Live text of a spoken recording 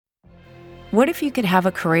What if you could have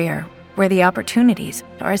a career where the opportunities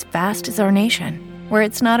are as vast as our nation, where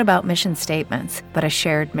it's not about mission statements, but a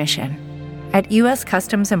shared mission? At U.S.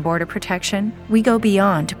 Customs and Border Protection, we go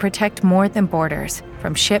beyond to protect more than borders.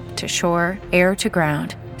 From ship to shore, air to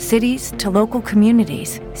ground, cities to local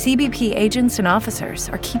communities, CBP agents and officers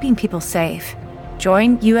are keeping people safe.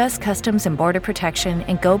 Join U.S. Customs and Border Protection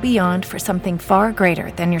and go beyond for something far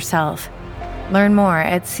greater than yourself. Learn more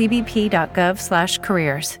at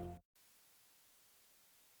cbp.gov/careers.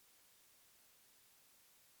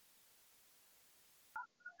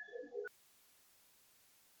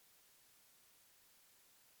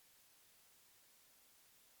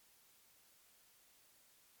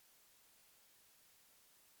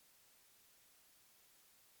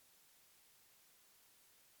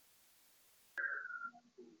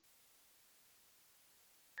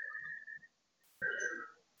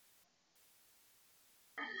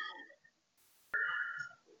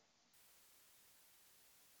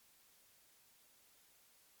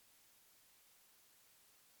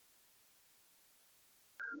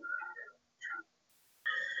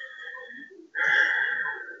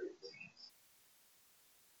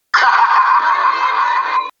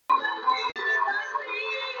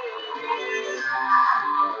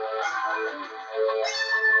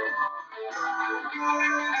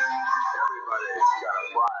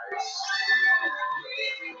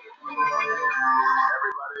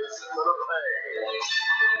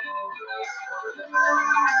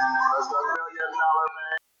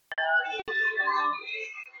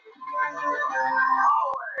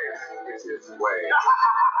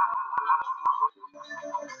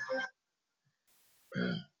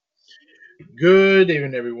 Good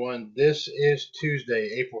evening, everyone. This is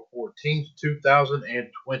Tuesday, April 14th,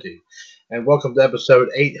 2020, and welcome to episode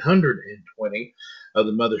 820 of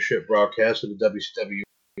the Mothership broadcast of the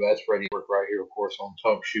WCWUS Radio Network right here, of course, on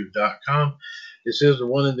TalkShoe.com. This is the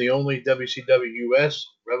one and the only WCWUS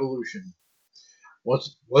Revolution.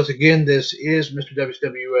 Once again, this is Mr.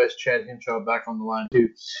 WCWUS Chad Henshaw back on the line, too,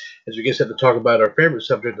 as we get set to talk about our favorite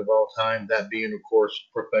subject of all time, that being, of course,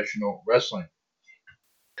 professional wrestling.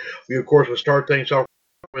 We, of course, will start things off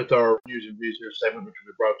with our news and views here segment, which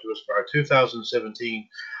will be brought to us by our 2017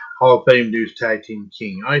 Hall of Fame News Tag Team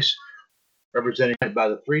King Ice, represented by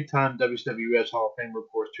the three-time WCWUS Hall of Famer, of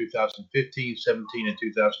course, 2015, 17, and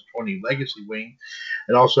 2020 Legacy Wing,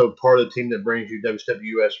 and also part of the team that brings you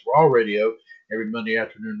WCWUS Raw Radio every Monday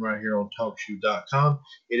afternoon right here on TalkShoe.com.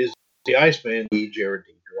 It is the Iceman, Jared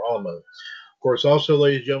DiGirolamo. Of course, also,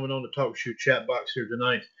 ladies and gentlemen, on the TalkShoe chat box here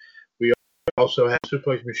tonight, we also have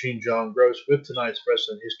Suplex Machine John Gross with tonight's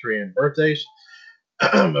wrestling history and birthdays.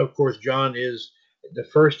 Of course, John is the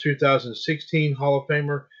first 2016 Hall of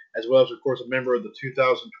Famer, as well as, of course, a member of the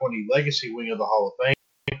 2020 Legacy Wing of the Hall of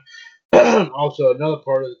Fame. Also, another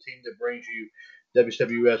part of the team that brings you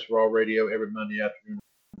WCWUS Raw Radio every Monday afternoon.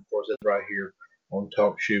 Of course, that's right here on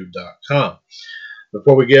TalkShoe.com.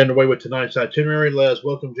 Before we get underway with tonight's itinerary, let us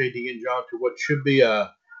welcome JD and John to what should be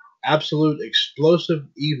a absolute explosive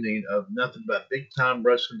evening of nothing but big-time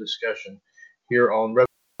wrestling discussion here on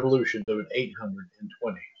Revolution of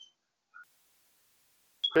 820.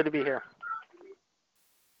 Good to be here.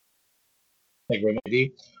 Thank you very much,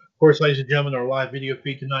 JD. Of course, ladies and gentlemen, our live video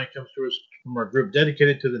feed tonight comes to us from our group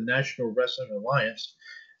dedicated to the National Wrestling Alliance,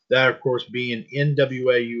 that, of course, being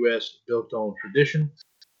NWAUS Built on Tradition.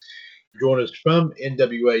 Join us from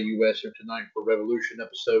NWAUS here tonight for Revolution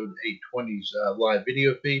episode 820's live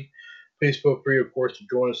video feed. Please feel free, of course, to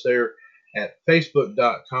join us there at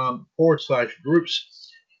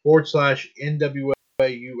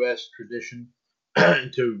facebook.com/groups/NWAUS Tradition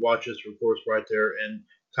to watch us, of course, right there and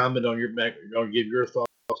comment on give your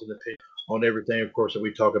thoughts and opinions on everything, of course, that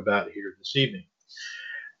we talk about here this evening.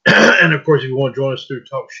 And, of course, if you want to join us through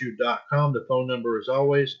TalkShoe.com, the phone number, as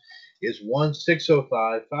always, is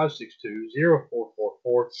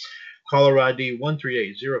 1-605-562-0444. Caller ID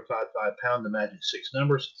 138055, pound the magic 6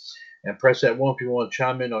 numbers. And press that 1 if you want to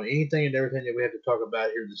chime in on anything and everything that we have to talk about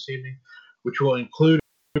here this evening, which will include,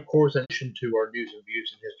 of course, in addition to our news and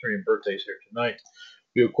views and history and birthdays here tonight.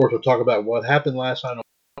 We, of course, will talk about what happened last night on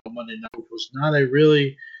Monday night, which was not a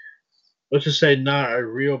really, let's just say, not a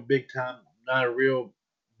real big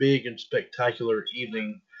and spectacular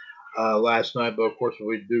evening last night, but of course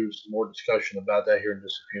we'll do some more discussion about that here in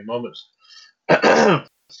just a few moments.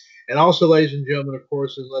 And also, ladies and gentlemen, of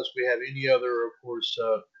course, unless we have any other, of course,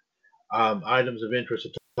 items of interest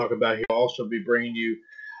to talk about here, we'll also be bringing you,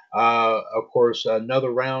 of course,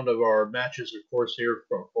 another round of our matches, of course, here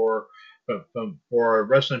for our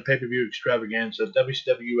wrestling pay-per-view extravaganza,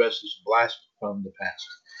 WCWUS's Blast from the Past.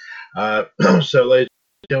 So, ladies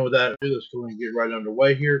and gentlemen, with that, let's go and get right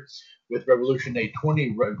underway here with Revolution 820.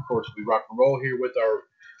 Of course, we rock and roll here with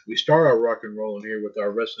we start our rock and roll in here with our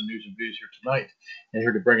wrestling news and views here tonight. And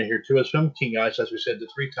here to bring it here to us from King Ice, as we said, the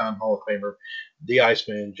three-time Hall of Famer, the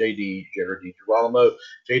Iceman, JD, Jared DiGirolamo.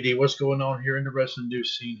 JD, what's going on here in the wrestling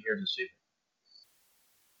news scene here this evening?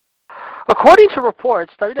 According to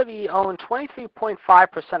reports, WWE owned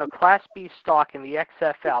 23.5% of Class B stock in the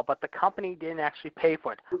XFL, but the company didn't actually pay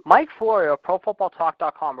for it. Mike Florio of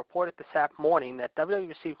ProFootballTalk.com reported this morning that WWE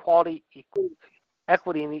received quality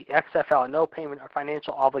equity in the XFL and no payment or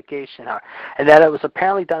financial obligation, and that it was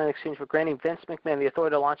apparently done in exchange for granting Vince McMahon the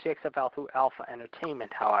authority to launch the XFL through Alpha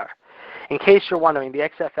Entertainment, however. In case you're wondering, the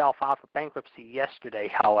XFL filed for bankruptcy yesterday,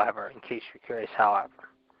 however, in case you're curious, however.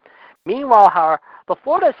 Meanwhile, however, the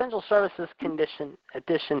Florida Essential Services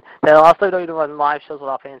edition that allows WWE to run live shows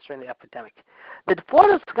without fans during the epidemic. The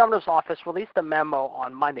Florida Governor's Office released a memo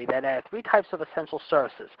on Monday that added 3 types of essential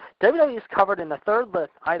services. WWE is covered in the third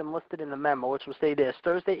item listed in the memo, which was dated as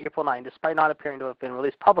Thursday, April 9, despite not appearing to have been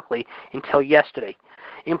released publicly until yesterday.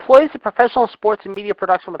 Employees of professional sports and media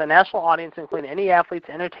production with a national audience, including any athletes,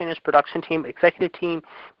 entertainers, production team, executive team,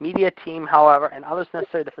 media team, however, and others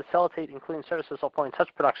necessary to facilitate, including services supporting such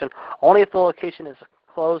production, only if the location is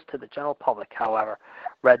closed to the general public, however,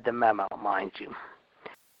 read the memo, mind you.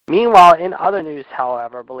 Meanwhile, in other news,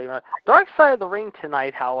 however, believe it or not, Dark Side of the Ring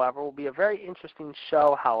tonight, however, will be a very interesting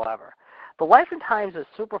show, however. The life and times of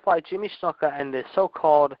Superfly Jimmy Snuka and the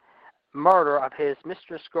so-called murder of his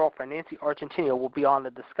mistress girlfriend, Nancy Argentino, will be on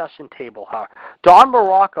the discussion table, however. Dawn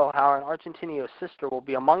Morocco, however, and Argentino's sister will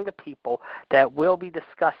be among the people that will be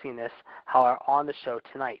discussing this, however, on the show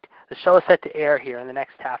tonight. The show is set to air here in the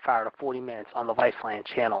next half hour to 40 minutes on the Viceland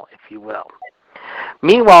channel, if you will.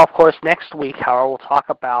 Meanwhile, of course, next week, however, we'll talk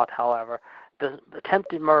about, however, the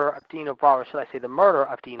attempted murder of Dino Bravo, should I say the murder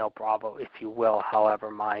of Dino Bravo, if you will, however,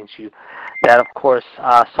 mind you, that, of course,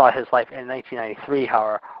 saw his life in 1993,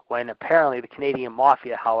 however, when apparently the Canadian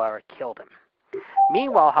Mafia, however, killed him.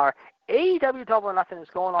 Meanwhile, however, AEW Double or Nothing is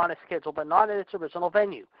going on as scheduled, but not at its original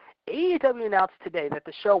venue. AEW announced today that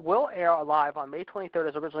the show will air live on May 23rd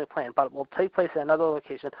as originally planned, but it will take place at another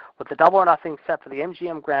location with the Double or Nothing set for the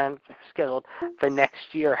MGM Grand scheduled for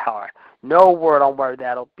next year, however. No word on where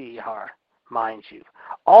that'll be, however, mind you.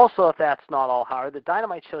 Also, if that's not all, however, the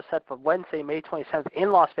Dynamite show set for Wednesday, May 27th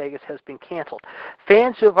in Las Vegas has been canceled.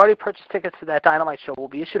 Fans who have already purchased tickets to that Dynamite show will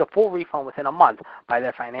be issued a full refund within a month by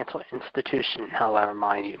their financial institution, however,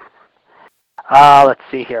 mind you. Let's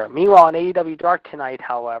see here. Meanwhile, on AEW Dark tonight,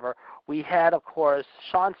 however, we had, of course,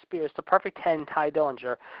 Sean Spears, the Perfect 10, Ty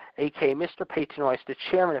Dillinger, a.k.a. Mr. Peyton Royce, the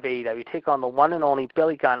chairman of AEW, take on the one and only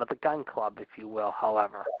Billy Gunn of the Gun Club, if you will,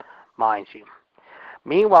 however, mind you.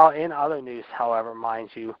 Meanwhile, in other news, however,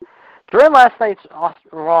 mind you, during last night's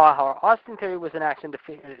Raw, however, Austin Theory was in action to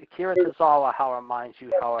defeat Akira Tozawa, however, mind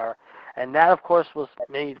you, however, and that, of course, was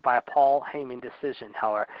made by a Paul Heyman decision,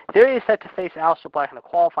 however. Theory is set to face Aleister Black in a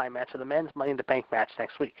qualifying match for the men's Money in the Bank match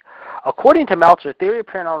next week. According to Meltzer, Theory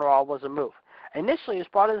appearing on Raw was a move. Initially, he was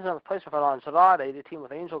brought in as a replacement for Andrade to team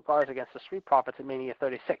with Angel Garza against the Street Profits at Mania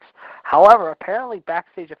 36. However, apparently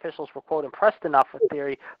backstage officials were, quote, impressed enough with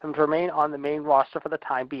Theory for him to remain on the main roster for the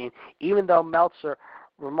time being, even though Meltzer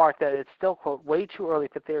remarked that it's still, quote, way too early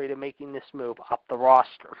for Theory to making this move up the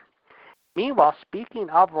roster. Meanwhile, speaking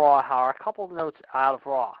of Raw, however, a couple of notes out of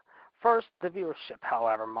Raw. First, the viewership,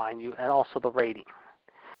 however, mind you, and also the rating.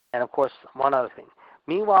 And, of course, one other thing.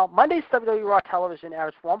 Meanwhile, Monday's WWE Raw television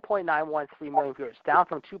averaged 1.913 million viewers, down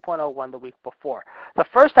from 2.01 the week before. The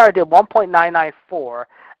first hour did 1.994.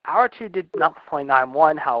 Hour 2 did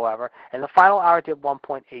 0.91, however, and the final hour did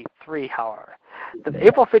 1.83, however. The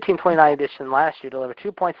April 15, 2009 edition last year delivered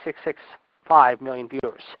 2.665 million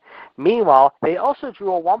viewers. Meanwhile, they also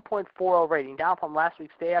drew a 1.40 rating, down from last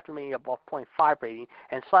week's Day After Mania above 0.5 rating,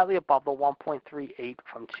 and slightly above the 1.38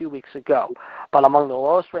 from 2 weeks ago, but among the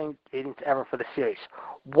lowest ratings ever for the series.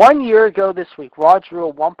 1 year ago this week, Raw drew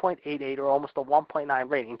a 1.88 or almost a 1.9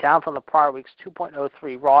 rating, down from the prior week's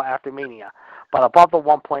 2.03 Raw After Mania, but above the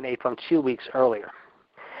 1.8 from 2 weeks earlier.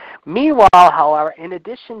 Meanwhile, however, in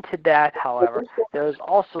addition to that, however, there's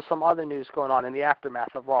also some other news going on in the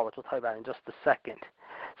aftermath of Raw, which we'll tell you about in just a second.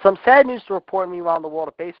 Some sad news to report, meanwhile, in the world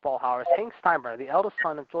of baseball, however, is Hank Steinbrenner, the eldest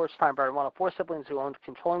son of George Steinbrenner, one of 4 siblings who owned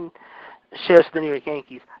controlling shares of the New York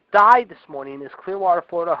Yankees, died this morning in his Clearwater,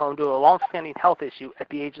 Florida home due to a long-standing health issue at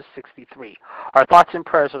the age of 63. Our thoughts and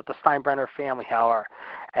prayers are with the Steinbrenner family, however,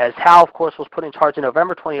 as Hal, of course, was put in charge in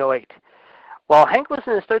November 2008. While Hank was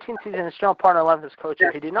in his 13th season as general partner 11th as coach,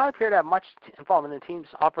 he did not appear to have much involvement in the team's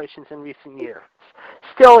operations in recent years.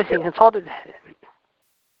 Still, he consulted,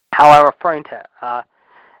 however, referring to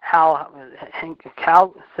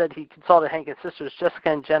Cal said he consulted Hank and sisters Jessica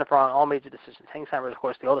and Jennifer on all major decisions. Hank Steinbrenner, of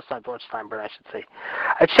course, the oldest son, George Steinbrenner, I should say.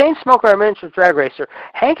 A chain smoker and miniature drag racer,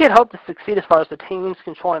 Hank had hoped to succeed as far as the team's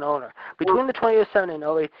controlling owner. Between the 2007 and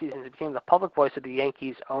 08 seasons, he became the public voice of the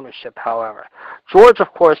Yankees' ownership, however. George,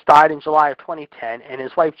 of course, died in July of 2010, and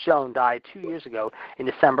his wife Joan died 2 years ago in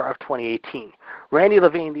December of 2018. Randy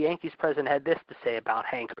Levine, the Yankees president, had this to say about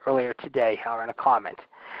Hank earlier today, however, in a comment.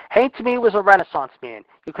 Hank, to me, was a renaissance man.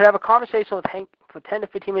 You could have a conversation with Hank for 10 to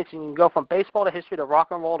 15 minutes, and you can go from baseball to history to rock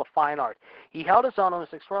and roll to fine art. He held his own and was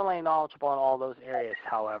extraordinarily knowledgeable in all those areas,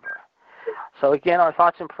 however. So, again, our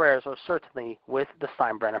thoughts and prayers are certainly with the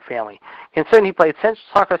Steinbrenner family. Considering he played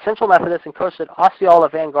soccer at Central Methodist and coached at Osceola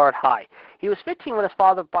Vanguard High. He was 15 when his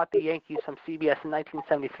father bought the Yankees from CBS in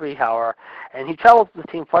 1973, however, and he traveled with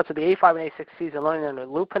the team parts of the 85 and 86 season, learning under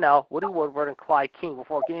Lou Pennell, Woody Woodward, and Clyde King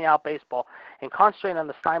before getting out baseball and concentrating on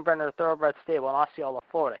the Steinbrenner Thoroughbred Stable in Osceola,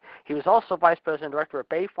 Florida. He was also vice president and director of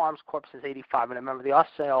Bay Farms Corp since 85 and a member of the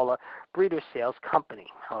Osceola Breeder Sales Company,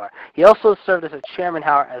 however. He also served as a chairman,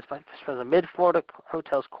 however, as vice president of Mid-Florida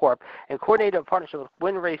Hotels Corp and coordinated a partnership with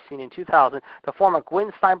Gwynn Racing in 2000 to form a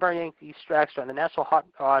Gwynn Steinbrenner Yankee dragster on the National Hot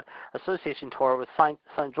Rod Association Tour with son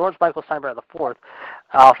George Michael Steinbrenner IV,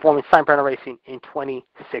 forming Steinbrenner Racing in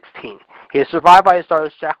 2016. He is survived by his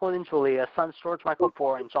daughters Jacqueline and Julia, sons George Michael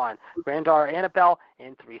IV and John, granddaughter Annabelle,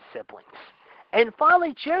 and 3 siblings. And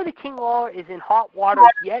finally, Jerry the King Lawler is in hot water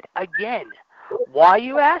yet again. Why,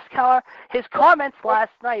 you ask? However, his comments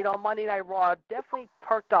last night on Monday Night Raw definitely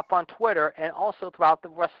perked up on Twitter and also throughout the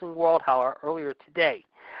wrestling world, however, earlier today.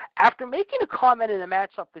 After making a comment in a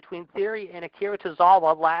matchup between Theory and Akira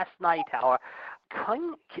Tozawa last night, however,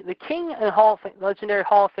 the King and legendary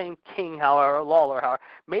Hall of Fame King, however, Lawler, however,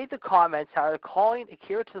 made the comments, however, calling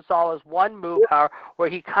Akira Tozawa's one move, however, where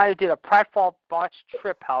he kind of did a pratfall botch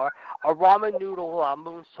trip, however, a ramen noodle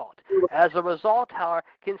moonsault. As a result, however,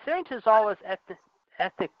 considering Tozawa's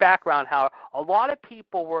ethnic background, however, a lot of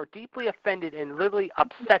people were deeply offended and literally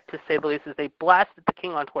upset, to say the least, as they blasted the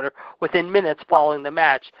King on Twitter within minutes following the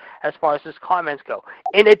match, as far as his comments go.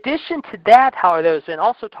 In addition to that, however, there's been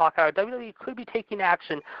also talk, however, WWE could be taking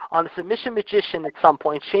action on the submission magician at some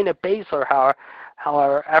point, Shayna Baszler,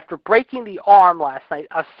 however, after breaking the arm last night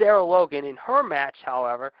of Sarah Logan in her match,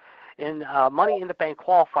 however, in Money in the Bank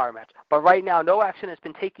qualifier match. But right now, no action has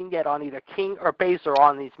been taken yet on either King or Baszler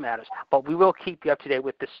on these matters. But we will keep you up to date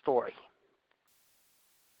with this story.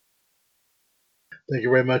 Thank you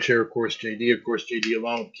very much, Of course, JD. Of course, JD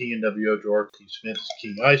along with King and NWO Ortiz Smith is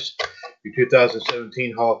King Ice, your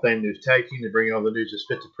 2017 Hall of Fame News Tag Team. They bring you all the news that's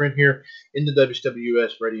fit to print here in the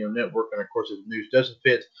WCWUS Radio Network. And, of course, if the news doesn't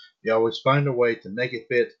fit, you always find a way to make it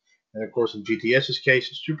fit. And, of course, in GTS's case,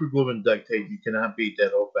 super glue and duct tape. You cannot beat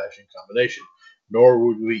that old-fashioned combination, nor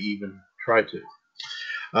would we even try to.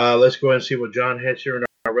 Let's go ahead and see what John has here in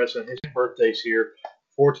our wrestling. His birthday's here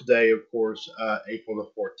for today, of course, April the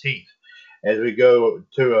 14th. As we go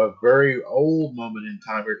to a very old moment in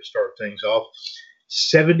time here to start things off,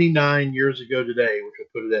 79 years ago today, which will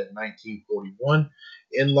put it at 1941,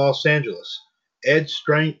 in Los Angeles, Ed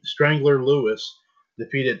Strangler Lewis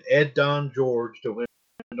defeated Ed Don George to win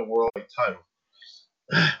the world title.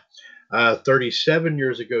 37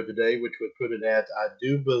 years ago today, which would put it at, I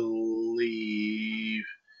do believe,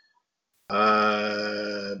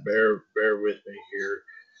 bear with me here,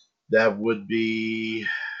 that would be,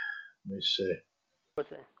 let me see.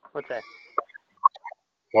 What's that?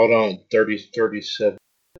 Hold on, 37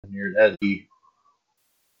 years. That'd be,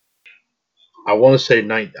 I want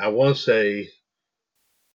to say.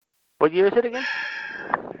 What year is it again?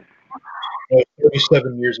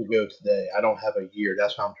 37 years ago today. I don't have a year.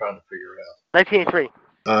 That's what I'm trying to figure out.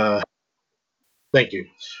 1983. Thank you.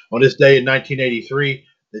 On this day in 1983,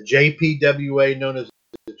 the JPWA, known as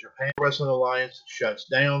the Japan Wrestling Alliance, shuts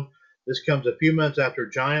down. This comes a few months after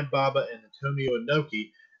Giant Baba and Antonio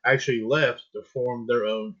Inoki actually left to form their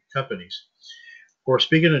own companies. Of course,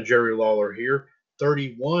 speaking of Jerry Lawler here,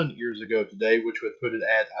 31 years ago today, which would put it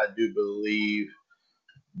at, I do believe,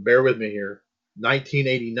 bear with me here,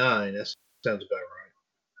 1989. That sounds about right.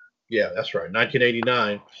 Yeah, that's right.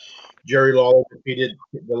 1989. Jerry Lawler defeated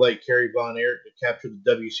the late Kerry Von Erich to capture the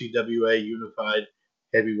WCWA Unified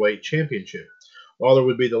Heavyweight Championship. Lawler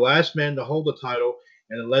would be the last man to hold the title,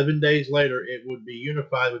 and 11 days later, it would be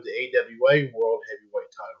unified with the AWA World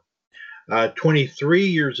Heavyweight title. 23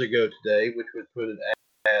 years ago today, which would put it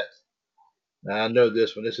at, I know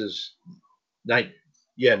this one. This is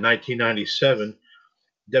 1997.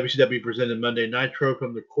 WCW presented Monday Nitro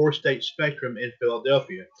from the Core State Spectrum in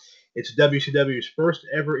Philadelphia. It's WCW's first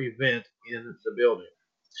ever event in the building.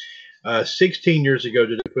 16 years ago,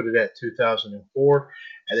 today put it at 2004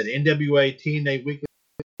 at an NWA TNA Weekly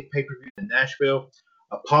pay-per-view in Nashville.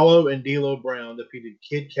 Apollo and D'Lo Brown defeated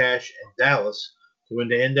Kid Cash and Dallas to win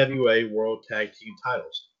the NWA World Tag Team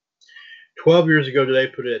titles. 12 years ago today,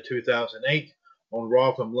 put it at 2008 on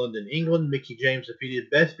Raw from London, England. Mickie James defeated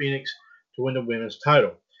Beth Phoenix to win the women's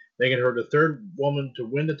title, making her the third woman to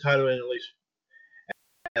win the title in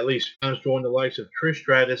at least times, joining the likes of Trish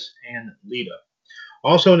Stratus and Lita.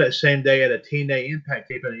 Also on that same day at a TNA Impact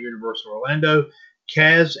tape in Universal Orlando,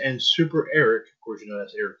 Kaz and Super Eric, of course you know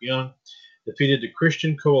that's Eric Young, defeated the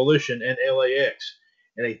Christian Coalition and LAX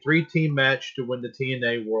in a three-team match to win the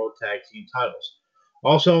TNA World Tag Team titles.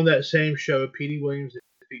 Also on that same show, Petey Williams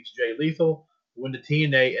defeats Jay Lethal to win the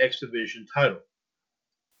TNA X Division title.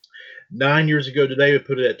 9 years ago today, we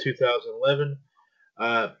put it at 2011.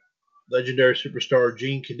 Legendary superstar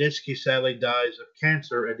Gene Knitsky sadly dies of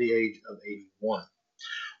cancer at the age of 81.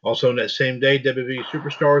 Also on that same day, WWE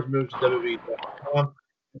Superstars moved to WWE.com.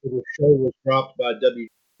 The show was dropped by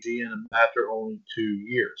WGN after only 2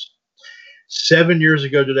 years. 7 years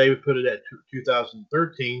ago today, we put it at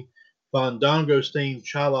 2013. Fandango's theme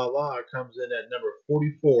Cha La La comes in at number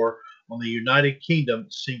 44 on the United Kingdom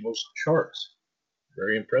singles charts.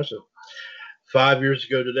 Very impressive. 5 years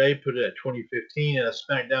ago today, put it at 2015 at a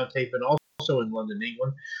SmackDown tape and also in London,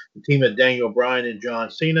 England. The team of Daniel Bryan and John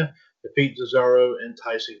Cena defeat Cesaro and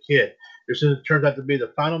Tyson Kidd. This turns out to be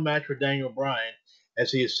the final match for Daniel Bryan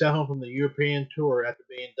as he is sent home from the European tour after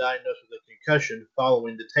being diagnosed with a concussion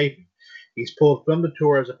following the taping. He's pulled from the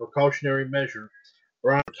tour as a precautionary measure.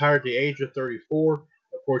 Bryan retired at the age of 34.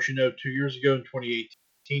 Of course, you know, 2 years ago in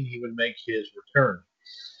 2018, he would make his return.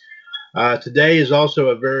 Today is also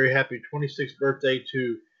a very happy 26th birthday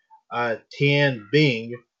to Tian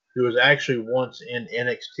Bing, who was actually once in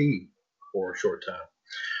NXT for a short time.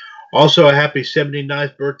 Also, a happy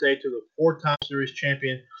 79th birthday to the four-time series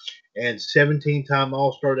champion and 17-time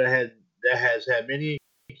All-Star that has had many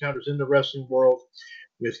encounters in the wrestling world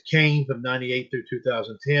with Kane from 98 through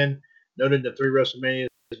 2010, noted the 3 WrestleManias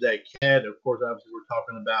that he had. Of course, obviously, we're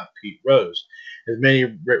talking about Pete Rose. As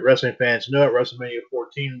many wrestling fans know, at WrestleMania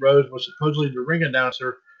 14, Rose was supposedly the ring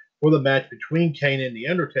announcer for the match between Kane and The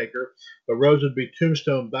Undertaker, but Rose would be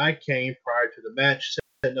tombstoned by Kane prior to the match,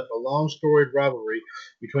 setting up a long storied rivalry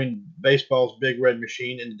between baseball's Big Red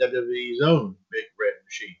Machine and WWE's own Big Red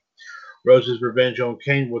Machine. Rose's revenge on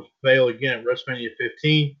Kane would fail again at WrestleMania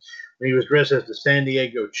 15 when he was dressed as the San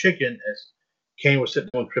Diego Chicken as Kane was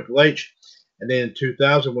sitting on Triple H. And then in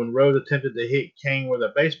 2000, when Rose attempted to hit Kane with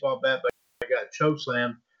a baseball bat but got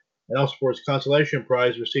chokeslammed, and also for his consolation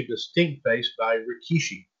prize received a stink face by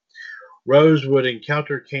Rikishi. Rose would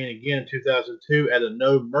encounter Kane again in 2002 at a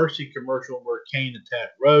No Mercy commercial where Kane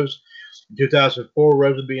attacked Rose. In 2004,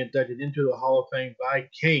 Rose would be inducted into the Hall of Fame by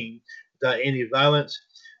Kane without any violence.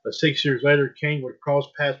 But 6 years later, Kane would cross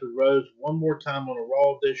paths with Rose one more time on a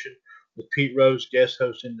Raw edition with Pete Rose guest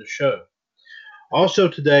hosting the show. Also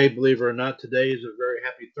today, believe it or not, today is a very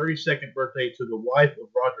happy 32nd birthday to the wife of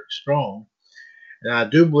Roderick Strong. And I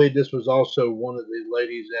do believe this was also one of the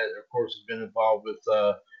ladies that, of course, has been involved with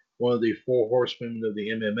one of the 4 horsemen of the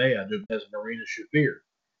MMA. I do as Marina Shafir.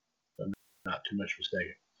 I'm not too much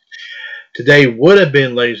mistaken. Today would have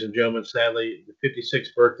been, ladies and gentlemen, sadly, the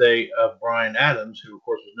 56th birthday of Bryan Adams, who, of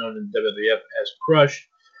course, was known in WWF as Crush,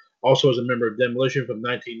 also as a member of Demolition from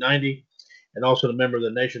 1990, and also a member of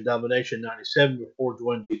the Nation Domination in 97 before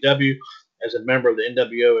joining DW as a member of the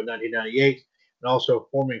NWO in 1998, and also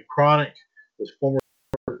forming Chronic with former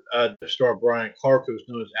star Brian Clark, who was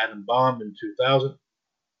known as Adam Bomb in 2000.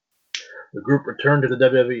 The group returned to the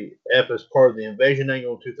WWF as part of the Invasion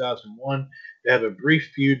angle in 2001 to have a brief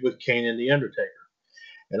feud with Kane and The Undertaker.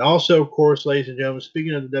 And also, of course, ladies and gentlemen,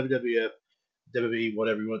 speaking of the WWF, WWE,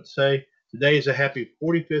 whatever you want to say, today is a happy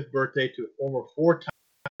 45th birthday to a former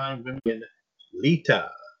 4-time women, Lita.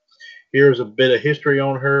 Here's a bit of history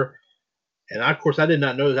on her. And, of course, I did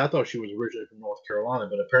not know this. I thought she was originally from North Carolina,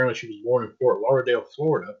 but apparently she was born in Fort Lauderdale,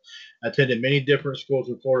 Florida. Attended many different schools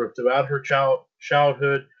in Florida throughout her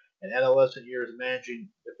childhood and adolescent years, managing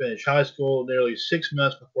to finish high school nearly 6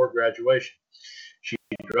 months before graduation. She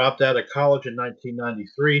dropped out of college in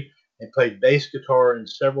 1993 and played bass guitar in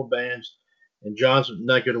several bands in John's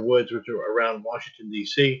neck of the woods, which are around Washington,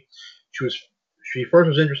 D.C. She first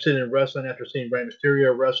was interested in wrestling after seeing Rey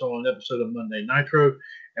Mysterio wrestle on an episode of Monday Nitro,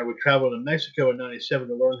 and would travel to Mexico in 1997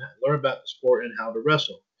 to learn about the sport and how to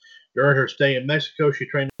wrestle. During her stay in Mexico, she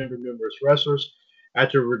trained under numerous wrestlers.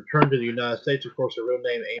 After return to the United States, of course, her real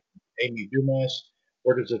name, Amy Dumas,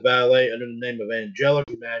 worked as a valet under the name of Angelica,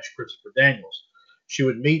 who managed Christopher Daniels. she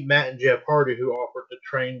would meet Matt and Jeff Hardy, who offered to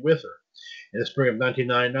train with her. In the spring of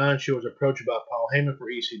 1999, she was approached by Paul Heyman for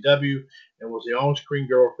ECW and was the on-screen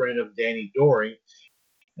girlfriend of Danny Doring.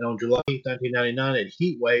 And on July 8, 1999, at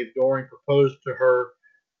Heatwave, Doring proposed to her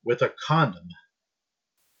with a condom.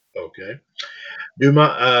 Okay.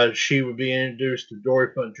 She would be introduced to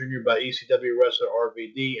Dory Funk Jr. by ECW wrestler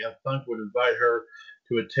RVD, and Funk would invite her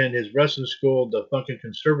to attend his wrestling school, the Funkin'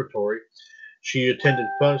 Conservatory. She attended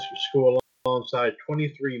Funk's school alongside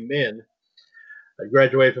 23 men.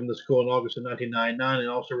 Graduated from the school in August of 1999 and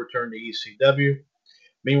also returned to ECW.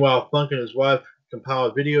 Meanwhile, Funk and his wife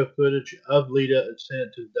compiled video footage of Lita and sent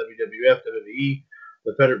it to the WWF,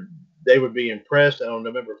 WWE. They would be impressed, and on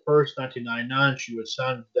November 1st, 1999, she would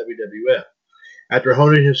sign with WWF. After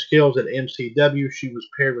honing his skills at MCW, she was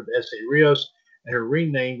paired with S.A. Rios, and her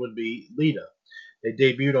ring name would be Lita. They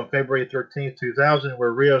debuted on February 13, 2000,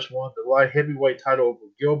 where Rios won the light heavyweight title over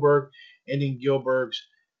Gillberg, ending Gillberg's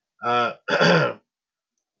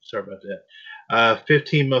sorry about that.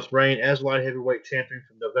 15-month reign as light heavyweight champion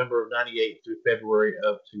from November of 98 through February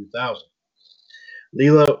of 2000.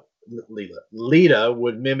 Lita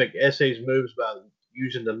would mimic S.A.'s moves by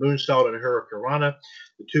using the moonsault and Hurricanrana.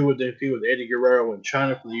 The two would then feud with Eddie Guerrero in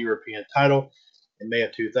China for the European title. In May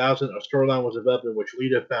of 2000, a storyline was developed in which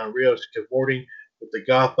Lita found Rios cavorting with the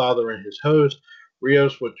Godfather and his host.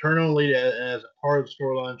 Rios would turn on Lita, and as a part of the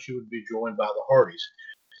storyline, she would be joined by the Hardys.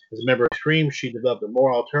 As a member of Extreme, she developed a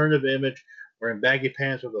more alternative image, wearing baggy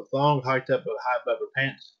pants with a thong hiked up with high butler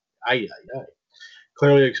pants.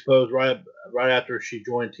 Clearly exposed right after she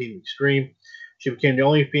joined Team Extreme. She became the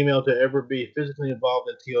only female to ever be physically involved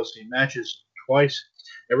in TLC matches twice.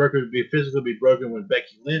 That record would be physically broken when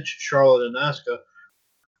Becky Lynch, Charlotte, and Asuka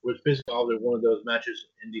was physically involved in one of those matches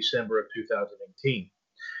in December of 2018.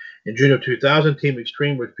 In June of 2000, Team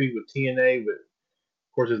Extreme would feud with TNA, with,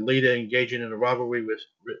 of course, with Lita engaging in a rivalry with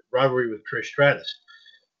Trish Stratus.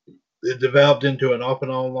 It developed into an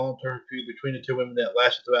off-and-on long-term feud between the two women that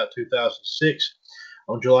lasted throughout 2006.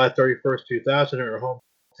 On July 31st, 2000, in her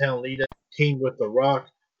hometown, Lita teamed with The Rock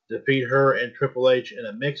to defeat her and Triple H in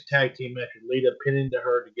a mixed tag team match, with Lita pinning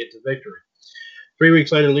her to get the victory. 3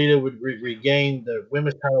 weeks later, Lita would regain the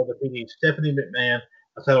women's title, defeating Stephanie McMahon,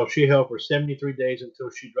 a title she held for 73 days until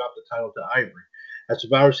she dropped the title to Ivory. At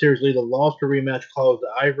Survivor Series, Lita lost her rematch clause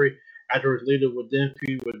to Ivory. Afterwards, Lita would then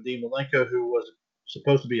feud with Dean Malenko, who was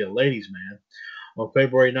supposed to be a ladies' man. On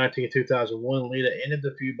February 19, 2001, Lita ended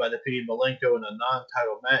the feud by defeating Malenko in a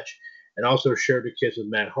non-title match and also shared a kiss with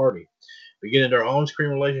Matt Hardy, beginning their on-screen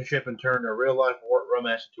relationship and turned their real-life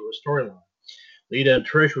romance into a storyline. Lita and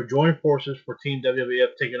Trish would join forces for Team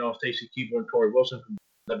WWF, taking on Stacy Keibler and Tori Wilson from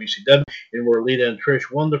WCW, and where Lita and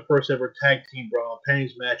Trish won the first ever tag team bra and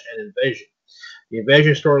panties match at Invasion. The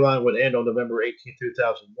Invasion storyline would end on November 18,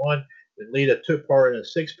 2001, when Lita took part in a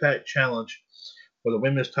six-pack challenge for the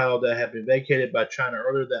women's title that had been vacated by China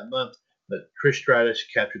earlier that month, but Trish Stratus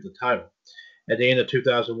captured the title. At the end of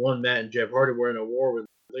 2001, Matt and Jeff Hardy were in a war, with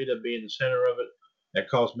Lita being the center of it that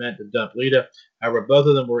caused Matt to dump Lita. However, both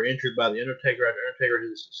of them were injured by The Undertaker after Undertaker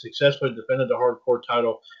had successfully defended the hardcore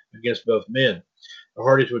title against both men. The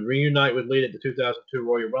Hardys would reunite with Lita at the 2002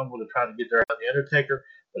 Royal Rumble to try to get there on The Undertaker,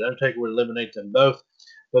 but Undertaker would eliminate them both.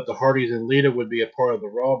 Both the Hardys and Lita would be a part of the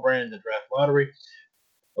Raw brand in the draft lottery.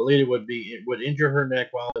 Lita would injure her neck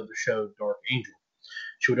while on the show Dark Angel.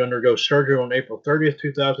 She would undergo surgery on April 30th,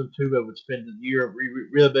 2002, but would spend the year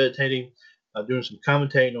rehabilitating, doing some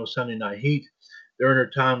commentating on Sunday Night Heat. During her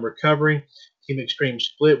time recovering, Team Extreme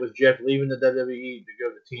split, with Jeff leaving the WWE to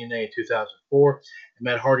go to TNA in 2004, and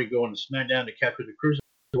Matt Hardy going to SmackDown to capture the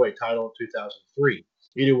Cruiserweight title in 2003.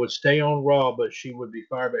 Lita would stay on Raw, but she would be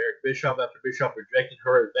fired by Eric Bischoff after Bischoff rejected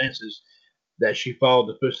her advances that she followed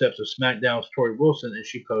the footsteps of SmackDown's Tori Wilson, and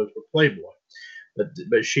she posed for Playboy.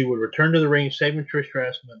 But she would return to the ring, saving Trish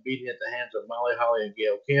Stratus from a beating at the hands of Molly Holly and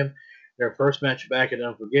Gail Kim. In her first match back at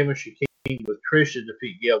Unforgiven, she teamed with Trish to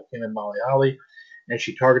defeat Gail Kim and Molly Holly, and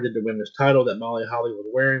she targeted the women's title that Molly Holly was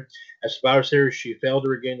wearing. At Survivor Series, she failed to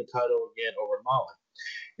regain the title again over Molly.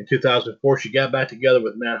 In 2004, she got back together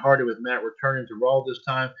with Matt Hardy, with Matt returning to Raw this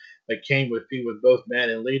time, but Kane would feud with both Matt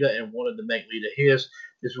and Lita and wanted to make Lita his.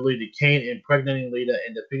 This would lead to Kane impregnating Lita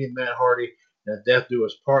and defeating Matt Hardy in a Death Do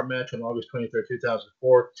Us Part match on August 23,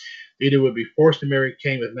 2004. Lita would be forced to marry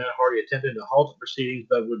Kane, with Matt Hardy attempting to halt the proceedings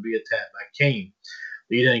but would be attacked by Kane.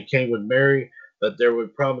 Lita and Kane would marry, but there were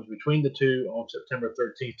problems between the two. On September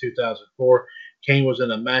 13, 2004, Kane was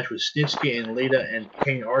in a match with Snitsky and Lita, and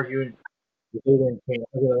Kane arguing. Lita and Kane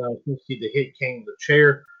allowed Snitsky to hit Kane with a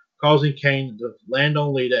chair, causing Kane to land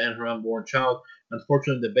on Lita and her unborn child.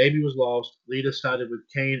 Unfortunately, the baby was lost. Lita sided with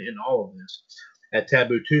Kane in all of this. At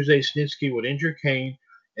Taboo Tuesday, Snitsky would injure Kane,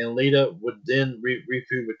 and Lita would then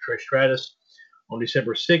refeud with Trish Stratus. On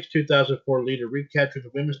December 6, 2004, Lita recaptured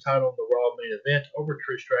the women's title in the Raw main event over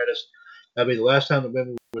Trish Stratus. That would be the last time the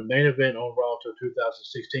women would main event on Raw until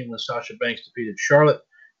 2016 when Sasha Banks defeated Charlotte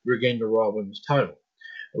to regain the Raw women's title.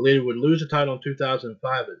 Lita would lose the title in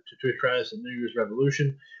 2005 to Trish Stratus at NWAUS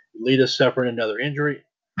Revolution. Lita suffering another injury.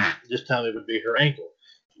 This time it would be her ankle.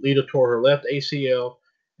 Lita tore her left ACL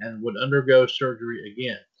and would undergo surgery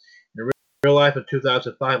again. In real life, in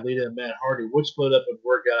 2005, Lita and Matt Hardy would split up, and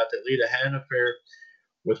word got out that Lita had an affair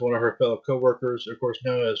with one of her fellow co-workers, of course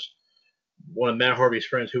known as one of Matt Hardy's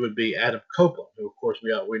friends, who would be Adam Copeland, who of course we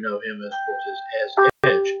know him as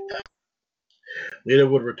Edge. Lita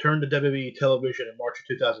would return to WWE television in March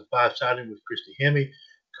of 2005, signing with Christy Hemme,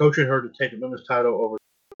 coaching her to take the women's title over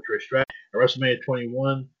Trish Stratus at WrestleMania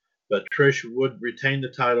 21, but Trish would retain the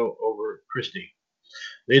title over Christy.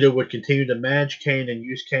 Lita would continue to manage Kane and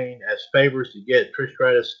use Kane as favors to get Trish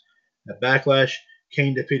Stratus at Backlash.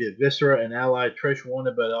 Kane defeated Viscera and allied Trish won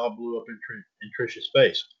it, but it all blew up in Trish's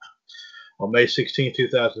face. On May 16,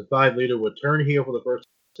 2005, Lita would turn heel for the first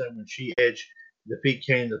time when she Edge defeat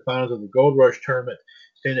Kane in the finals of the Gold Rush tournament,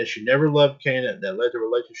 saying that she never loved Kane. That led to a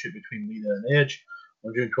relationship between Lita and Edge.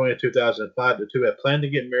 On June 20, 2005, the two had planned to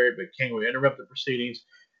get married, but Kane would interrupt the proceedings.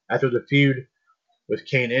 After the feud with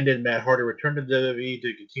Kane ended, Matt Hardy returned to WWE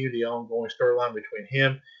to continue the ongoing storyline between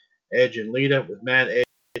him, Edge, and Lita, with Matt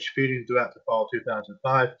Edge feuding throughout the fall of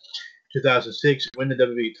 2005. 2006, win the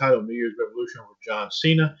WWE title, NWAUS Revolution over John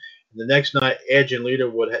Cena. And the next night, Edge and Lita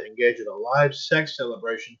would engage in a live sex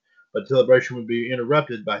celebration, but the celebration would be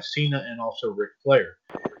interrupted by Cena and also Ric Flair.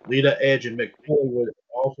 Lita, Edge, and Mick Foley would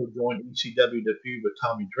also join ECW to feud with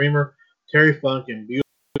Tommy Dreamer, Terry Funk, and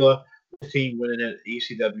Beulah, the team winning at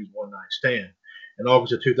ECW's One Night Stand. In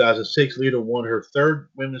August of 2006, Lita won her third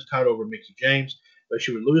women's title over Mickie James, but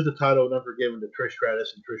she would lose the title and unforgiven to Trish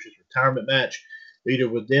Stratus in Trish's retirement match. Lita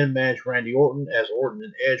would then match Randy Orton as Orton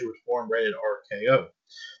and Edge would form rated RKO.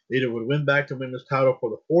 Lita would win back the women's title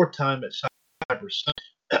for the fourth time at Cyber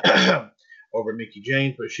Sunday over Mickie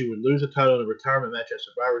James, but she would lose the title in a retirement match at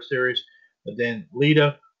Survivor Series. But then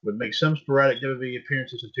Lita would make some sporadic WWE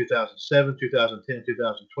appearances in 2007, 2010,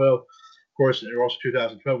 2012. Of course, there was also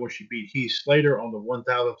 2012 when she beat Heath Slater on the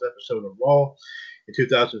 1000th episode of Raw. In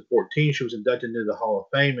 2014, she was inducted into the Hall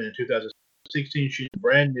of Fame, and in 2016, she had a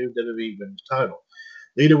brand new WWE Women's title.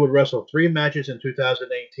 Lita would wrestle 3 matches in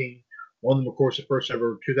 2018. Won them, of course, the first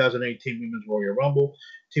ever 2018 Women's Royal Rumble,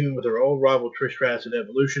 teaming with her old rival Trish Stratus at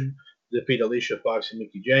Evolution to defeat Alicia Fox and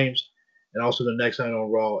Mickie James, and also the next night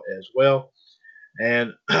on Raw as well.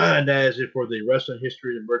 And that is it for the wrestling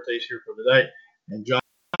history and birthdays here for today. And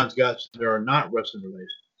John's got some that are not wrestling related.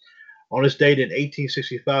 On this date in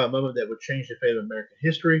 1865, a moment that would change the fate of American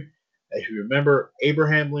history. As you remember,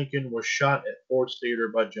 Abraham Lincoln was shot at Ford's Theater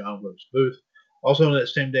by John Wilkes Booth. Also on that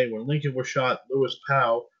same day when Lincoln was shot, Lewis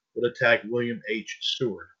Powell would attack William H.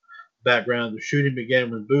 Seward. Background of the shooting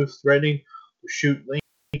began when Booth threatening to shoot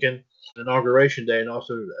Lincoln on Inauguration Day and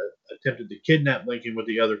also attempted to kidnap Lincoln with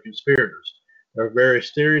the other conspirators. There are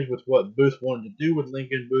various theories with what Booth wanted to do with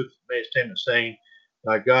Lincoln. Booth made a statement saying,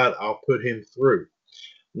 "By God, I'll put him through."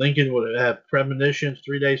 Lincoln would have premonitions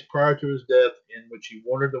 3 days prior to his death in which he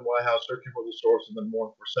wandered the White House searching for the source of the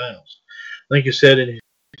mournful sounds. Lincoln said in his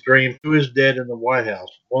dream, "Who is dead in the White House?"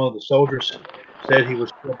 One of the soldiers said he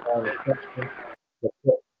was killed by an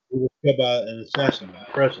assassin, the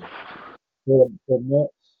president. For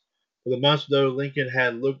the months, though, Lincoln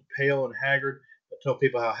had looked pale and haggard, but told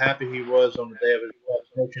people how happy he was on the day of his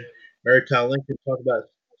assassination. Mary Tyler Lincoln talked about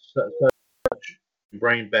such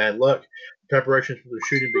brain bad luck. Preparations for the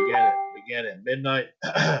shooting began at midnight.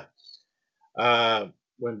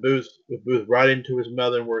 When Booth writing to his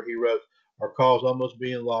mother, where he wrote, "Our cause almost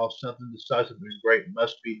being lost, something decisive and great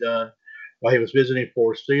must be done." While he was visiting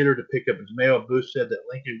Ford's Theater to pick up his mail, Booth said that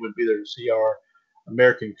Lincoln would be there to see our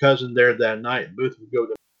American cousin there that night. Booth would go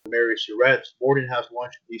to Mary Surratt's boarding house in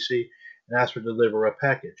Washington, D.C., and ask her to deliver a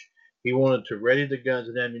package. He wanted to ready the guns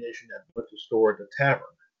and ammunition at the store at the tavern.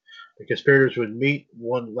 The conspirators would meet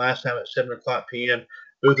one last time at 7 o'clock p.m.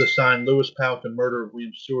 Booth assigned Lewis Powell to murder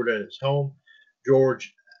William Seward at his home.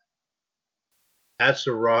 George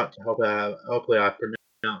Atzerodt, hopefully I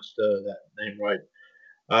pronounced that name right,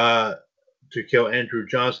 to kill Andrew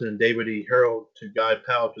Johnson, and David E. Harold to guide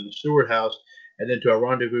Powell to the Seward house and then to a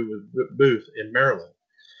rendezvous with Booth in Maryland.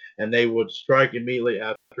 And they would strike immediately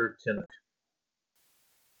after 10 o'clock.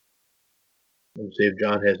 Let's see if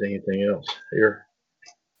John has anything else here.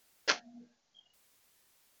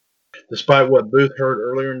 Despite what Booth heard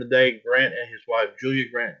earlier in the day, Grant and his wife Julia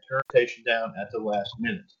Grant turned the invitation down at the last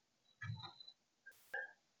minute.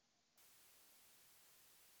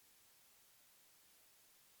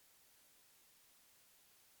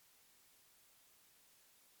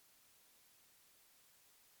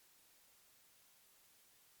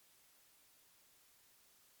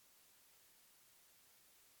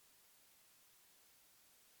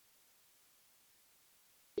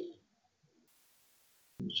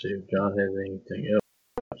 Let's see if John has anything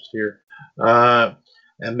else here. And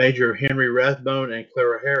Major Henry Rathbone and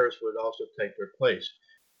Clara Harris would also take their place.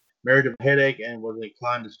 Married to a headache and was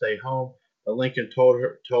inclined to stay home, but Lincoln told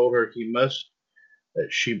her she must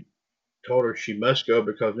go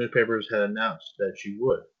because newspapers had announced that she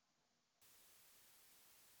would.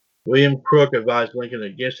 William Crook advised Lincoln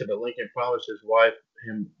against it, but Lincoln promised his wife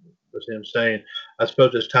him saying, "I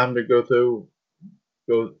suppose it's time to go,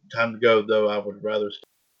 though I would rather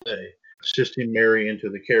stay," assisting Mary into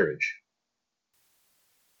the carriage.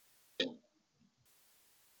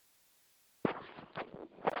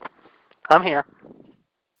 I'm here.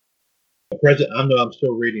 I know I'm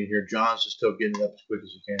still reading here. John's is still getting up as quick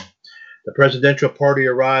as he can. The presidential party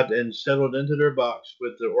arrived and settled into their box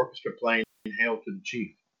with the orchestra playing "Hail to the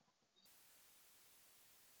Chief."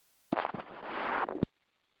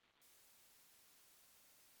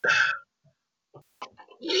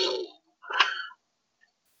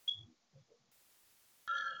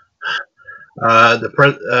 The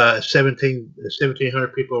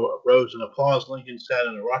 1,700 people rose in applause. Lincoln sat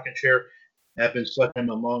in a rocking chair, had been selected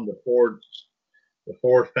among the Ford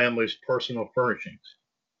family's personal furnishings.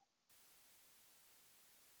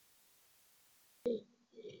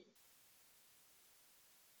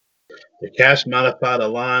 The cast modified a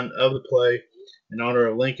line of the play in honor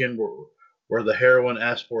of Lincoln, where the heroine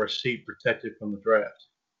asked for a seat protected from the draft.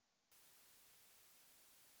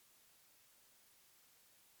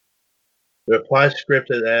 The reply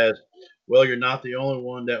scripted as, "Well, you're not the only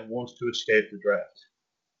one that wants to escape the draft."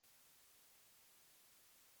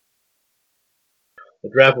 The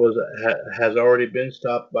draft has already been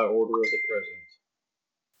stopped by order of the president.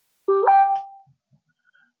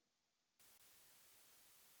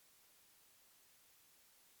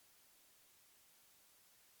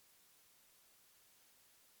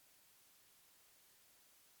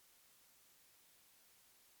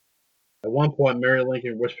 At one point, Mary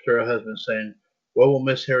Lincoln whispered to her husband, saying, "What will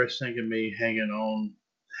Miss Harris think of me hanging on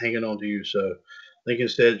to you so?" Lincoln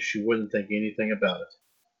said she wouldn't think anything about it.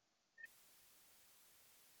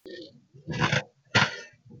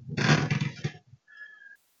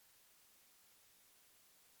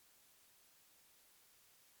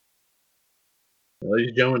 Ladies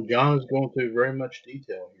and gentlemen, John is going through very much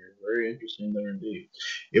detail here. Very interesting there indeed.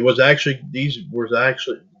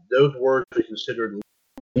 Those words are considered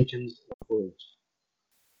Lincoln's words.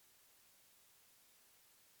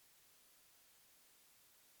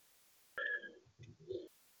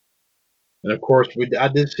 And of course, I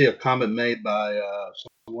did see a comment made by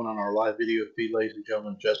someone on our live video feed, ladies and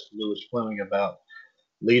gentlemen, Justin Lewis Fleming, about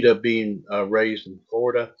Lita being raised in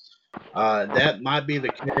Florida. That might be the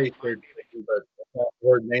case, but I've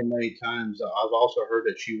heard many times. I've also heard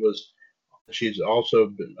that she's also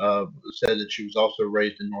been, said that she was also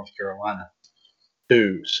raised in North Carolina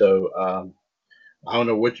too. So I don't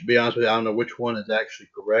know to be honest with you, I don't know which one is actually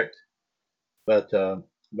correct, but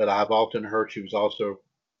I've often heard she was also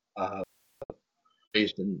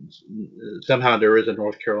raised in. Somehow there is a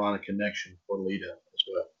North Carolina connection for Lita as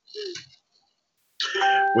well.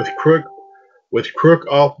 With Crook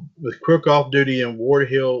off duty and Ward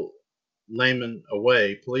Hill Layman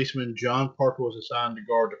away, policeman John Parker was assigned to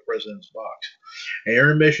guard the president's box. At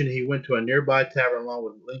intermission, he went to a nearby tavern along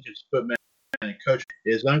with Lincoln's footman and coach.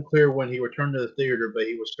 It is unclear when he returned to the theater, but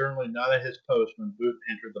he was certainly not at his post when Booth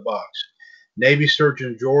entered the box. Navy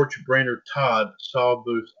Surgeon George Brainerd Todd saw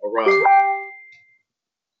Booth arrive.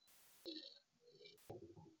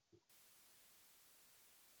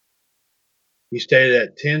 He stated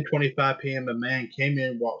at 10:25 p.m. a man came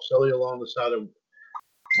in, walked slowly along the side on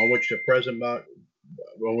which the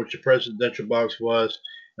presidential box was,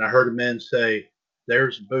 and I heard a man say,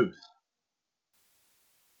 "There's Booth."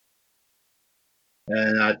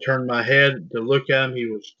 And I turned my head to look at him. He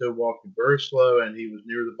was still walking very slow, and he was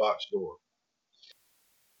near the box door.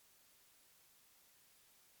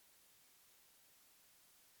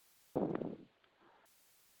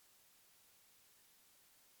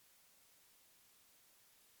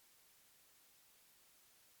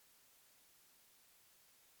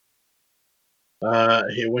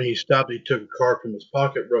 When he stopped, he took a card from his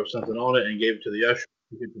pocket, wrote something on it, and gave it to the usher.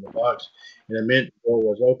 He took it to the box. In a minute, the door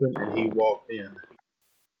was open, and he walked in.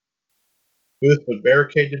 Booth would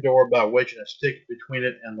barricade the door by wedging a stick between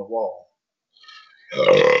it and the wall.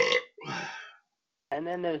 And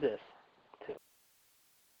then there's this.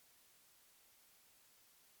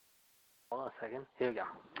 Hold on a second. Here we go.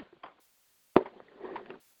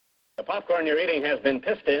 The popcorn you're eating has been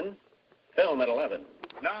pissed in. Film at 11.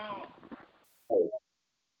 No. Oh,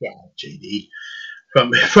 God, JD.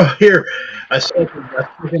 From here, a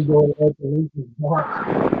second door opened Lincoln's box.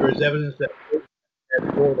 There is evidence that Booth had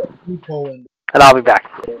And I'll be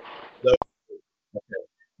back.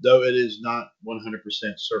 Though it is not 100%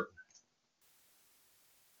 certain.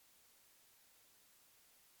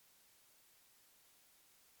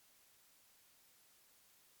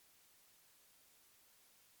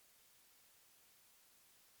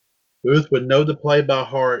 Booth would know the play by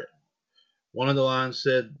heart. One of the lines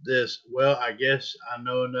said this: "Well, I guess I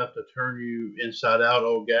know enough to turn you inside out,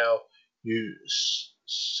 old gal, you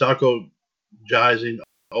suckle-jizing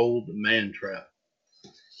old man trap."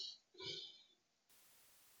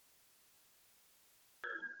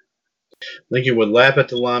 Lincoln would laugh at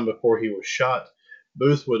the line before he was shot.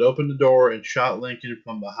 Booth would open the door and shot Lincoln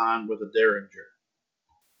from behind with a derringer.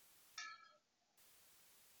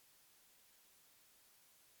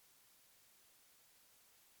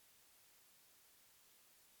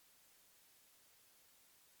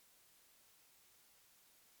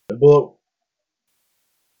 The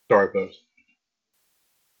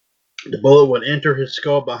bullet would enter his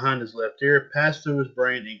skull behind his left ear, pass through his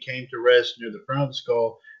brain, and came to rest near the front of the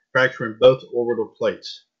skull, fracturing both orbital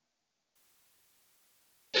plates.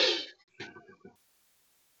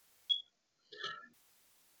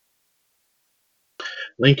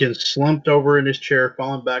 Lincoln slumped over in his chair,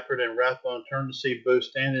 falling backward, and Rathbone turned to see Booth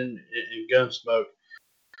standing in gun smoke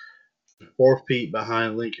 4 feet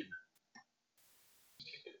behind Lincoln.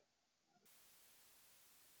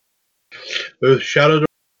 Booth shouted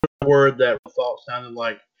a word that thought sounded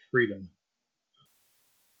like freedom.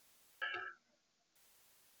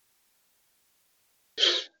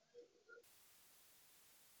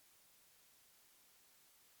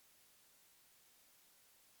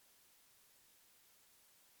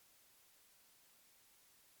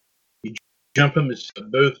 He jumped him as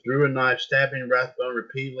Booth drew a knife, stabbing Rathbone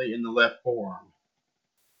repeatedly in the left forearm.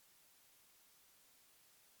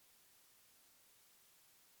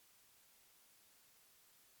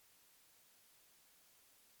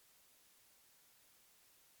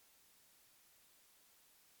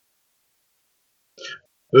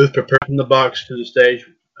 Booth prepared from the box to the stage,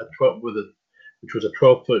 which was a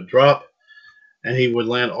 12-foot drop, and he would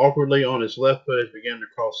land awkwardly on his left foot as he began to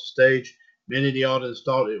cross the stage. Many of the audience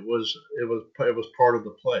thought it was part of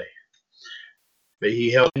the play, but he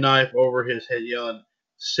held the knife over his head, yelling,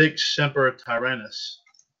 "Sic semper tyrannis,"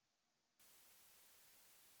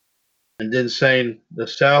 and then saying, "The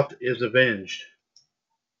South is avenged."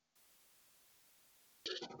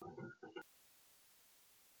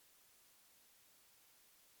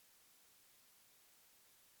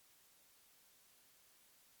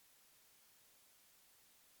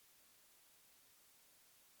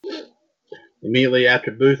 Immediately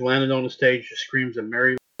after Booth landed on the stage, the screams of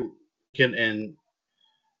Mary Lincoln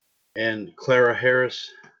and Clara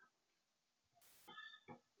Harris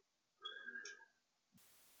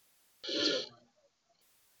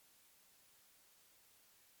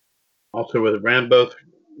also with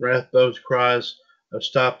Rathbone's cries of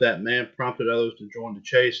 "Stop that man" prompted others to join the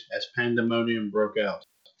chase as pandemonium broke out.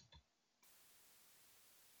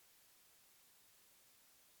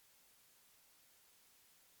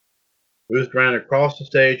 Booth ran across the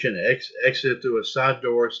stage and exited through a side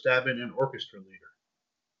door, stabbing an orchestra leader.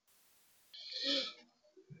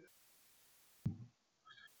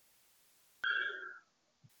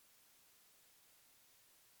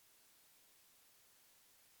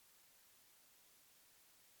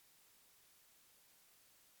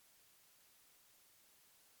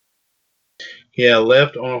 He had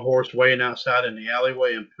left on a horse waiting outside in the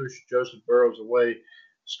alleyway and pushed Joseph Burroughs away,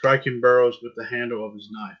 striking Burroughs with the handle of his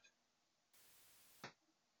knife.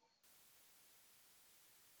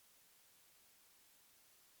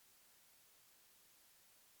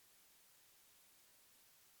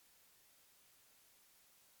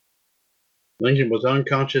 Lincoln was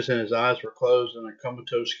unconscious and his eyes were closed in a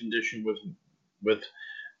comatose condition with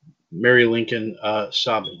Mary Lincoln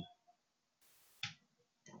sobbing.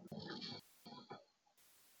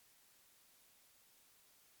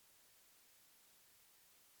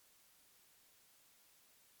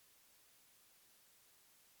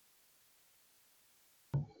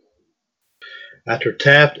 After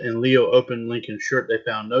Taft and Leo opened Lincoln's shirt, they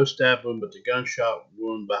found no stab wound but the gunshot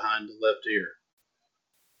wound behind the left ear.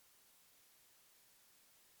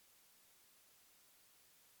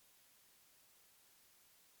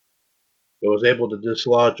 It was able to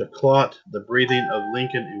dislodge a clot. The breathing of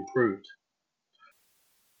Lincoln improved.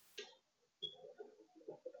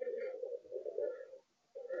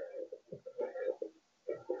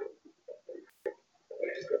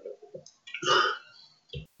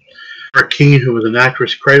 Keene, who was an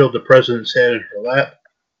actress, cradled the president's head in her lap.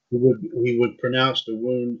 He would pronounce the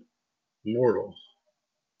wound mortal.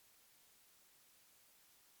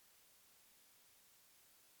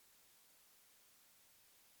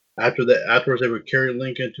 Afterwards, they would carry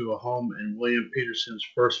Lincoln to a home in William Peterson's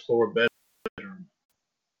first floor bedroom.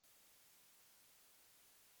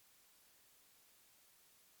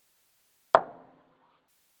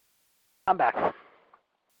 I'm back.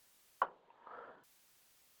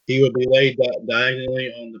 He would be laid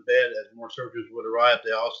diagonally on the bed as more soldiers would arrive.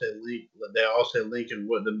 They all said Lincoln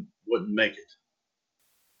wouldn't make it.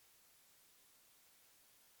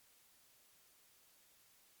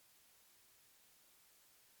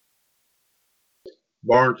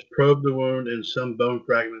 Barnes probed the wound and some bone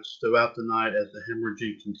fragments throughout the night as the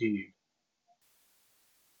hemorrhaging continued.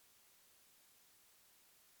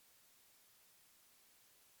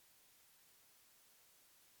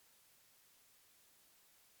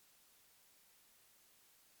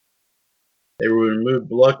 They would remove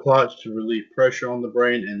blood clots to relieve pressure on the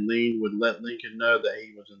brain, and Lean would let Lincoln know that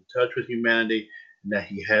he was in touch with humanity and that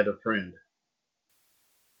he had a friend.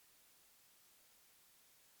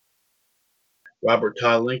 Robert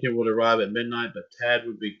Todd Lincoln would arrive at midnight, but Tad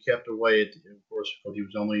would be kept away, of course, because he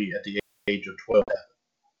was only at the age of 12.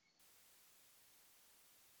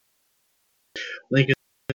 Lincoln's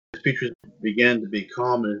features began to be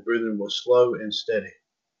calm, and his breathing was slow and steady.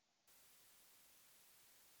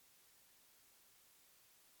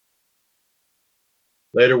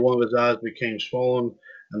 Later, one of his eyes became swollen,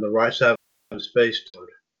 and the right side of his face turned.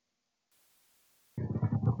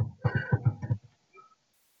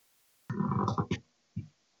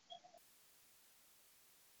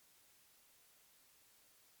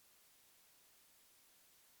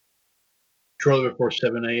 Shortly before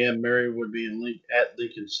 7 a.m., Mary would be at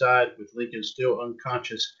Lincoln's side, with Lincoln still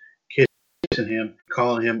unconscious, kissing him,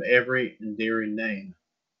 calling him every endearing name.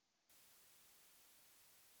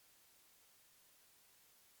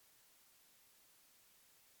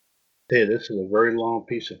 Hey, this is a very long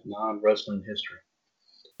piece of non-wrestling history,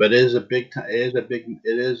 but it is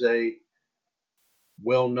a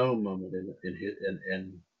well-known moment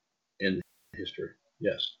in history.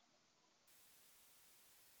 Yes.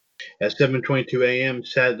 At 7:22 a.m.,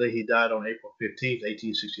 sadly, he died on April 15th,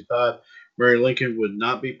 1865. Mary Lincoln would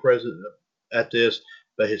not be present at this,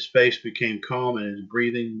 but his face became calm and his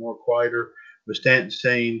breathing more quieter, with Stanton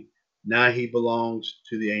saying, "Now he belongs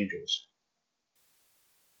to the angels."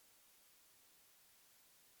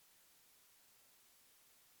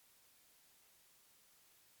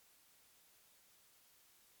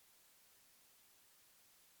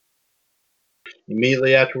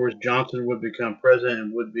 Immediately afterwards, Johnson would become president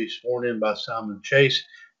and would be sworn in by Simon Chase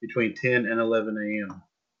between 10 and 11 a.m.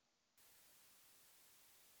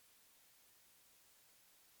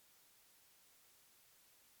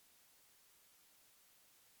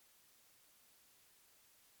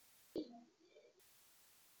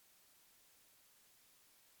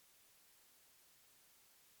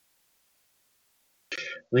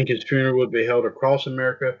 Lincoln's funeral would be held across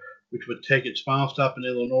America, which would take its final stop in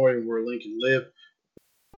Illinois, where Lincoln lived,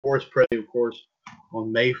 before his presidency, of course,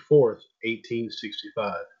 on May 4th,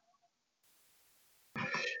 1865.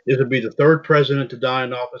 This would be the third president to die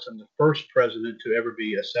in office and the first president to ever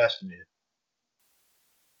be assassinated.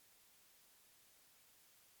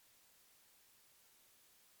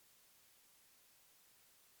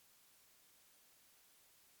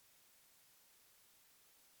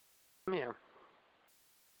 Yeah.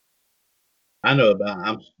 I know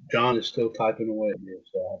about it. John is still typing away here,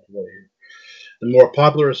 so I have to wait here. The more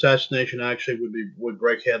popular assassination actually would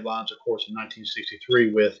break headlines, of course, in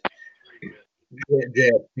 1963 with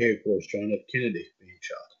JFK, of course, John F. Kennedy being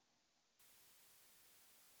shot.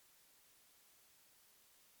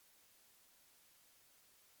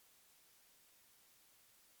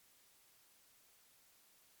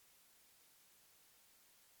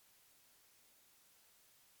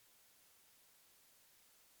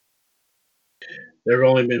 There have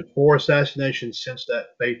only been 4 assassinations since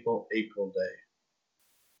that fateful April day.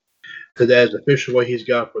 Today is the official way he's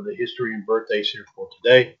got for the history and birthdays here for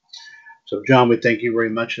today. So, John, we thank you very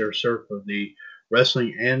much there, sir, for the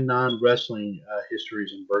wrestling and non-wrestling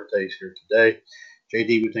histories and birthdays here today.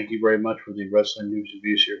 JD, we thank you very much for the wrestling news and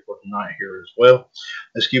views here for tonight here as well.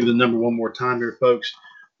 Let's give you the number one more time here, folks.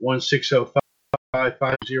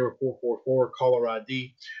 1-605-550-444, caller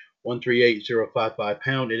ID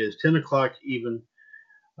 138055 #. It is 10 o'clock even,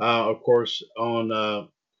 of course, on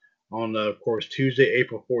of course, Tuesday,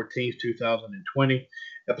 April 14th, 2020,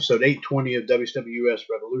 episode 820 of WCWUS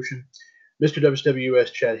Revolution. Mr.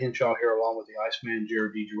 WCWUS Chad Henshaw here, along with the Iceman,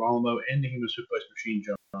 Jared DiGirolamo, and the Human Suplex Machine,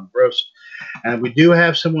 John Gross. And we do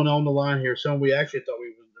have someone on the line here, someone we actually thought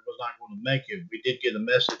was not going to make it. We did get a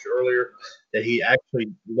message earlier that he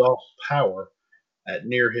actually lost power at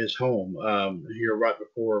near his home here right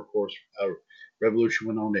before, of course, Revolution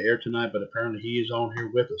went on the air tonight. But apparently he is on here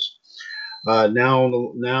with us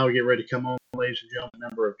now. Get ready to come on, ladies and gentlemen.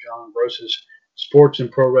 Member of John Gross's Sports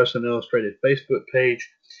and Pro Wrestling Illustrated Facebook page.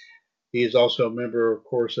 He is also a member, of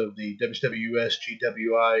course, of the WCWUS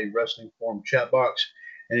GWI Wrestling Forum chat box,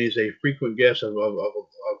 and he's a frequent guest of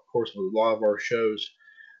course, a lot of our shows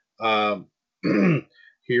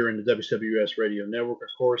here in the WCWUS Radio Network, of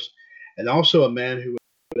course, and also a man who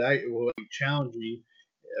will be challenging.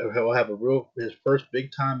 He'll have his first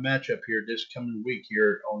big time matchup here this coming week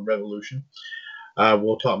here on Revolution.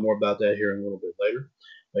 We'll talk more about that here in a little bit later.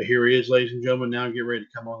 But here he is, ladies and gentlemen. Now get ready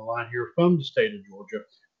to come on the line here from the state of Georgia,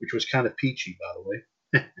 which was kind of peachy, by the way.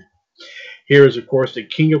 Here is, of course, the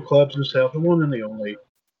king of clubs himself, the one and the only,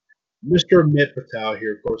 Mr. Mitt Patel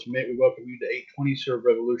here. Of course, Mitt, we welcome you to 820 Serve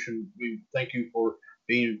Revolution. We thank you for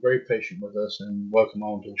being very patient with us, and welcome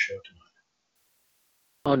on to the show tonight.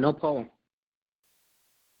 Oh, no problem.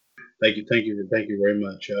 Thank you very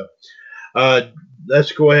much.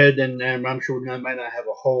 Let's go ahead and I'm sure we might not have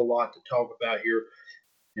a whole lot to talk about here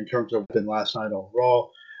in terms of last night on Raw.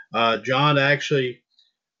 John actually,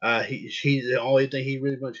 he the only thing he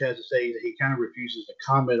really much has to say is that he kind of refuses to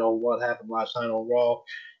comment on what happened last night on Raw.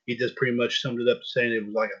 He just pretty much summed it up to saying it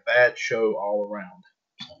was like a bad show all around.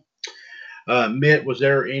 Mitt, was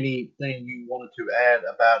there anything you wanted to add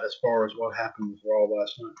about as far as what happened with Raw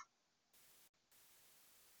last night?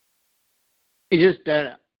 It's just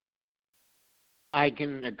that I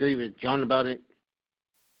can agree with John about it.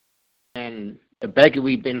 And the Becky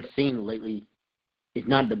we've been seeing lately is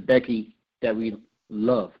not the Becky that we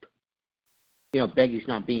loved. You know, Becky's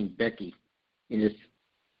not being Becky in this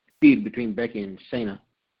feud between Becky and Shayna.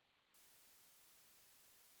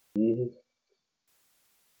 Mm-hmm.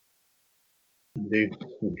 Indeed.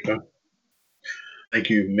 Okay. Thank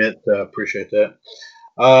you, Mitt. Appreciate that.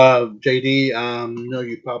 JD, I know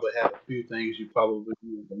you probably have a few things you probably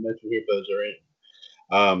need to mention here, but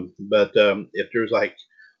But if there's like,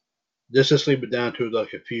 just leave it down to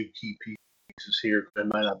like a few key pieces here. There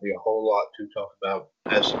might not be a whole lot to talk about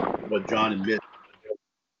as what John and Mitt,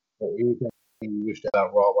 or anything you wished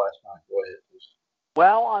about Raw last night. Go ahead, please.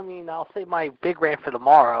 Well, I mean, I'll say my big rant for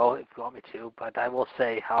tomorrow if you want me to, but I will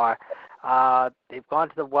say how they've gone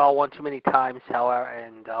to the well one too many times, however,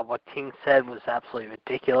 and what King said was absolutely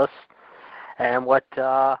ridiculous, and what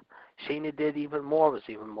Shayna did even more was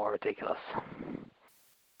even more ridiculous.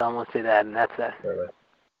 So I'm going to say that, and that's it.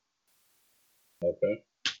 Okay.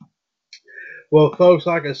 Well, folks,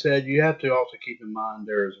 like I said, you have to also keep in mind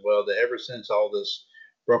there as well that ever since all this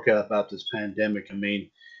broke out about this pandemic, I mean,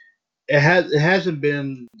 it hasn't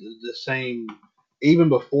been the same, even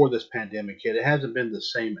before this pandemic hit. It hasn't been the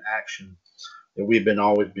same action that we've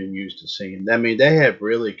always been used to seeing. I mean, they have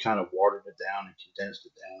really kind of watered it down and condensed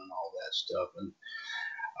it down and all that stuff,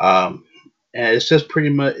 and it's just pretty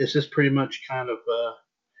much kind of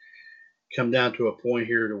come down to a point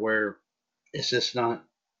here to where it's just not.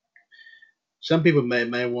 Some people may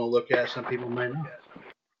want to look at it, some people may not.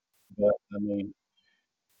 But I mean,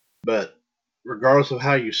 but regardless of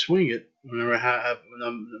how you swing it,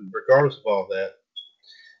 regardless of all that,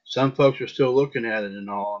 some folks are still looking at it and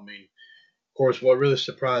all. I mean, of course, what really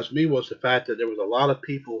surprised me was the fact that there was a lot of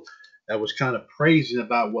people that was kind of praising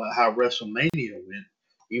about how WrestleMania went,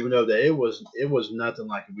 even though that it was nothing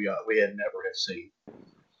like we had never had seen.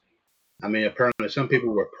 I mean, apparently some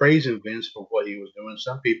people were praising Vince for what he was doing.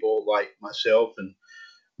 Some people, like myself, and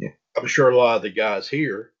I'm sure a lot of the guys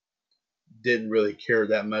here, didn't really care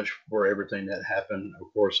that much for everything that happened,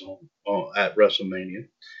 of course, at WrestleMania.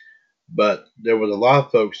 But there was a lot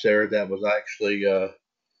of folks there that was actually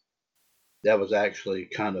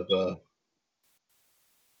kind of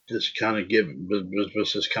just kind of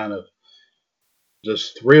was just kind of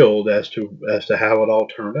just thrilled as to how it all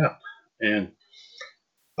turned out. And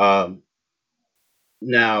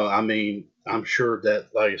now, I mean, I'm sure that,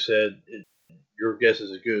 like I said, your guess is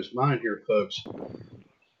as good as mine here, folks.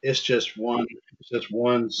 It's just one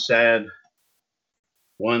sad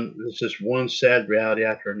reality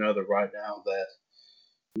after another right now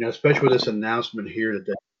that, especially with this announcement here that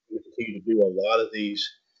they continue to do a lot of these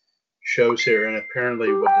shows here, and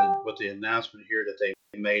apparently with the announcement here that they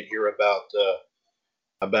made here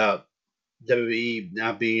about WWE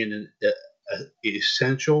now being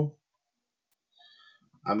essential.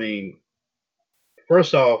 I mean,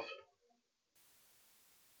 first off,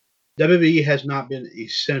 WWE has not been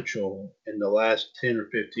essential in the last 10 or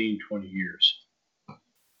 15, 20 years.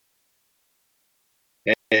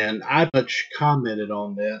 And I much commented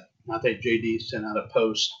on that. I think JD sent out a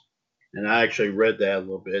post, and I actually read that a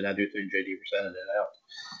little bit, and I do think JD presented it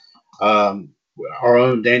out. our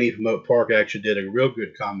own Danny from Oak Park actually did a real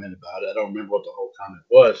good comment about it. I don't remember what the whole comment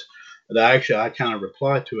was, but I kind of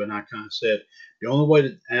replied to it, and I kind of said the only way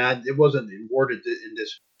to, and it wasn't worded in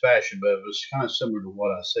this fashion, but it was kind of similar to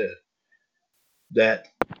what I said, that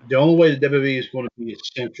the only way the WWE is going to be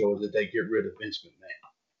essential is that they get rid of Vince McMahon.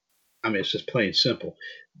 I mean, it's just plain simple.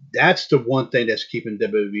 That's the one thing that's keeping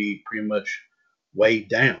WWE pretty much way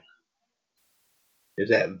down. Is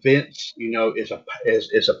that Vince,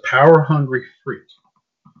 is a power hungry freak,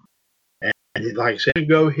 and like I said,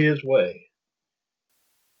 go his way,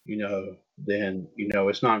 then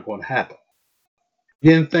it's not going to happen. If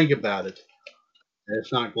you didn't think about it, then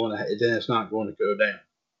it's not going to go down.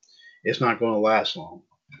 It's not going to last long.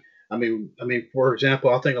 I mean, for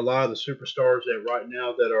example, I think a lot of the superstars that right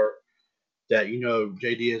now that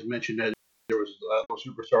JD has mentioned that there was a lot of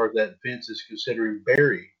superstars that Vince is considering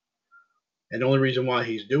burying, and the only reason why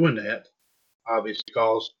he's doing that, obviously,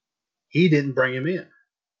 because he didn't bring him in.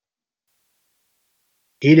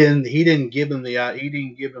 He didn't give him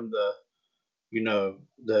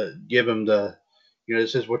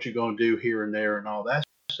this is what you're going to do here and there and all that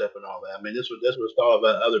stuff and all that. I mean, this was thought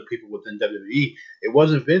about other people within WWE. It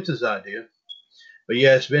wasn't Vince's idea, but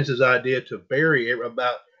yeah, it's Vince's idea to bury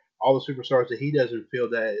about all the superstars that he doesn't feel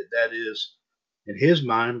that is, in his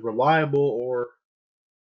mind, reliable or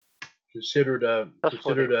considered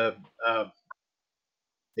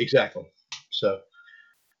exactly. So,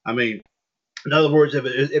 I mean, in other words, if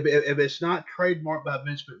it's not trademarked by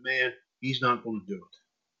Vince McMahon, he's not going to do it.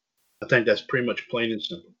 I think that's pretty much plain and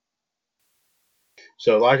simple.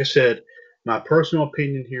 So, like I said, my personal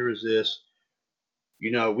opinion here is this.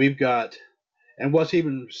 We've got, and what's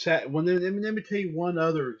even sad, let me tell you one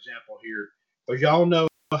other example here, because y'all know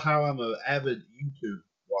how I'm an avid YouTube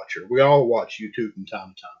watcher. We all watch YouTube from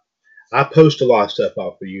time to time. I post a lot of stuff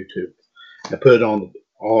off of YouTube. I put it on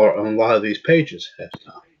a lot of these pages at the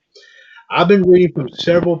time. I've been reading from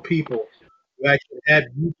several people who actually have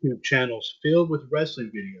YouTube channels filled with wrestling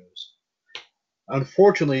videos.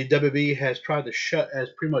 Unfortunately, WWE has pretty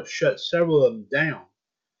much shut several of them down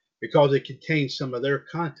because it contains some of their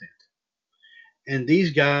content. And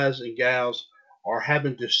these guys and gals are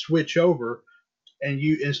having to switch over, and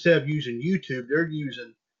instead of using YouTube, they're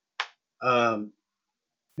using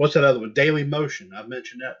what's that other one? Daily Motion. I've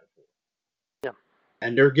mentioned that before. Yeah.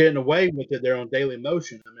 And they're getting away with it. They're on Daily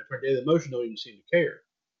Motion. I mean, for Daily Motion, don't even seem to care.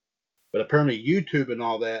 But apparently, YouTube and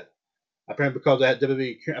all that, apparently because that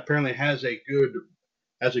WWE apparently has a good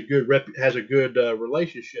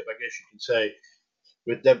relationship, I guess you can say,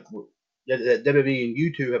 with that WWE and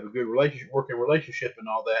YouTube have a good working relationship and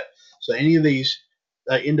all that. So any of these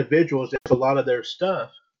individuals, there's a lot of their stuff,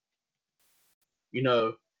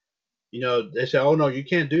 they say, oh no, you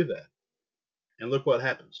can't do that. And look what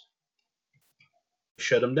happens.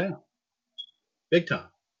 Shut them down. Big time.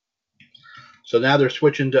 So now they're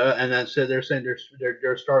switching to, and they're saying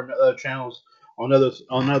they're starting other channels on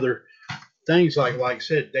other things like I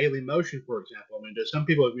said, Daily Motion, for example. I mean, some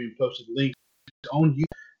people have even posted links on YouTube,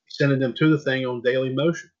 sending them to the thing on Daily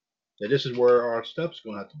Motion. So this is where our stuff's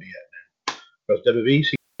going to have to be at now, because WWE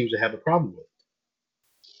seems to have a problem with it.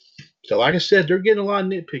 So, like I said, they're getting a lot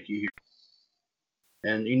nitpicky here,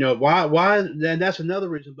 and why? Then that's another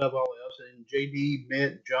reason above all else. And JD,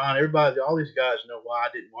 Mint, John, everybody, all these guys know why I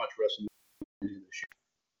didn't watch wrestling this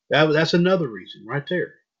year. That's another reason right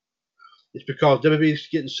there. It's because WWE is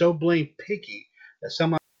getting so blamed picky that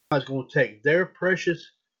somebody's going to take their precious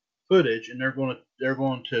footage and they're going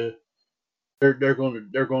to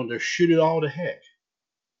shoot it all to heck.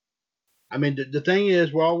 I mean, the thing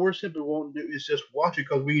is, all we're simply wanting to do is just watch it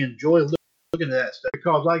because we enjoy looking at that stuff.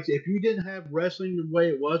 Because, like, if you didn't have wrestling the way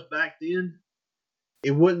it was back then,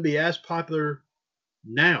 it wouldn't be as popular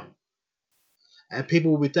now. And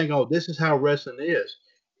people will be thinking, "Oh, this is how wrestling is.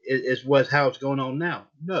 How it's going on now."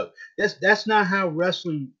 No, that's not how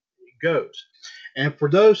wrestling goes. And for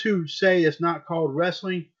those who say it's not called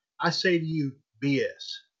wrestling, I say to you,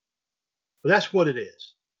 BS. But that's what it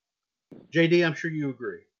is. JD, I'm sure you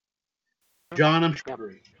agree. John, I'm sure you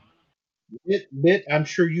agree. Mitt, I'm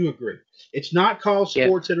sure you agree. It's not called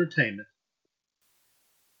sports entertainment.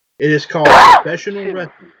 It is called professional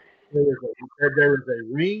wrestling. There is a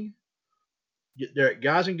ring. There are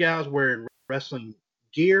guys and gals wearing wrestling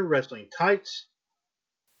gear, wrestling tights.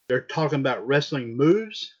 They're talking about wrestling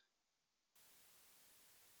moves.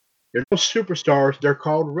 They're no superstars. They're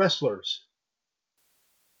called wrestlers.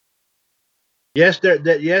 Yes, they are.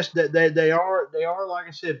 They are, like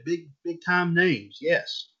I said, big time names.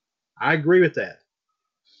 Yes, I agree with that.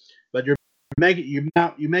 But you're making it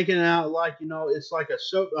out like it's like a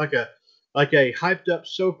hyped up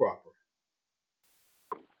soap opera.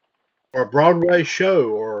 a Broadway show,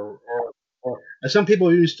 or and some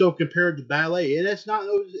people even still compare it to ballet. And it's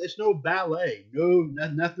no ballet. No,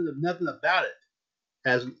 nothing about it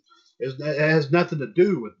it has nothing to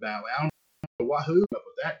do with ballet. I don't know who came up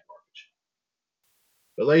with that garbage.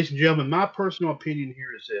 But ladies and gentlemen, my personal opinion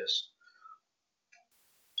here is this.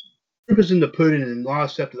 Proof is in the pudding, and a lot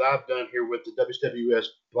of stuff that I've done here with the WCWUS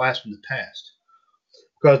Blast from the Past.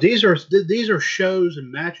 Because these are shows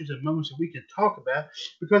and matches and moments that we can talk about.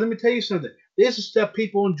 Because let me tell you something. This is stuff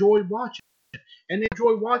people enjoy watching. And they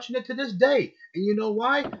enjoy watching it to this day. And you know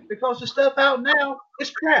why? Because the stuff out now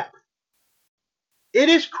is crap. It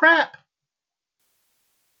is crap.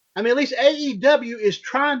 I mean, at least AEW is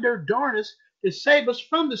trying their darndest to save us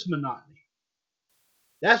from this monotony.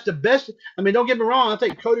 That's the best. I mean, don't get me wrong. I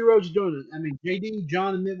think Cody Rhodes is doing it. I mean, JD,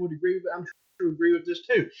 John, and Mitt would agree. I'm sure agree with this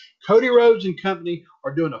too. Cody Rhodes and company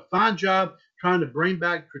are doing a fine job trying to bring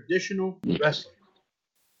back traditional wrestling.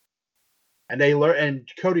 And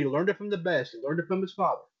Cody learned it from the best. He learned it from his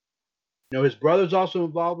father. You know, his brother's also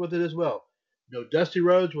involved with it as well. You know, Dusty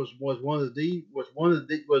Rhodes was one of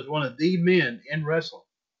the men in wrestling.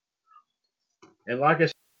 And like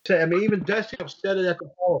I said, I mean, even Dusty said it at the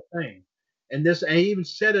Hall of Fame, and he even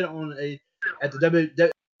said it at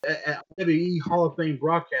the WWE Hall of Fame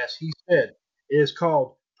broadcast. He said it is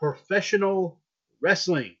called professional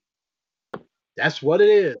wrestling. That's what it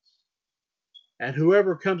is. And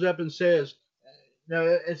whoever comes up and says, no,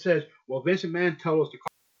 it says, well, Vince McMahon told us to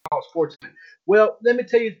call sports. Well, let me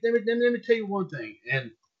tell you one thing,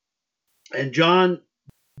 and John,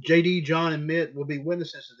 JD, John, and Mitt will be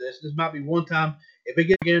witnesses to this. This might be one time. If it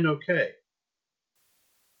gets again, okay.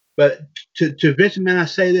 But to Vince McMahon, I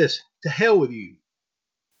say this: to hell with you,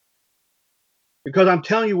 because I'm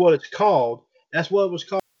telling you what it's called. That's what it was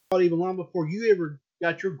called even long before you ever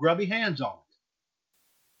got your grubby hands on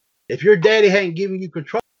it. If your daddy hadn't given you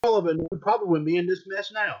control of it, you probably wouldn't be in this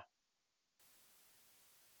mess now.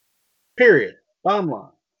 Period. Bottom line.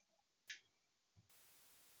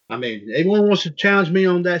 I mean, if anyone wants to challenge me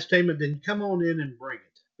on that statement, then come on in and bring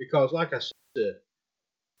it. Because, like I said,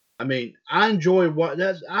 I mean, I enjoy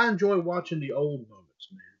watching the old moments,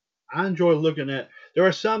 man. I enjoy looking at. There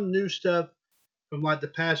are some new stuff from like the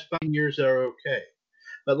past 5 years that are okay,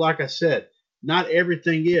 but like I said, not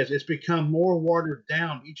everything is. It's become more watered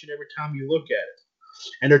down each and every time you look at it,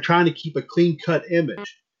 and they're trying to keep a clean cut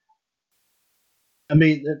image. I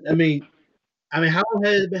mean, how long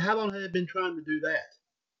has it been trying to do that?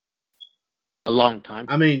 A long time.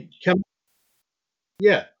 I mean,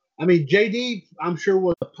 yeah. I mean, JD, I'm sure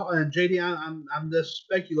was, and JD, I'm just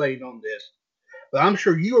speculating on this, but I'm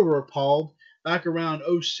sure you were appalled back around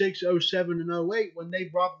 06, 07, and 08 when they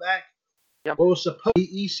brought back what was supposed to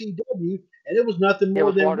be ECW, and it was nothing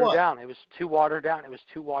more than watered what? down. It was too watered down. It was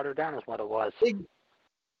too watered down is what it was.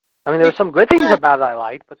 I mean, there were some good things about it I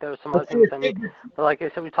liked, but there were some other things. I mean, but like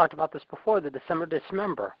I said, we talked about this before, the December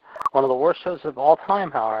Dismember, one of the worst shows of all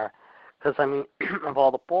time, however, because, I mean, of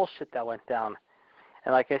all the bullshit that went down.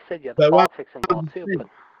 And like I said, you have the politics involved too, but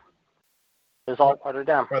it was all watered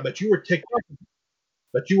down. Right, but you were ticked off.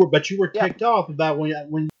 But you were ticked off about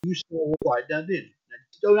when you saw what I did.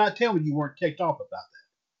 Do not tell me you weren't ticked off about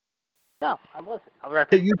that. No, I wasn't.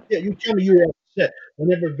 You tell me you were upset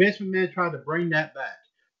whenever Vince McMahon tried to bring that back.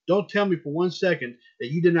 Don't tell me for 1 second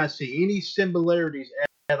that you did not see any similarities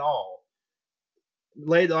at all.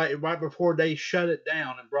 Right before they shut it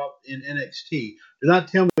down and brought in NXT, do not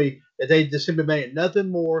tell me that they just simply made it nothing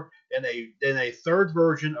more than a third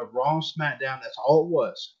version of Raw and SmackDown. That's all it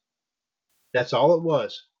was. That's all it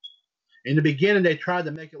was. In the beginning, they tried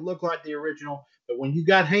to make it look like the original, but when you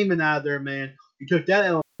got Heyman out of there, man, you took that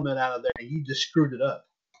element out of there and you just screwed it up.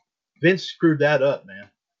 Vince screwed that up, man.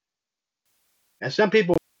 And some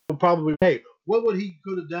people will probably, hey, what would he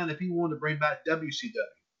could have done if he wanted to bring back WCW?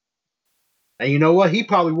 And you know what? He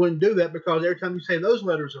probably wouldn't do that because every time you say those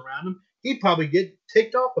letters around him, he'd probably get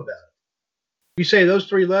ticked off about it. You say those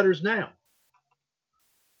 3 letters now.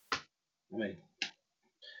 I mean,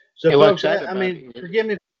 so hey, folks, forgive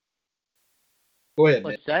me. Go ahead,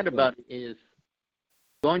 What's sad about it is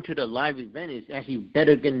going to the live event is actually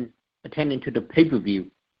better than attending to the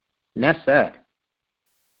pay-per-view. And that's sad.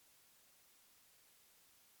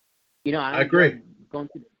 You know, I agree.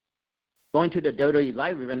 Going to the WWE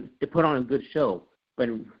live event, they put on a good show. But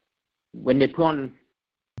when they try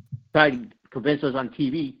to convince us on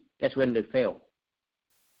TV, that's when they fail.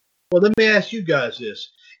 Well, let me ask you guys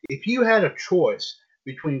this. If you had a choice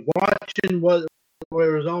between watching what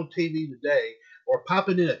was on TV today or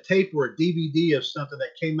popping in a tape or a DVD of something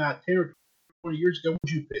that came out 10 or 20 years ago, what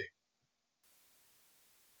would you pick?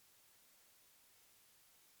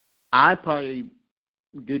 I probably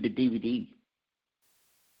do the DVD.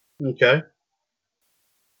 Okay.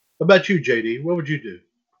 What about you, JD? What would you do?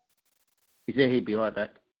 He said he'd be right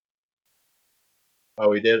back.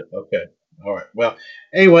 Oh, he did? Okay. All right. Well,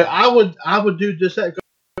 anyway, I would do just that.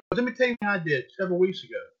 Let me tell you what I did several weeks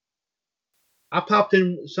ago. I popped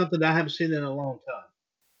in something that I haven't seen in a long time.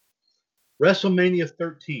 WrestleMania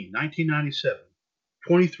 13, 1997,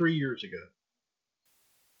 23 years ago.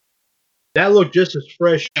 That looked just as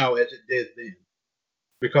fresh now as it did then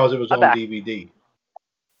because it was on DVD.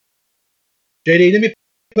 JD, let me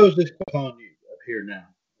pose this upon you up here now.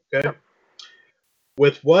 Okay? Sure.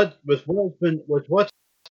 With what's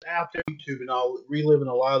out there on YouTube and all, reliving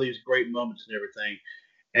a lot of these great moments and everything,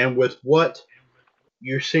 and with what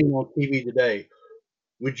you're seeing on TV today,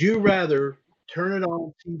 would you rather turn it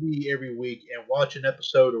on TV every week and watch an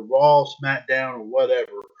episode of Raw, SmackDown, or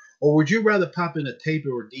whatever, or would you rather pop in a tape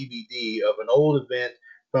or a DVD of an old event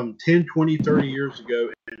from 10, 20, 30 years ago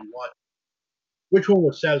and watch? Which one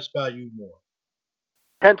would satisfy you more?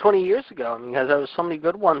 10, 20 years ago. I mean, because there was so many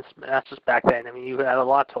good ones matches back then. I mean, you had a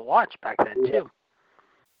lot to watch back then too.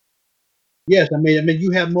 Yes, I mean,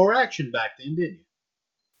 you had more action back then, didn't you?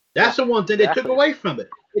 That's the one thing they took away from it.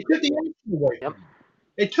 They took the action away from it.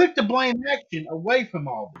 They took the blame action away from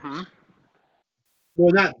all this. Mm-hmm.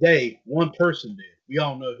 Well, not they. One person did. We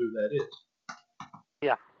all know who that is.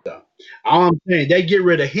 Yeah. So, all I'm saying, they get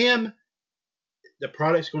rid of him, the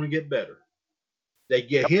product's going to get better. They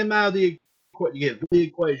get him out of the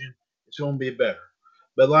equation, it's going to be better.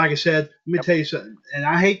 But like I said, let me tell you something, and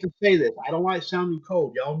I hate to say this. I don't like sounding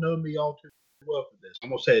cold. Y'all know me all too well for this. I'm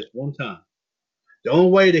going to say this one time. The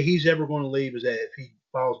only way that he's ever going to leave is that if he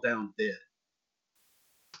falls down dead.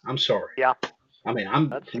 I'm sorry. Yeah. I mean,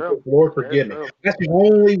 That's true. Lord forgive me. That's the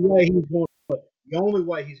only way he's going to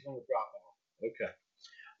drop off. Okay.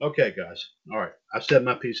 Okay, guys. All right. I said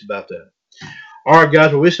my piece about that. All right,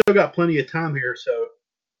 guys. Well, we still got plenty of time here, so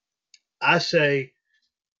I say,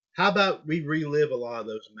 how about we relive a lot of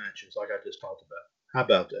those matches like I just talked about? How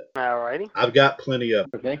about that? All righty. I've got plenty of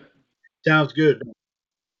them. Okay. Sounds good.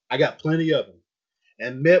 I got plenty of them.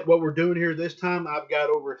 And Mitt, what we're doing here this time, I've got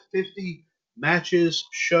over 50 matches,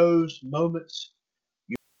 shows, moments.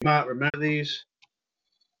 You might remember these.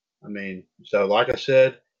 I mean, so like I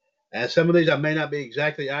said, and some of these I may not be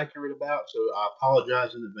exactly accurate about, so I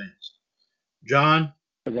apologize in advance. John,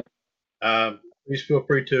 Okay. Please feel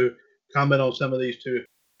free to comment on some of these too if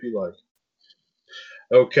you like.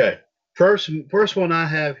 Okay. First one I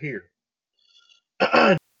have here.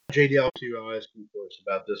 JD, I'll ask you first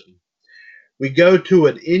about this one. We go to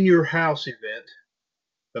an In Your House event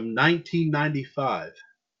from 1995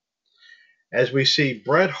 as we see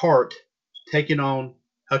Bret Hart taking on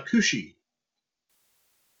Hakushi.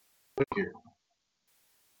 Here.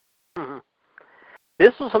 Mm-hmm.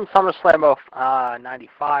 This was from SummerSlam of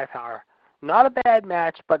 95, however. Not a bad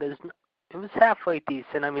match, but it was halfway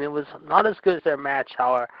decent. I mean, it was not as good as their match,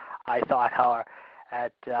 however, I thought, however,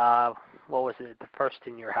 at, what was it, the first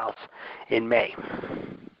In Your House in May.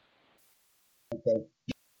 Okay.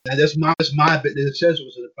 Now, that's my bit. It says it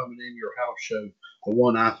was from an In Your House show, the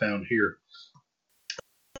one I found here.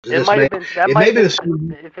 That might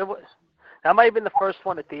have been the first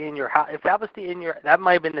one at the In Your House. If that was that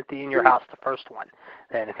might have been at the In Your House, the first one,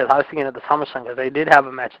 then, because I was thinking of the SummerSlam, because they did have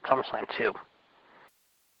a match at SummerSlam too.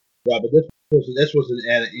 Yeah, but this was an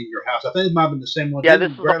ad In Your House. I think it might have been the same one. Yeah,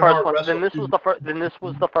 this was the first one. Then this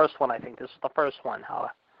was the first one. I think this was the first one.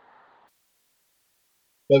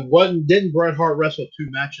 But didn't Bret Hart wrestle 2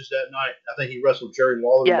 matches that night? I think he wrestled Jerry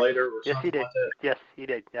Lawler later or something like that. Yes, he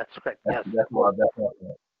did. That's correct. Yes. That's what I thought.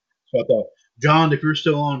 So I thought, John, if you're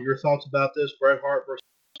still on, your thoughts about this, Bret Hart versus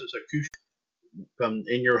Hakushi from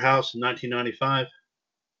In Your House in 1995?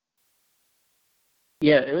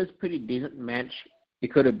 Yeah, it was a pretty decent match.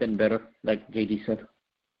 It could have been better, like JD said.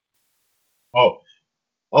 Oh,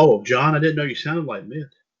 John, I didn't know you sounded like Mitt.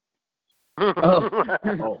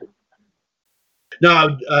 Oh. No, I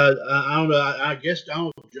don't know. I guess I don't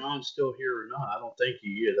know if John's still here or not. I don't think he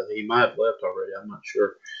is. I think he might have left already. I'm not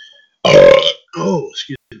sure. Oh,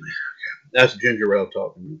 excuse me. That's ginger ale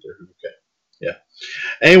talking. Okay. Yeah.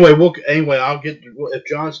 Anyway, I'll get. If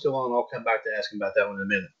John's still on, I'll come back to ask him about that one in a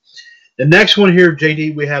minute. The next one here,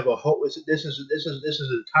 JD, we have a whole. This is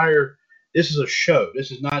a show.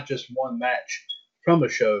 This is not just one match from a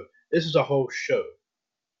show. This is a whole show,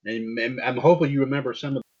 and I'm hoping you remember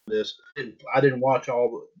some of this. I didn't watch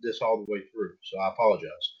all the way through, so I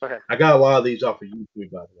apologize. Okay. I got a lot of these off of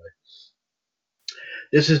YouTube, by the way.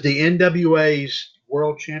 This is the NWA's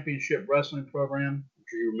World Championship Wrestling program. I'm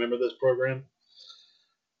sure you remember this program.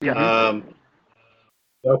 Yeah.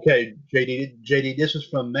 Okay, JD, this is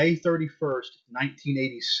from May 31st,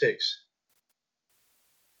 1986.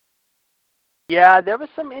 Yeah, there were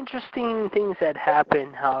some interesting things that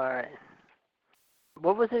happened.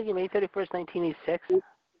 What was it? May 31st, 1986?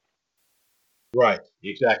 Right,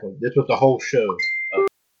 exactly. This was the whole show.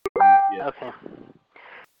 Yeah. Okay.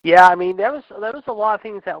 Yeah, I mean, there was a lot of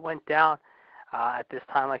things that went down at this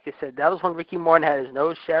time. Like I said, that was when Ricky Morton had his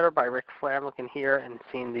nose shattered by Ric Flair. I'm looking here and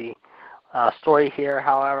seeing the story here.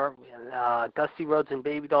 However, Dusty Rhodes and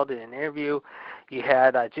Baby Doll did an interview. You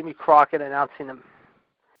had Jimmy Crockett announcing them.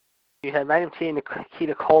 You had Magnum T and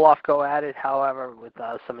Nikita Koloff go at it, however, with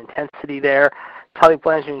some intensity there. Tully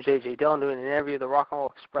Blanchard and J.J. Dillon doing an interview. The Rock and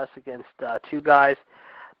Roll Express against two guys.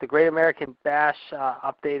 The Great American Bash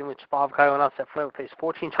update in which Bob Guy went up that Flair would face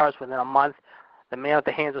 14 charges within a month. The Man with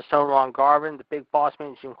the Hands of Stone, Ron Garvin. The Big Boss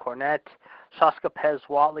Man, Jim Cornette. Shaska Pez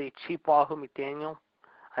Watley. Cheap Wahoo McDaniel.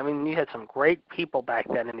 I mean, you had some great people back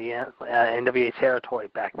then in the NWA territory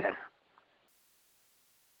back then.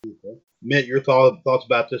 Okay. Mitt, your thoughts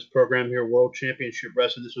about this program here, World Championship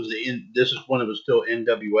Wrestling. This is when it was still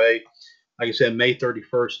NWA. Like I said, May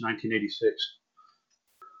 31st, 1986.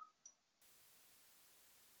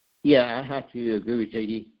 Yeah, I have to agree with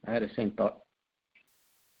JD. I had the same thought.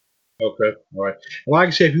 Okay, all right. And like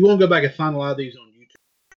I said, if you want to go back and find a lot of these on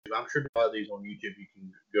YouTube, I'm sure a lot of these on YouTube you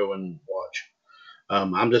can go and watch.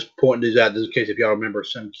 I'm just pointing these out just in case if y'all remember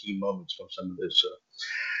some key moments from some of this.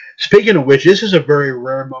 Speaking of which, this is a very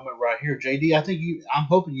rare moment right here, JD. I'm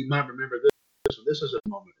hoping you might remember this. This is a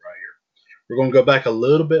moment right here. We're going to go back a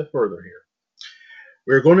little bit further here.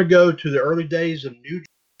 We're going to go to the early days of New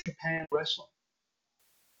Japan Wrestling.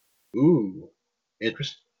 Ooh,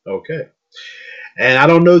 interesting. Okay. And I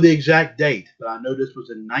don't know the exact date, but I know this was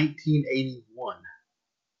in 1981.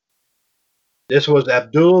 This was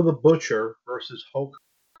Abdullah the Butcher versus Hulk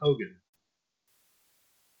Hogan.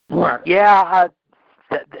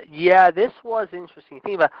 Yeah, this was interesting.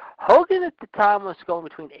 Think about it. Hogan at the time was going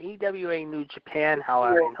between AWA and New Japan,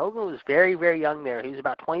 however, and Hogan was very, very young there. He was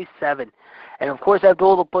about 27. And, of course,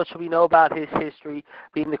 Abdullah the Butcher, we know about his history,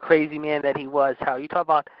 being the crazy man that he was. How you talk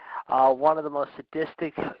about one of the most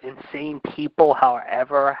sadistic, insane people,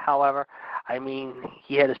 however, I mean,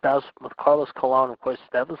 he had his battles with Carlos Colon. Of course,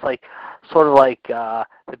 that was sort of like the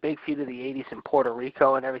big feud of the 80s in Puerto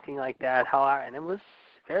Rico and everything like that, however, and it was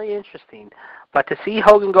very interesting. But to see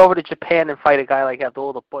Hogan go over to Japan and fight a guy like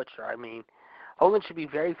Abdullah the Butcher, I mean, Hogan should be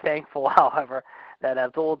very thankful, however, that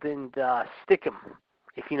Abdullah didn't stick him,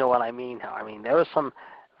 if you know what I mean. I mean, there were some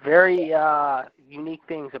very unique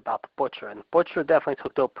things about the Butcher, and the Butcher definitely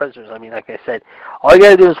took those prisoners. I mean, like I said, all you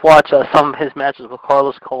got to do is watch some of his matches with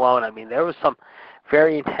Carlos Colon. I mean, there was some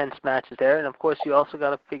very intense matches there, and of course, you also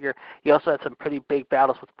got to figure he also had some pretty big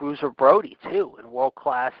battles with Bruiser Brody too, in World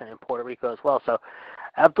Class and in Puerto Rico as well. So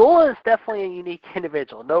Abdullah is definitely a unique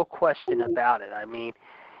individual, no question about it. I mean,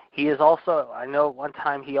 he is also, I know one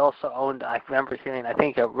time he also owned, I remember hearing, I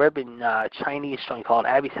think a ribbon Chinese joint called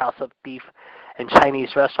Abby's House of Beef and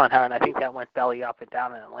Chinese Restaurant, and I think that went belly up and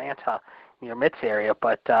down in Atlanta, near Mitt's area.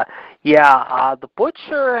 But, the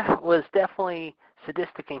Butcher was definitely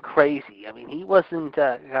sadistic and crazy. I mean, he wasn't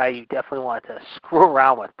a guy you definitely wanted to screw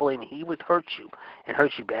around with. Believe me, he would hurt you, and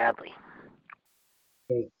hurt you badly.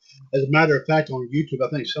 As a matter of fact, on YouTube, I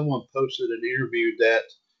think someone posted an interview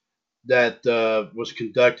that was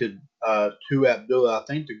conducted to Abdullah. I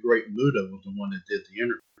think the Great Muda was the one that did the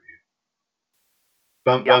interview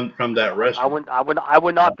from that restaurant. I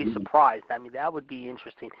would not be surprised. I mean, that would be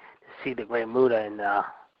interesting to see the Great Muda and.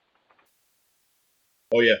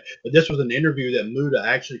 Oh yeah, but this was an interview that Muda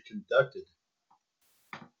actually conducted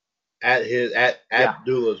at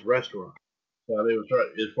Abdullah's restaurant. So I mean, it was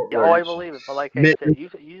I believe it. But like I said, you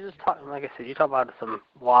just talk. Like I said, you talk about some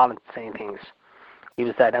wild and insane things. He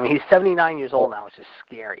was that. I mean, he's 79 years old now, which is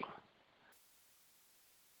scary.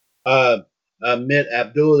 Mitt,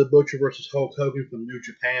 Abdullah the Butcher versus Hulk Hogan from New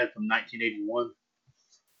Japan from 1981.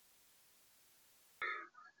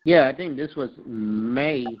 Yeah, I think this was in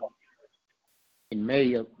May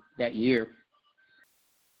of that year.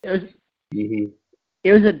 It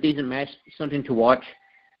was a decent match, something to watch.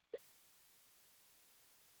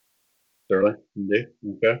 Certainly, indeed.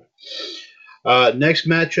 Okay. Next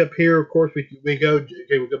matchup here, of course, we go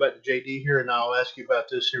back to JD here, and I'll ask you about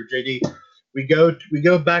this here, JD. We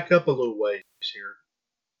go back up a little ways here.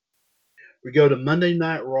 We go to Monday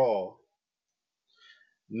Night Raw,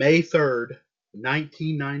 May 3rd,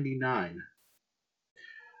 1999.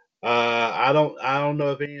 I don't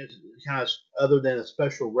know if any kind of other than a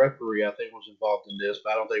special referee I think was involved in this,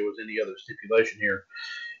 but I don't think there was any other stipulation here.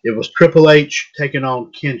 It was Triple H taking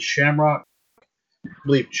on Ken Shamrock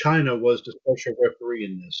believe China was the special referee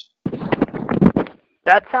in this.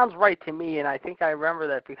 That sounds right to me, and I think I remember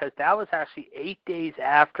that because that was actually 8 days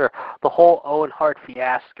after the whole Owen Hart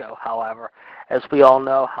fiasco, however, as we all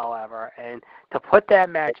know, however. And to put that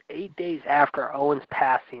match 8 days after Owen's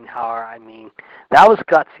passing, however, I mean, that was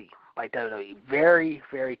gutsy by WWE. Very,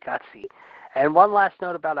 very gutsy. And one last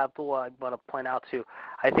note about Abdullah I want to point out, too.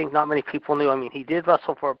 I think not many people knew. I mean, he did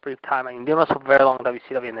wrestle for a brief time. I mean, he did wrestle for very long in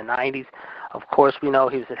WCW in the 90s. Of course, we know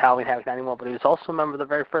he was at Halloween Havoc 91, but he was also a member of the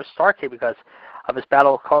very first Starrcade because of his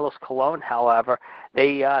battle with Carlos Colon. However,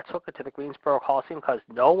 they took it to the Greensboro Coliseum because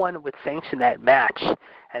no one would sanction that match.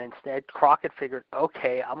 And instead, Crockett figured,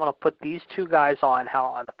 okay, I'm going to put these two guys on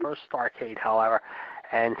the first Starrcade, however,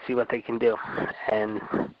 and see what they can do. And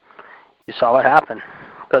you saw what happened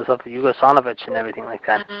because of Yugoslanovich and everything like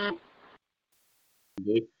that.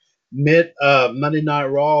 Monday Night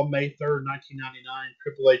Raw, May 3rd, 1999,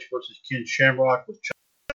 Triple H versus Ken Shamrock with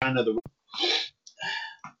China the...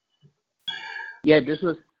 Yeah, this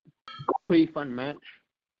was a pretty fun match.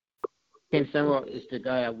 Ken Shamrock is the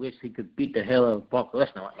guy I wish he could beat the hell out of Brock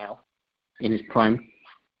Lesnar right now in his prime.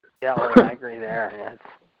 Yeah, well, I agree there. Yes.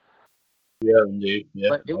 Yeah, indeed.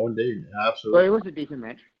 Yeah, indeed. Absolutely. But it was a decent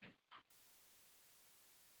match.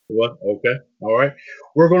 What? Okay. All right.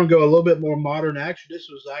 We're going to go a little bit more modern action. This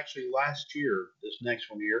was actually last year, this next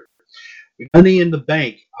one here. Money in the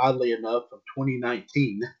Bank, oddly enough, from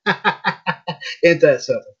 2019. Ain't that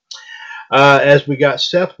something? As we got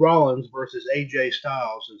Seth Rollins versus AJ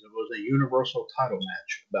Styles, as it was a Universal title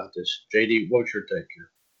match about this. JD, what's your take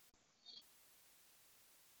here?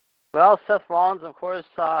 Well, Seth Rollins, of course,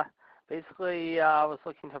 basically was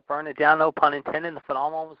looking to burn it down, no pun intended. The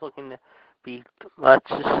Phenomenal was looking to be, let's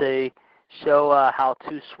just say, show how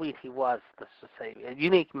too sweet he was. Let's just say a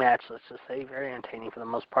unique match. Let's just say very entertaining for the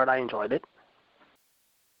most part. I enjoyed it.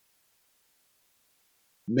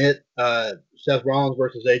 Seth Rollins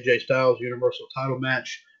versus AJ Styles Universal title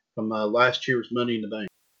match from last year's Money in the Bank.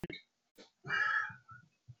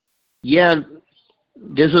 Yeah,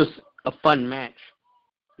 this was a fun match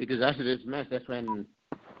because after this match, that's when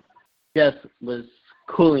Seth was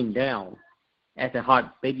cooling down as a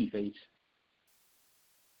hot babyface.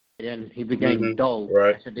 And then he became dull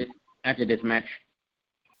after this match.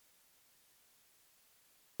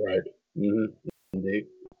 Right. Indeed.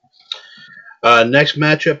 Next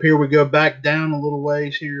matchup here, we go back down a little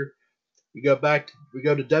ways here. We go to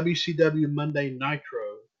WCW Monday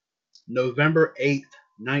Nitro, November 8th,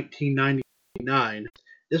 1999.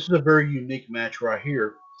 This is a very unique match right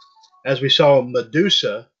here, as we saw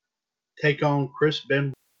Medusa take on Chris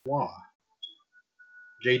Benoit.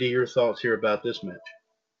 JD, your thoughts here about this match?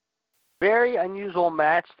 Very unusual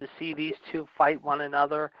match to see these two fight one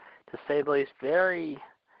another, to say the least. Very,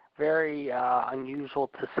 very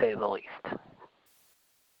unusual to say the least.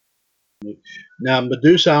 Now,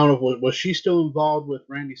 Medusa, I don't know, was she still involved with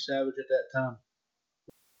Randy Savage at that time?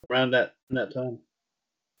 Around that time?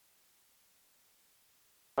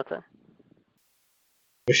 What's that?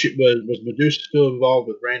 Was Medusa still involved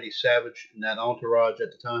with Randy Savage in that entourage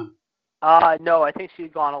at the time? No, I think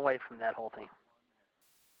she'd gone away from that whole thing.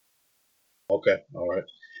 Okay, all right.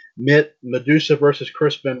 Medusa versus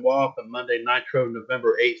Chris Benoit on Monday Nitro,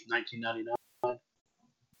 November 8th, 1999.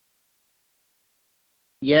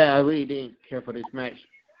 Yeah, I really didn't care for this match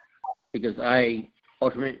because I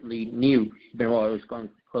ultimately knew Benoit was going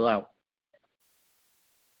to pull out.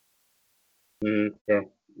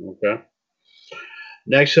 Okay.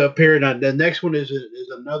 Next up here, now the next one is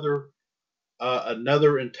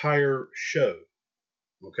another entire show.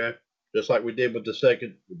 Okay, just like we did a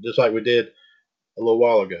little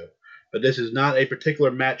while ago. But this is not a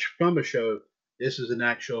particular match from a show. This is an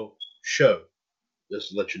actual show.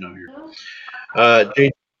 Just to let you know here.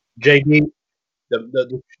 JD,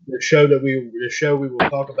 the show we will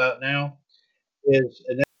talk about now is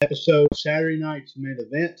an episode Saturday night's main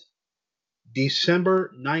event,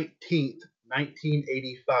 December 19th,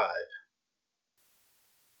 1985.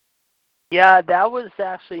 Yeah, that was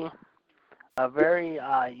actually a very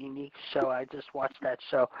unique show. I just watched that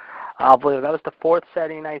show. I believe that was the fourth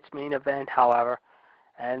Saturday night's main event, however.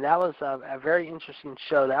 And that was a very interesting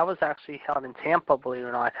show. That was actually held in Tampa, believe it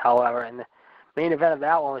or not, however. And the main event of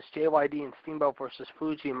that one was JYD and Steamboat versus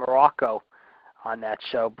Fuji in Morocco on that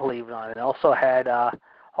show, believe it or not. And also had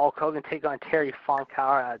Hulk Hogan take on Terry Funk.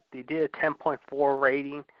 They did a 10.4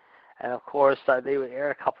 rating. And, of course, they would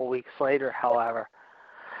air a couple weeks later, however.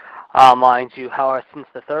 mind you. However, since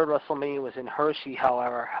the third WrestleMania was in Hershey,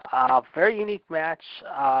 however, very unique match.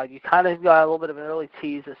 You kind of got a little bit of an early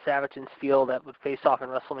tease of Savage and Steel that would face off in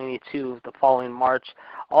WrestleMania 2 the following March.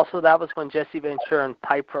 Also, that was when Jesse Ventura and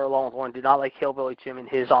Piper along with Warren did not like Hillbilly Jim and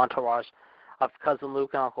his entourage of Cousin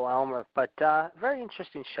Luke and Uncle Elmer. But very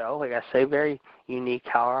interesting show, like I say, very unique,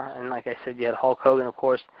 however. And like I said, you had Hulk Hogan, of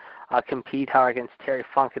course, compete, however, against Terry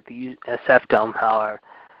Funk at the USF Dome, however,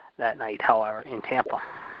 that night, however, in Tampa.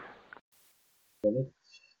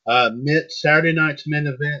 Mitt, Saturday night's main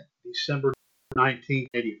event, December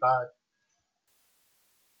 1985.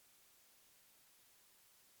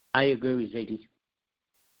 I agree with ZD.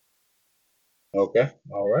 Okay,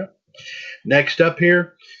 all right. Next up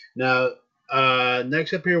here, now.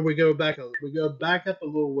 Next up here, we go back up a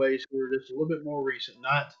little ways. We're just a little bit more recent,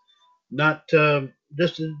 not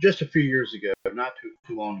just a few years ago, not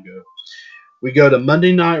too long ago. We go to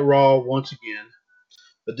Monday Night Raw once again,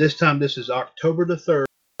 but this time this is October the 3rd,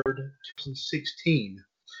 2016.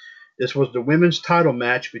 This was the women's title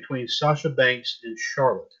match between Sasha Banks and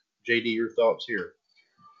Charlotte. JD, your thoughts here?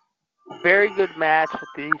 Very good match with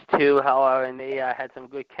these two, however, and they had some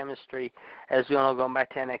good chemistry, as we all know, going back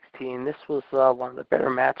to NXT, and this was one of the better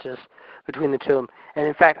matches between the two of them. And,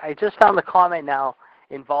 in fact, I just found the comment now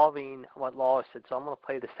involving what Lawler said, so I'm going to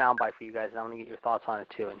play the soundbite for you guys, and I want to get your thoughts on it,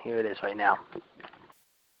 too, and here it is right now.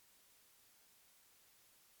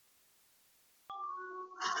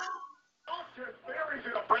 Barry's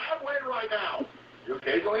in a bad way right now. You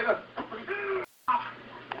okay, Galena?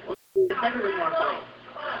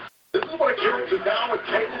 This is what it counts to now with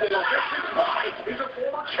Cable in the 65. He's a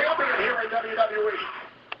former champion here in WWE.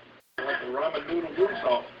 Like the ramen noodle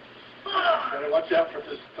moonsault. Gotta watch out for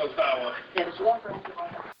this Tozawa.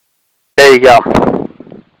 There you go.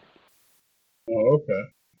 Oh, okay.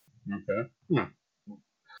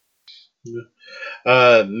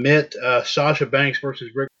 Mitt, Sasha Banks versus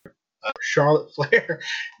Charlotte Flair,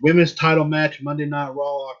 women's title match, Monday Night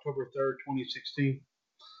Raw, October 3rd, 2016.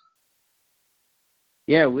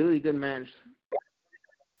 Yeah, really good match.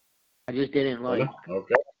 I just didn't like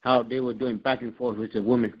how they were doing back and forth with the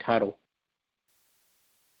women's title.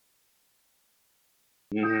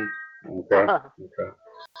 Mm-hmm. Okay.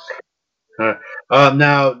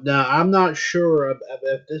 Now I'm not sure if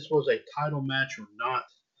this was a title match or not.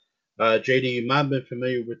 JD, you might have been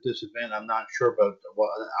familiar with this event. I'm not sure, but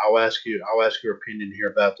I'll ask your opinion here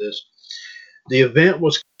about this. The event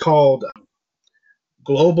was called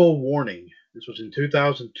Global Warning. This was in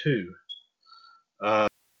 2002.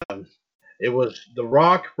 It was The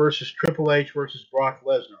Rock versus Triple H versus Brock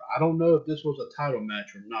Lesnar. I don't know if this was a title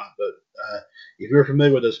match or not, but if you're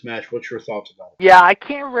familiar with this match, what's your thoughts about it? Yeah, I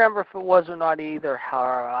can't remember if it was or not either.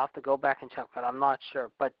 However, I'll have to go back and check, but I'm not sure.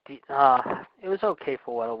 But it was okay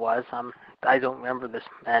for what it was. I don't remember this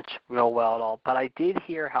match real well at all. But I did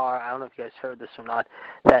hear, however, I don't know if you guys heard this or not,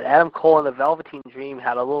 that Adam Cole and the Velveteen Dream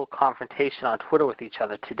had a little confrontation on Twitter with each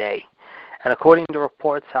other today. And according to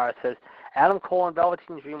reports, it says, Adam Cole and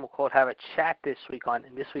Velveteen Dream will, quote, have a chat this week on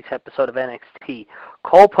this week's episode of NXT.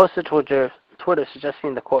 Cole posted to Twitter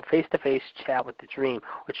suggesting the, quote, face-to-face chat with the Dream,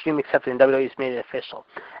 which Dream accepted and WWE's made it official.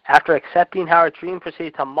 After accepting, Howard, Dream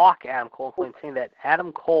proceeded to mock Adam Cole, including saying that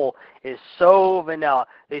Adam Cole is so vanilla,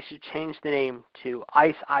 they should change the name to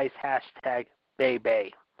Ice hashtag Bay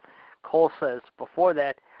Bay. Cole says, before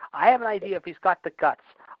that, I have an idea if he's got the guts.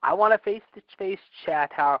 I want a face-to-face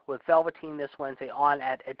chat with Velveteen this Wednesday on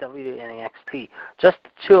at WNXT. Just the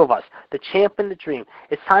two of us, the champ and the Dream.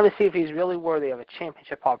 It's time to see if he's really worthy of a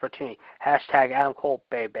championship opportunity. Hashtag Adam Cole,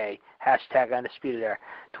 Bay Bay. Hashtag Undisputed Era.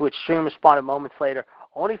 To which Dream responded moments later,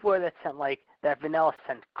 only for that sent like that vanilla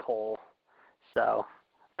scent, Cole. So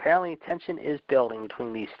apparently tension is building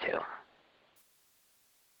between these two.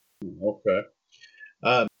 Okay.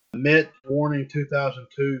 Mitt, Warning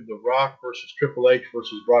 2002, The Rock versus Triple H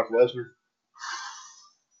versus Brock Lesnar.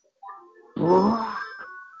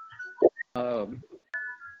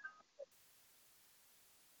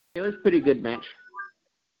 It was a pretty good match.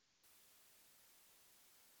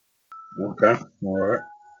 Okay.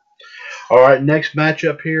 All right. Next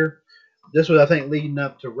matchup here. This was, I think, leading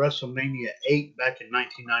up to WrestleMania 8 back in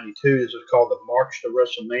 1992. This was called the March to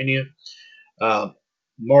WrestleMania.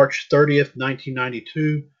 March 30th,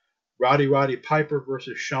 1992. Roddy Piper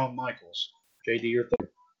versus Shawn Michaels. JD, your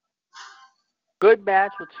thoughts? Good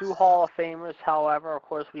match with two Hall of Famers. However, of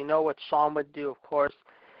course, we know what Shawn would do, of course,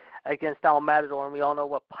 against El Matador, and we all know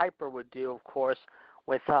what Piper would do, of course,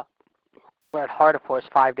 with Bret Hart, of course,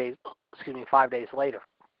 5 days later.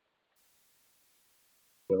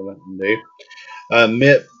 Indeed.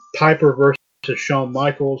 Mitt, Piper versus Shawn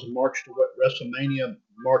Michaels, March to WrestleMania,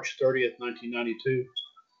 March 30th, 1992.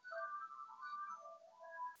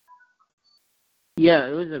 Yeah,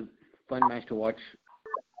 it was a fun match to watch.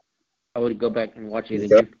 I would go back and watch it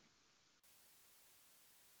again.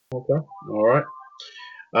 Okay. All right.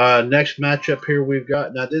 Next matchup here we've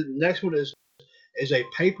got. Now, this next one is a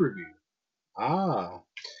pay-per-view.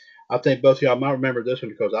 I think both of y'all might remember this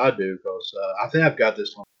one because I do, because I think I've got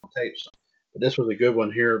this on tape. But this was a good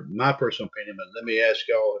one here, my personal opinion. But let me ask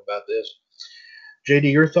y'all about this.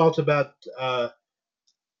 JD, your thoughts about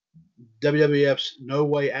WWF's No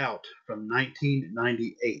Way Out from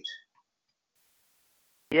 1998?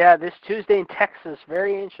 Yeah, this Tuesday in Texas,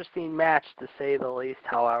 very interesting match to say the least.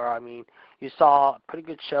 However, I mean, you saw a pretty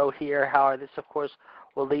good show here. However, this, of course,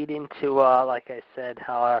 will lead into, like I said,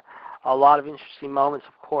 a lot of interesting moments,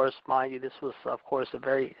 of course. Mind you, this was, of course, a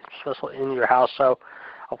very special in-your-house show.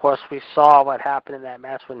 Of course, we saw what happened in that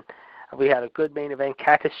match when we had a good main event.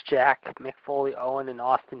 Cactus Jack, Mick Foley, Owen, and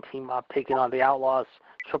Austin team up taking on the Outlaws,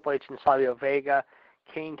 Triple H and Savio Vega,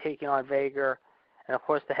 Kane taking on Vega, and, of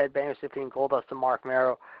course, the Headbangers defeating Goldust and Mark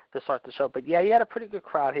Merrow to start the show. But, yeah, you had a pretty good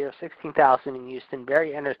crowd here, 16,000 in Houston,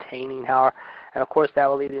 very entertaining, however. And, of course, that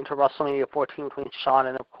will lead into WrestleMania 14 between Shawn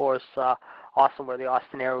and, of course, Austin, where the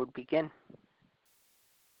Austin era would begin.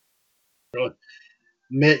 Really?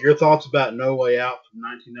 Mitt, your thoughts about No Way Out from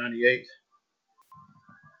 1998?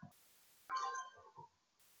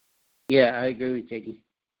 Yeah, I agree with JD.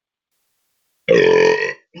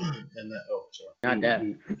 And that, oh, sorry. Not that.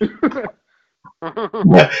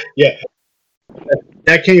 Yeah,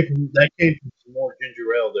 that came from some more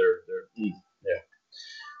ginger ale there. Yeah,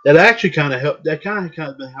 that actually kind of helped. That kind of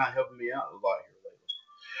been helping me out a lot here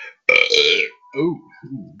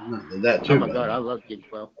lately. That too. Oh my God, I love ginger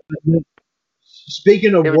ale.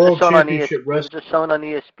 Speaking of World Championship Wrestling, it was Wrestling, just shown on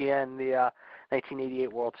ESPN, the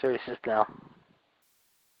 1988 World Series just now.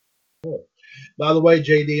 by the way,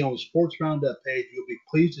 JD, on the Sports Roundup page, you'll be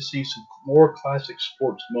pleased to see some more classic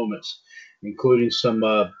sports moments, including some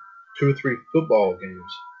 2 or 3 football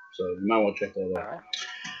games. So you might want to check that out. All right.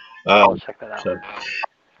 I'll check that out. So,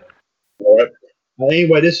 all right.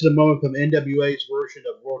 Anyway, this is a moment from NWA's version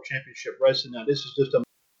of World Championship Wrestling. Now, this is just a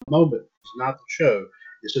moment. It's not the show.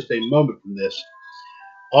 It's just a moment from this.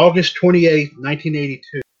 August 28th,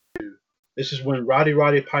 1982. This is when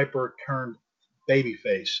Roddy Piper turned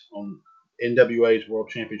babyface on NWA's World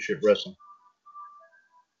Championship Wrestling.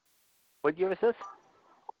 What year was this?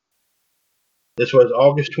 This was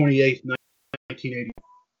August 28th, 1982.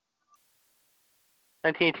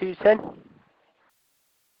 1982, you said?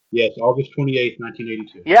 Yes, August 28th,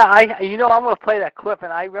 1982. Yeah, I'm going to play that clip,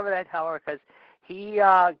 and I remember that, however, because he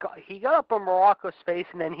got up on Morocco's face,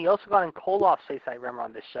 and then he also got in Koloff's face, I remember,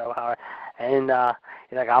 on this show, however. And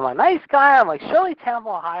he's like, I'm a nice guy. I'm like, Shirley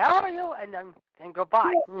Temple, hi, how are you? And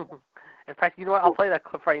goodbye. In fact, you know what? I'll play that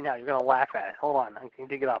clip right now. You're going to laugh at it. Hold on. I can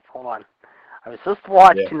dig it up. Hold on. I was just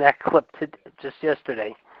watching that clip just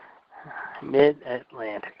yesterday.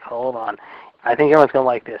 Mid-Atlantic. Hold on. I think everyone's going to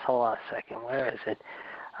like this. Hold on a second. Where is it?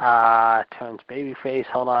 Turns babyface.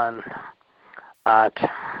 Hold on.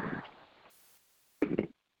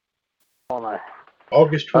 Hold on.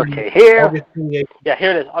 August 28th. Okay, here. August 28th. Yeah,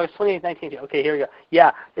 here it is. August 28th, 1980. Okay, here we go.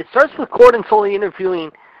 Yeah, it starts with Gordon Soley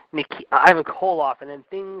interviewing Ivan Koloff, and then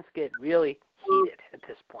things get really heated at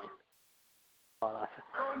this point. Hold on.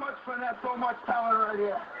 So much for that, so much talent right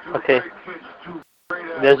here. Okay.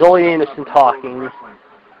 There's Ole Anderson talking.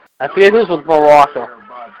 I forget who's with Morocco.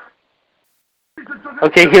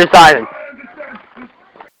 Okay, here's Ivan.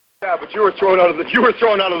 Yeah, but you were thrown out of the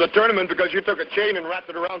tournament because you took a chain and wrapped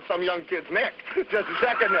it around some young kid's neck. Just a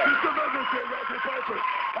second there. I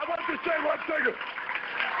want to say one thing.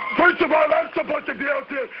 First of all, I'm supposed to be out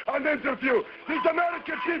there on interview. These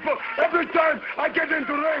American people, every time I get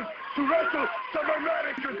into ring to wrestle some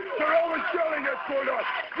Americans, they're always yelling at Koloff.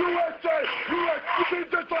 USA, USA, you see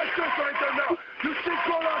just like this right there now. You see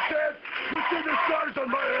Koloff's head, you see the scars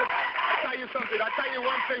on my head. I'll tell you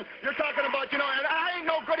one thing. You're talking about, and I ain't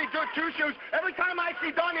no goody two-shoes. Every time I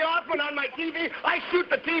see Donnie Osmond on my TV, I shoot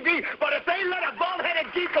the TV. But if they let a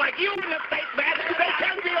bald-headed geek like you in the face, man, they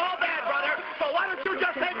can be all bad, brother. So why don't you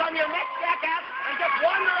just take on your next jackass and just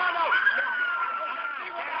wander on out?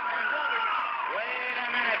 Wait a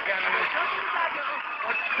minute, gentlemen.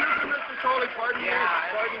 Excuse me, Mr. Soley. Pardon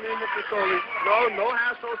me, Mr. Soley. No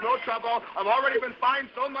hassles, no trouble. I've already been fined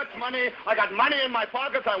so much money. I got money in my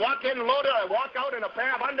pockets. I walk in loaded. I walk out in a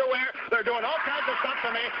pair of underwear. They're doing all kinds of stuff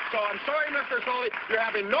to me. So I'm sorry, Mr. Soley. You're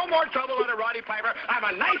having no more trouble under Roddy Piper. I'm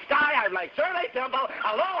a nice guy. I'm like Shirley Temple.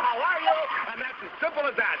 Hello, how are you? And that's as simple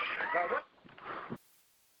as that.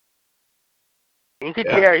 You could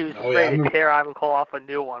hear he was afraid to tear Ivan Koloff a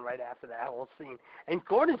new one right after that whole scene. And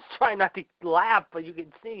Gordon's trying not to laugh, but you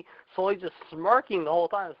can see Soley just smirking the whole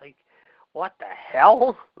time. It's like, What the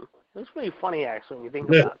hell? It's pretty funny, actually, when you think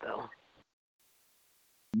about it, though.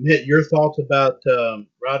 Nick, your thoughts about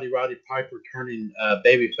Roddy Piper turning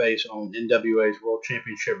babyface on NWA's World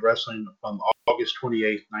Championship Wrestling from August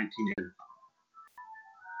 28th, 1980?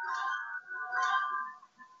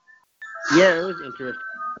 Yeah, it was interesting.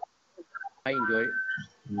 I enjoyed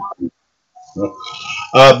it.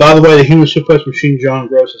 By the way, the Human Suplex Machine, John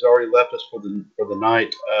Gross, has already left us for the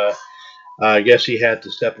night. I guess he had to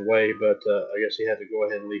step away, but I guess he had to go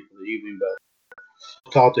ahead and leave for the evening. But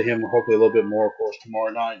we'll talk to him hopefully a little bit more, of course,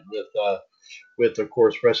 tomorrow night with of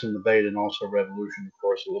course Wrestling Debate and also Revolution, of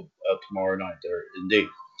course, tomorrow night there indeed.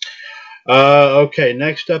 Okay,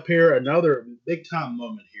 next up here, another big time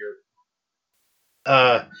moment here.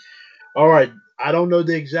 All right, I don't know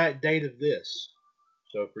the exact date of this,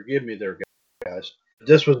 so forgive me there, guys.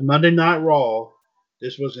 This was Monday Night Raw.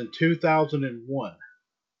 This was in 2001.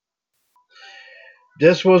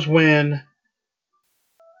 This was when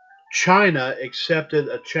China accepted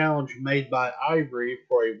a challenge made by Ivory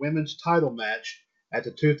for a women's title match at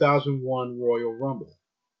the 2001 Royal Rumble.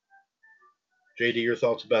 JD, your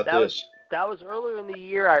thoughts about this? That was earlier in the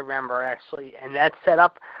year, I remember, actually, and that set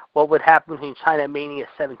up what would happen between China and Mania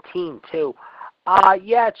 17, too.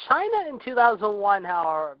 Yeah, China in 2001,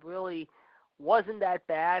 however, really wasn't that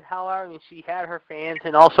bad, however. I mean, she had her fans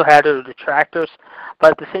and also had her detractors,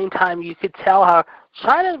 but at the same time, you could tell how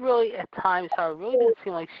China really, at times, how it really didn't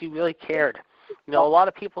seem like she really cared. You know, a lot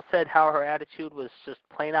of people said how her attitude was just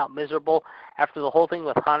plain out miserable after the whole thing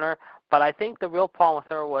with Hunter, but I think the real problem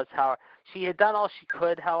with her was how she had done all she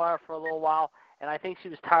could, however, for a little while, and I think she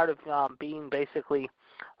was tired of being basically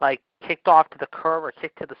like kicked off to the curb or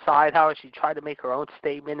kicked to the side. However, she tried to make her own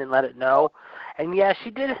statement and let it know. And yeah,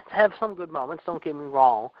 she did have some good moments, don't get me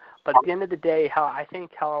wrong, but at the end of the day, I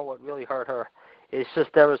think what really hurt her is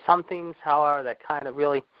just there was some things, however, that kind of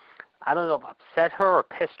really, I don't know, upset her or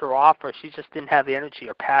pissed her off, or she just didn't have the energy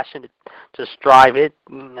or passion to just drive it,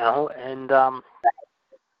 you know, and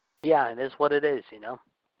yeah, it is what it is, you know.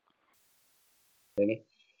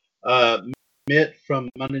 Mitt from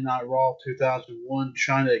Monday Night Raw 2001,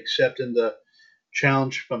 China accepting the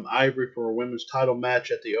challenge from Ivory for a women's title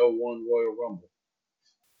match at the 01 Royal Rumble.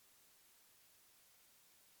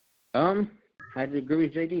 I'd agree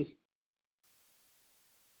with JD.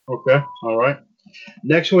 Okay, all right.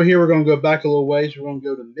 Next one here, we're going to go back a little ways. We're going to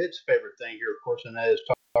go to Mitt's favorite thing here, of course, and that is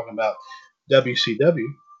talking about WCW.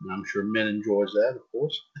 And I'm sure Mitt enjoys that, of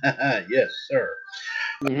course. Yes, sir.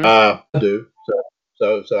 Mm-hmm. I do.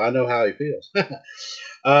 So I know how he feels.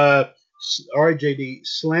 All right, JD.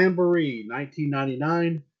 Slamboree,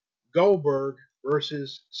 1999. Goldberg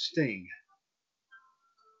versus Sting.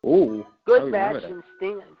 Ooh, good match, and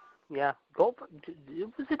Sting. Yeah, Goldberg. It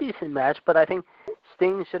was a decent match, but I think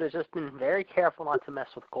Sting should have just been very careful not to mess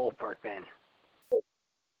with Goldberg then.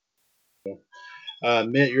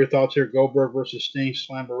 Mitt, your thoughts here? Goldberg versus Sting,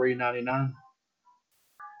 Slamboree, 99.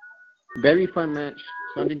 Very fun match,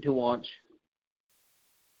 something to watch.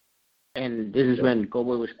 And this is when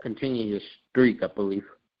Goldberg was continuing his streak, I believe.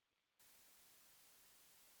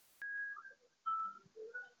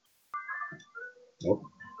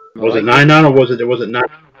 Was it 99 or was it 9?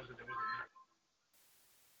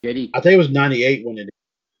 I think it was 98 when it.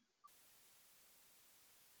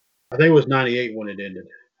 I think it was 98 when it ended.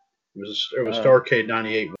 It was Starrcade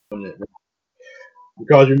 98 when it.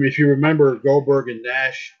 Because if you remember Goldberg and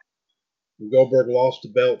Nash, Goldberg lost the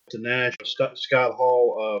belt to Nash. Scott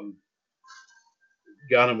Hall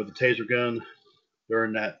got him with the taser gun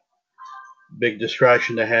during that big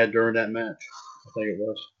distraction they had during that match. I think it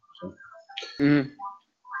was. So. Mm-hmm.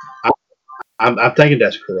 I'm thinking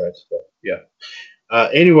that's correct. But yeah.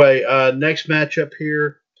 Anyway, next matchup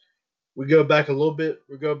here. We go back a little bit.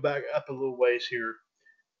 We go back up a little ways here.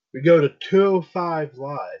 We go to 205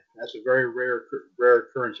 Live. That's a very rare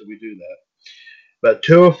occurrence that we do that. But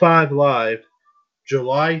 205 Live,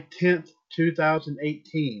 July 10th,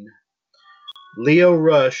 2018. Leo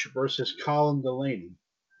Rush versus Colin Delaney.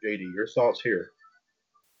 JD, your thoughts here?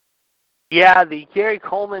 Yeah, the Gary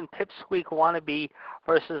Coleman pipsqueak wannabe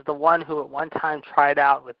versus the one who at one time tried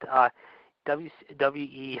out with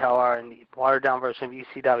WWE, however, in the watered-down version of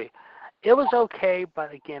ECW. It was okay,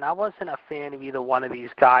 but again, I wasn't a fan of either one of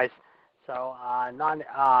these guys, so not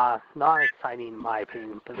exciting in my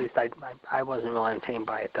opinion. At least I wasn't really entertained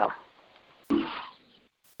by it though.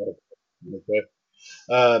 Okay.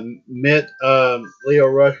 Mitt, Leo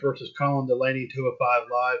Rush versus Colin Delaney, 205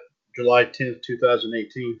 Live, July 10th,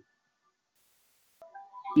 2018.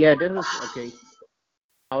 Yeah, that was okay.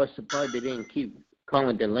 I was surprised they didn't keep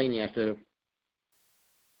Colin Delaney after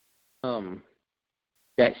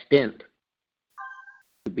that stint.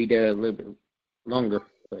 be there a little bit longer,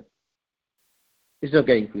 but it's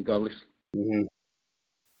okay regardless. Mm-hmm.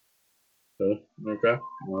 Okay.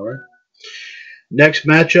 All right. Next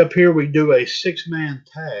matchup here, we do a 6-man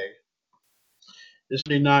tag. This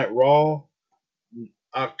Monday Night Raw,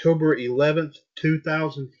 October 11th,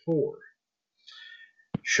 2004.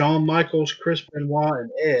 Shawn Michaels, Chris Benoit,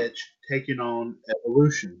 and Edge taking on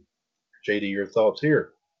Evolution. JD, your thoughts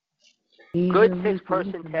here? Good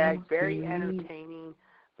 6-person tag, very entertaining,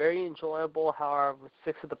 very enjoyable. However,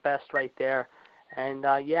 6 of the best right there, and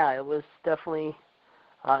yeah, it was definitely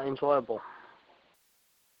enjoyable.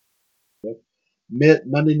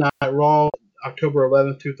 Monday Night Raw, October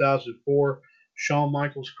 11th, 2004. Shawn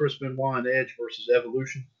Michaels, Chris Benoit, and Edge versus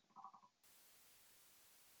Evolution.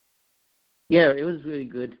 Yeah, it was really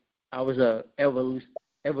good. I was a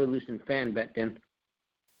Evolution fan back then,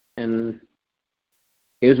 and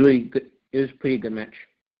it was really good. It was a pretty good match.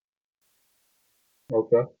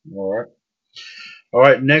 Okay, all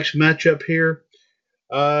right. Next matchup here,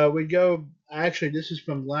 we go. Actually, this is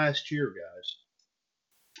from last year,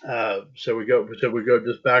 guys. So we go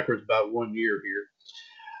just backwards about 1 year here,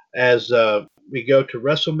 as we go to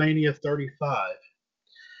WrestleMania 35.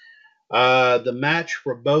 The match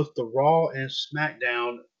for both the Raw and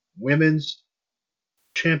SmackDown Women's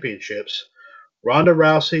Championships: Ronda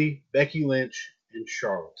Rousey, Becky Lynch, and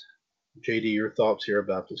Charlotte. JD, your thoughts here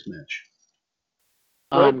about this match?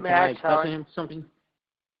 Good match. Can I tell him something?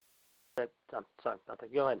 I'm sorry, nothing.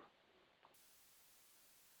 Go ahead.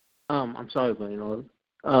 I'm sorry, but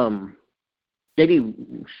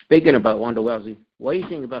JD, speaking about Ronda Rousey, what do you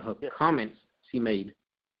think about her comments she made?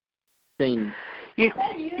 Saying, very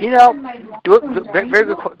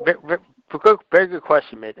good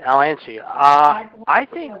question, Mitt. I'll answer you. I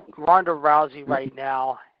think Ronda Rousey right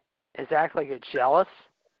now is acting like a jealous,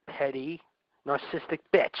 petty, narcissistic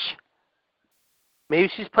bitch. Maybe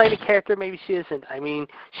she's playing a character, maybe she isn't. I mean,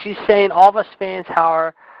 she's saying all of us fans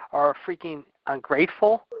are freaking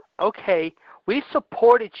ungrateful. Okay, we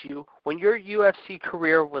supported you when your UFC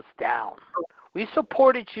career was down. We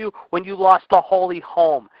supported you when you lost the holy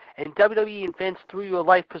home. And WWE and Vince threw you a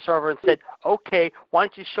life preserver and said, okay, why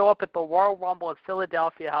don't you show up at the Royal Rumble in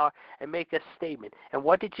Philadelphia, Howard, and make a statement. And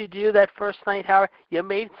what did you do that first night, Howard? You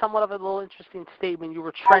made somewhat of a little interesting statement. You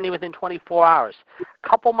were trending within 24 hours. A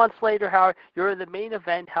couple months later, Howard, you're in the main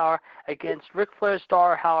event, Howard, against Ric Flair's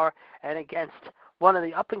daughter, Howard, and against one of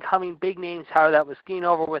the up-and-coming big names, Howard, that was getting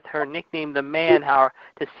over with her nickname, The Man, Howard,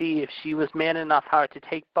 to see if she was man enough, Howard, to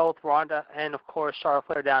take both Ronda and, of course, Charlotte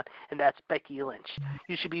Flair down, and that's Becky Lynch.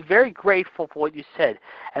 You should be very grateful for what you said.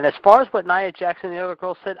 And as far as what Nia Jackson and the other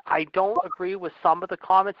girls said, I don't agree with some of the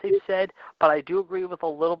comments they've said, but I do agree with a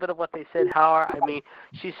little bit of what they said, Howard. I mean,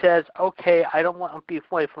 she says, okay, I don't want to be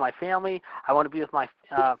away from my family. I want to be with my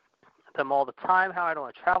them all the time, Howard. I don't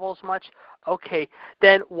want to travel as much. Okay,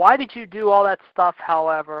 then why did you do all that stuff,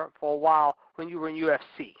 however, for a while when you were in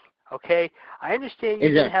UFC? Okay, I understand you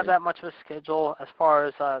didn't have that much of a schedule as far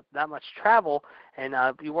as that much travel, and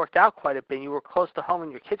you worked out quite a bit. You were close to home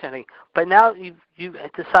and your kids and everything. But now you've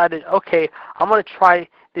decided, okay, I'm going to try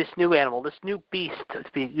this new animal, this new beast,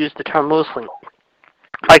 to use the term loosely,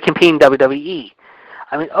 by competing in WWE.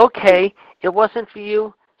 I mean, okay, it wasn't for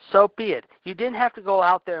you. So be it. You didn't have to go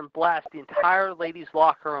out there and blast the entire ladies'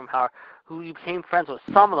 locker room, Howard, who you became friends with,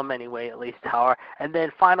 some of them anyway, at least, Howard, and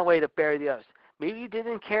then find a way to bury the others. Maybe you did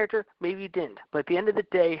in character, maybe you didn't. But at the end of the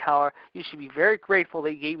day, Howard, you should be very grateful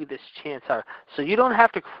they gave you this chance, Howard. So you don't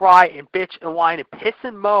have to cry and bitch and whine and piss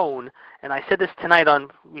and moan. And I said this tonight on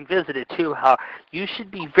Revisited, too, Howard. You should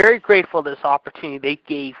be very grateful for this opportunity they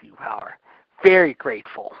gave you, Howard. Very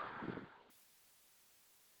grateful.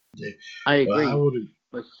 I agree.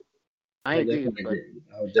 But I agree, but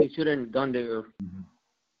she shouldn't have gone there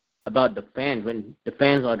about the fans when the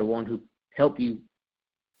fans are the one who help you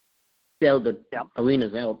sell the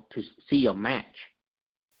arenas out to see your match.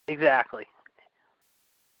 Exactly.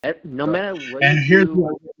 No matter what you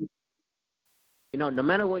do, no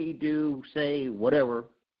matter what you do, say whatever,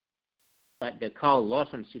 like the Carl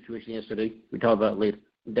Lawson situation yesterday, we talk about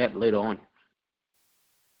that later on.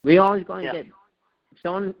 We always going to get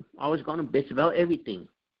someone always going to bitch about everything.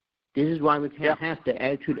 This is why we can't have the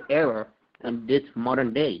attitude era in this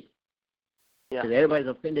modern day. Because everybody's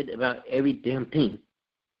offended about every damn thing.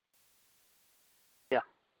 Yeah,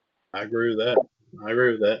 I agree with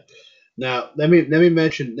that. Now, let me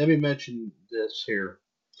mention this here.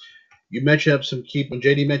 You mentioned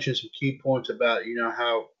JD mentioned some key points about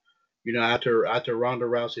how after Ronda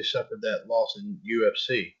Rousey suffered that loss in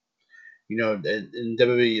UFC, in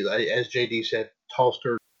WWE, as JD said, tossed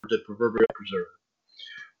her the proverbial preserver.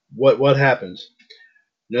 What happens?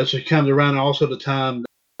 This comes around also the time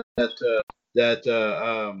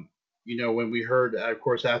when we heard, of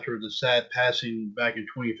course, after the sad passing back in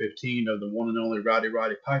 2015 of the one and only Roddy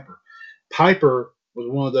Piper. Piper was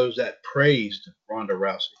one of those that praised Ronda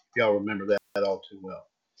Rousey. If y'all remember that all too well.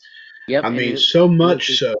 Yep. I mean, so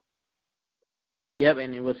much so. Yep,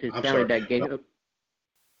 and it was his family that gave her.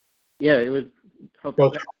 Yeah, it was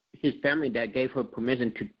his family that gave her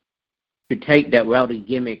permission to take that rowdy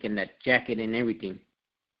gimmick and that jacket and everything.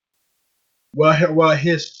 Well,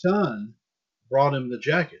 his son brought her the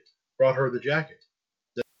jacket,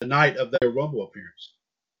 the night of their Rumble appearance.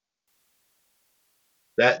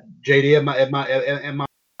 That JD, am I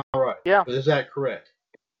right? Yeah. Is that correct?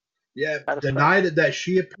 Yeah. The night that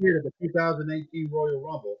she appeared at the 2018 Royal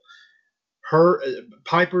Rumble,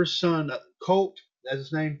 Piper's son Colt, that's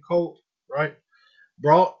his name, Colt, right?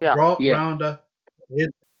 Brought Ronda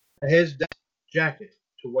his jacket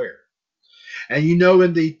to wear, and in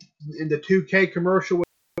the 2K commercial with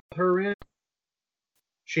her in,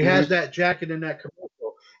 she has that jacket in that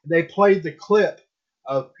commercial. And they played the clip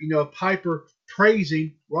of Piper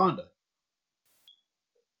praising Ronda.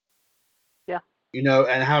 Yeah.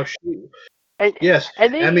 And how she. And, yes.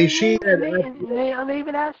 And they, I mean, they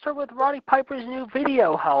even asked her with Roddy Piper's new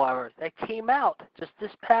video, however, that came out just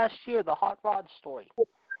this past year, the Hot Rod story. To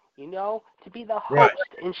be the host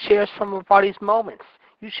and share some of Roddy's moments.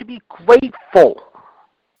 You should be grateful.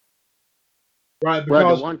 Right,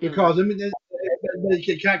 because I mean, can I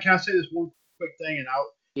say this one quick thing, and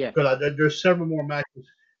because there's several more matches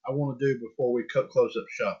I want to do before we close up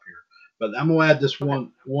shop here. But I'm gonna add this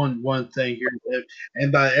one thing here,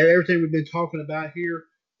 and by everything we've been talking about here,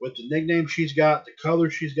 with the nickname she's got, the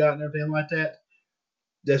colors she's got, and everything like that,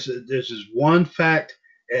 this is one fact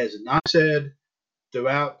as not said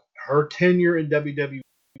throughout her tenure in WWE,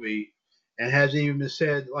 and has even been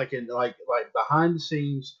said like behind the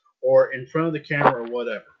scenes or in front of the camera or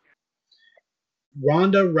whatever.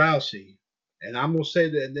 Ronda Rousey, and I'm gonna say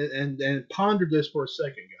that and ponder this for a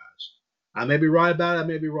second, guys. I may be right about it, I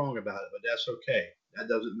may be wrong about it, but that's okay. That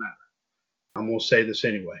doesn't matter. I'm gonna say this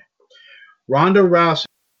anyway. Ronda Rousey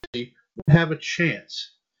would have a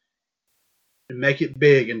chance to make it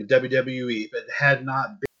big in the WWE if it had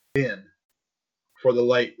not been for the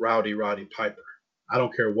late Roddy Piper. I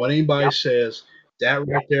don't care what anybody says. That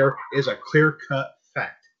right there is a clear-cut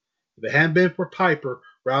fact. If it hadn't been for Piper,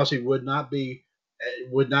 Rousey would not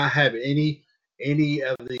have any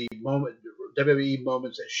of the WWE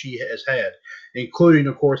moments that she has had, including,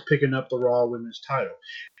 of course, picking up the Raw Women's title,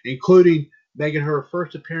 including making her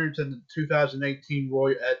first appearance in the 2018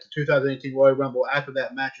 Royal Rumble after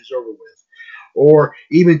that match is over with, or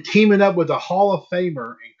even teaming up with a Hall of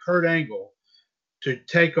Famer and Kurt Angle to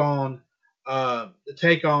take on what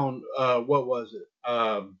was it?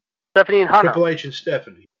 Stephanie and Hunter. Triple H and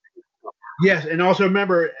Stephanie. Yes, and also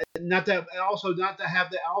remember not to have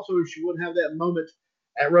that. Also, she wouldn't have that moment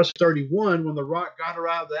at Wrestle 31 when The Rock got her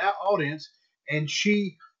out of the audience, and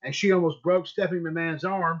she almost broke Stephanie McMahon's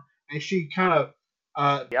arm, and she kind of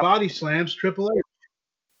body slams Triple H.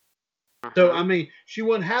 So I mean, she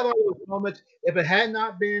wouldn't have all those moments if it had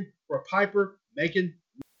not been for Piper making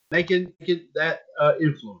that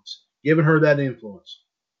influence, giving her that influence.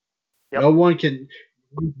 Yep.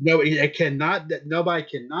 Nobody cannot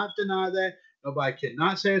deny that. Nobody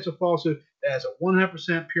cannot say it's a falsehood. That's a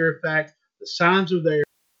 100% pure fact. The signs are there.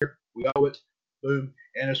 We owe it. Boom.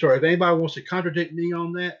 And sorry, if anybody wants to contradict me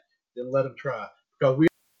on that, then let them try, because we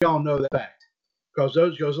all know that fact. Because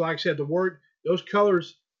like I said, those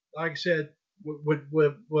colors, like I said,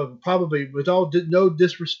 would probably, with no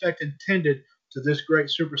disrespect intended to this great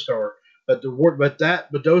superstar, but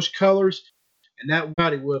those colors and that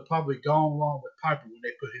body would have probably gone along with Piper when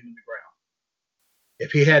they put him in the ground.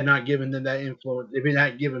 If he had not given them that influence, if he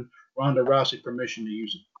had not given Ronda Rousey permission to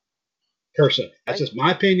use him. Personally, that's just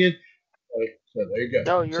my opinion. So there you go.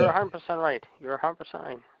 No, you're 100% right. You're 100%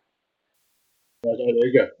 right. There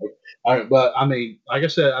you go. All right, but I mean, like I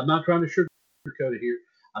said, I'm not trying to sugarcoat it here.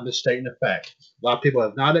 I'm just stating a fact. A lot of people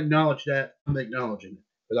have not acknowledged that. I'm acknowledging it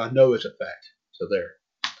because I know it's a fact. So there.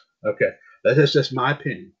 Okay, that's just my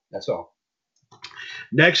opinion. That's all.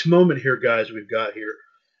 Next moment here, guys, we've got here.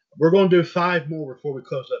 We're going to do 5 more before we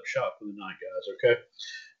close up shop for the night, guys. Okay,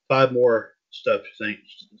 5 more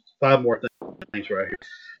things. 5 more things right here.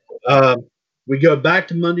 We go back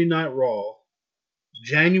to Monday Night Raw,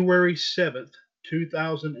 January 7th,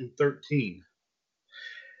 2013.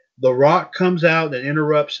 The Rock comes out and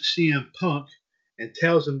interrupts CM Punk and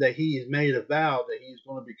tells him that he has made a vow that he's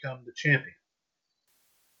going to become the champion.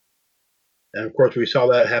 And, of course, we saw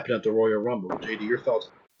that happen at the Royal Rumble. JD, your thoughts?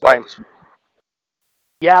 Right.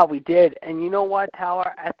 Yeah, we did. And you know what,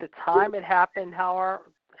 Tower? At the time it happened, Tower,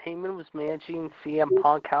 Heyman was managing CM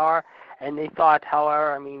Punk, however, and they thought,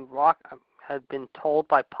 however, I mean, Rock had been told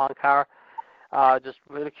by Punk, however, just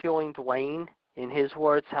ridiculing Dwayne, in his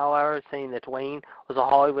words, however, saying that Dwayne was a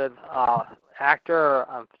Hollywood actor,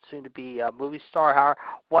 soon to be a movie star. However,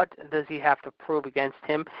 what does he have to prove against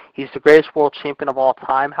him? He's the greatest world champion of all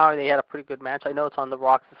time. However, they had a pretty good match. I know it's on the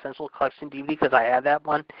Rock's Essential Collection DVD because I have that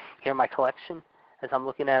one here in my collection as I'm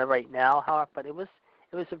looking at it right now. However, but it was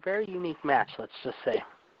a very unique match, let's just say.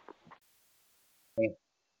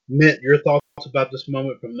 Mitt, your thoughts about this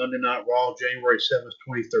moment from Monday Night Raw, January 7th,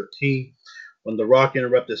 2013, when The Rock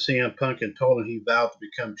interrupted CM Punk and told him he vowed to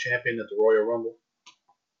become champion at the Royal Rumble?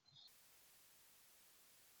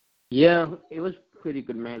 Yeah, it was a pretty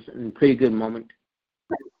good match and a pretty good moment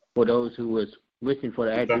for those who was wishing for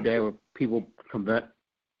the attitude era people convert.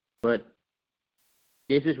 But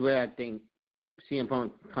this is where I think CM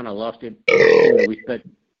Punk kind of lost it in the respect.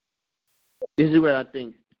 This is where I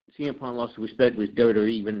think CM Punk lost the respect with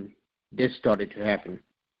WWE when this started to happen.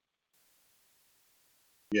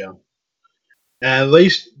 Yeah. And at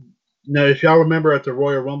least, if y'all remember at the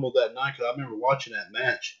Royal Rumble that night, because I remember watching that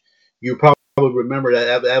match, you probably remember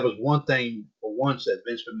that was one thing for once that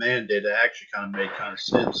Vince McMahon did that actually kind of made kind of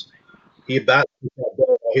sense. He about took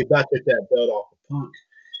that belt off of Punk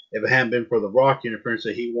if it hadn't been for the Rock interference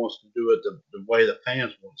that he wants to do it the way the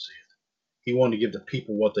fans want to see it. He wanted to give the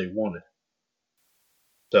people what they wanted.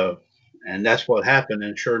 So, and that's what happened.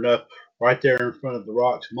 And sure enough, right there in front of the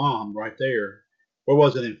Rock's mom, right there. Where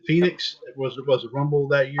was it, in Phoenix? Was the Rumble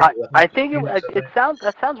that year? I think it sounds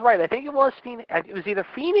right. I think it was Phoenix. It was either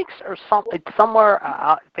Phoenix or somewhere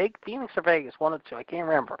Phoenix or Vegas, one of the two. I can't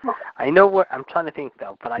remember. I know where I'm trying to think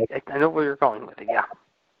though, but I know where you're going with it. Yeah.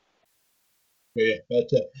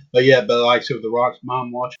 Yeah, but like I said, with the Rock's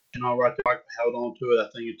mom watching all right there, Rock held on to it. I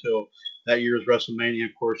think until that year's WrestleMania.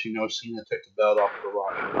 Of course, Cena took the belt off of the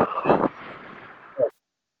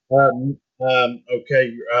Rock.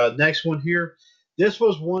 Okay. Next one here. This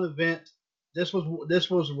was one event. This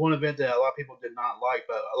was one event that a lot of people did not like,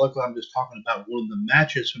 but luckily I'm just talking about one of the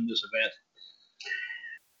matches from this event.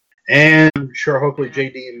 And I'm sure, hopefully,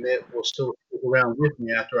 JD and Mitt will still stick around with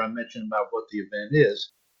me after I mention about what the event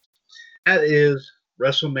is. That is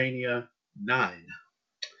WrestleMania 9.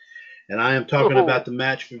 And I am talking about the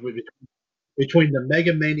match between the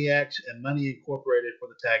Mega Maniacs and Money Incorporated for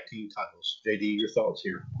the tag team titles. JD, your thoughts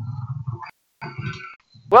here?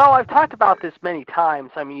 Well, I've talked about this many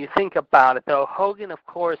times. I mean, you think about it, though. Hogan, of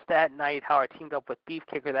course, that night, how I teamed up with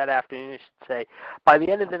Beefkicker that afternoon, I should say. By the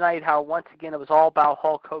end of the night, how once again it was all about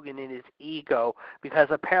Hulk Hogan and his ego, because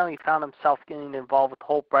apparently he found himself getting involved with the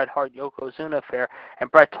whole Bret Hart-Yokozuna affair, and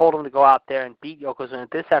Bret told him to go out there and beat Yokozuna.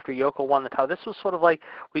 This after Yoko won the title. This was sort of like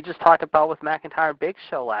we just talked about with McIntyre and Big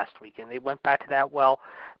Show last week, and they went back to that,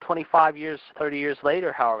 25 years, 30 years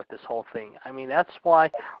later, however, with this whole thing. I mean, that's why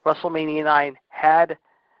WrestleMania 9 had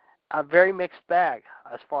a very mixed bag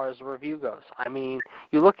as far as the review goes. I mean,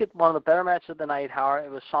 you look at one of the better matches of the night, Howard,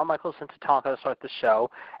 it was Shawn Michaels and Tatanka to start the show,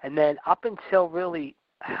 and then up until really,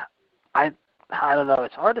 I don't know,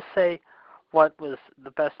 it's hard to say what was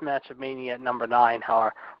the best match of Mania at number 9,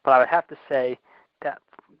 Howard, but I would have to say that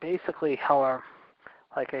basically, Howard,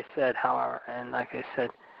 like I said,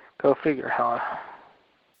 go figure, Howard.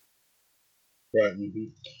 Right.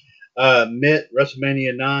 Mitt,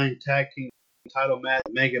 WrestleMania 9 tag team title match,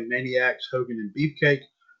 Mega Maniacs, Hogan and Beefcake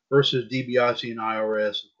versus DiBiase and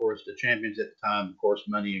IRS, of course, the champions at the time, of course,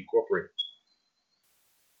 Money Incorporated.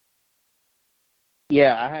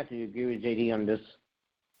 Yeah, I have to agree with JD on this.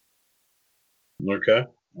 Okay,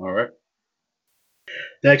 all right.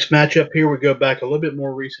 Next matchup here, we go back a little bit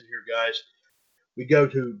more recent here, guys. We go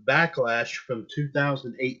to Backlash from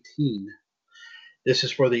 2018. This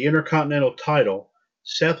is for the Intercontinental title,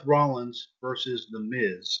 Seth Rollins versus The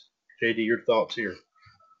Miz. JD, your thoughts here?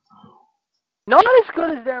 Not as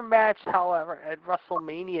good as their match, however, at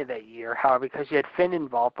WrestleMania that year, however, because you had Finn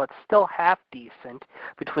involved, but still half decent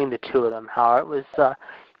between the two of them. However, it was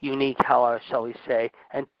unique, however, shall we say,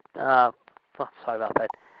 and sorry about that.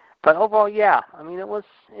 But overall, yeah, I mean, it was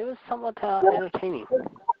somewhat entertaining.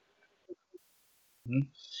 Mm-hmm.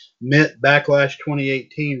 Mitt, Backlash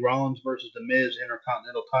 2018, Rollins versus The Miz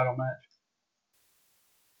Intercontinental title match.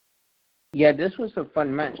 Yeah, this was a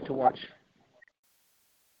fun match to watch.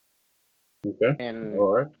 Okay. And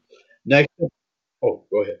all right. Next. Oh,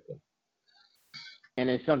 go ahead. And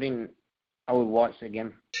it's something I would watch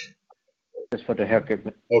again, just for the heck of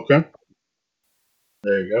it. Okay.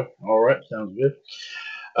 There you go. All right. Sounds good.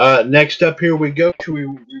 Next up here, we go to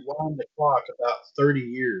rewind the clock about 30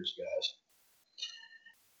 years, guys.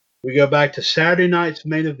 We go back to Saturday night's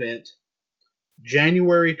main event,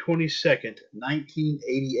 January 22nd,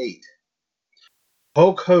 1988.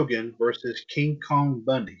 Hulk Hogan versus King Kong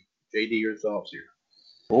Bundy. JD, your thoughts here?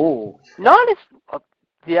 Oh, Not as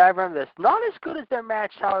yeah, I remember this. Not as good as their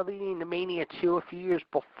match Tower leading to Mania 2 a few years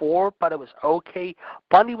before, but it was okay.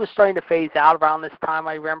 Bundy was starting to phase out around this time,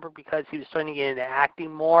 I remember, because he was starting to get into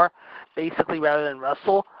acting more, basically, rather than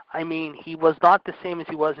wrestle. I mean, he was not the same as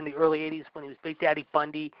he was in the early 80s when he was Big Daddy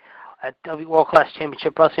Bundy at World Class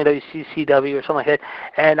Championship Wrestling, WCCW, or something like that.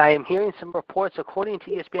 And I am hearing some reports, according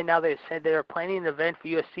to ESPN now, they said they are planning an event for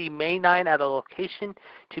UFC May 9 at a location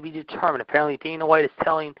to be determined. Apparently, Dana White is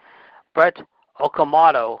telling Brett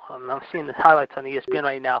Okamoto, I'm seeing the highlights on ESPN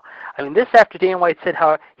right now. I mean, this after Dan White said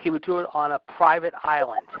how he would do it on a private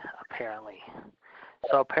island, apparently.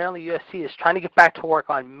 So apparently UFC is trying to get back to work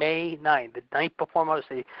on May 9th, the night before Mother's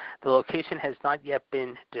Day. The location has not yet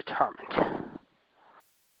been determined.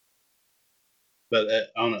 But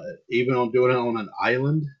even on doing it on an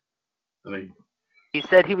island, I mean, he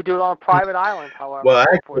said he would do it on a private island, however, well,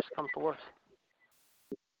 if worse comes to worse.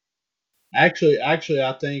 Actually, I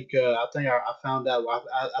think I found out.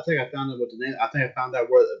 I think I found out what the name. I think I found out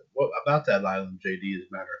what about that island. JD, as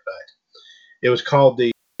a matter of fact, it was called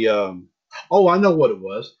the. Oh, I know what it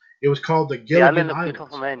was. It was called the Gilligan Islands.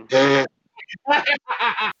 Beautiful men. Okay,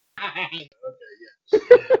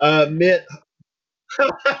 yeah. Mitt.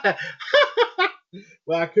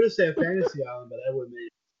 Well, I could have said Fantasy Island, but that wouldn't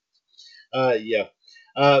make it.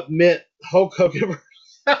 Yeah. Mitt, Hulk Hogan.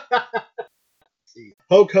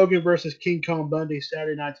 Hulk Hogan versus King Kong Bundy,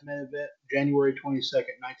 Saturday night's main event, January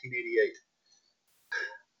 22nd, 1988.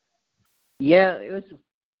 yeah, it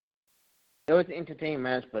was an entertaining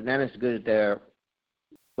match, but not as good as their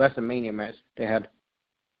WrestleMania match they had.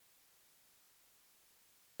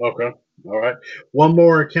 Okay, all right. One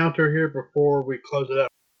more encounter here before we close it out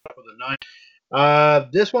for the night.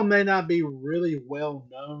 This one may not be really well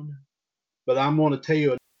known, but I'm going to tell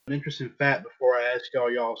you an interesting fact before I ask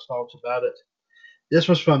y'all's thoughts about it. This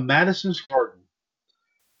was from Madison Square Garden,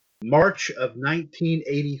 March of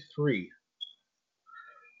 1983.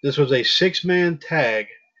 This was a six-man tag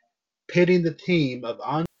pitting the team of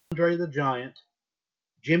Andre the Giant,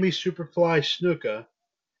 Jimmy Superfly Snuka,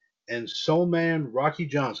 and Soul Man Rocky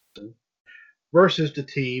Johnson versus the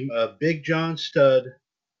team of Big John Studd,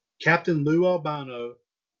 Captain Lou Albano,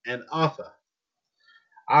 and Alpha.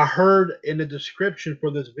 I heard in the description for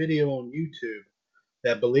this video on YouTube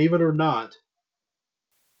that, believe it or not,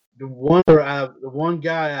 the one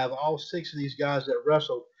guy out of all six of these guys that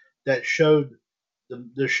wrestled that showed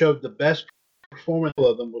the best performance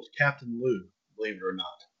of them was Captain Lou, believe it or not.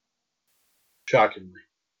 Shockingly.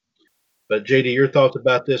 But JD, your thoughts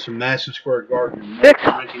about this in Madison Square Garden?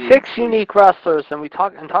 Six unique wrestlers, and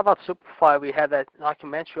talk about Superfly. We had that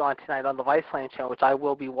documentary on tonight on the Viceland channel, which I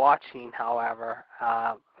will be watching. However,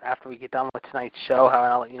 after we get done with tonight's show,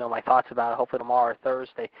 I'll let you know my thoughts about it. Hopefully tomorrow or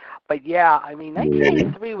Thursday. But yeah, I mean,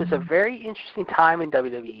 1983 was a very interesting time in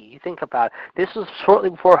WWE. You think about it. This was shortly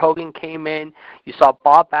before Hogan came in. You saw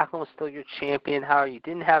Bob Backlund was still your champion. However, you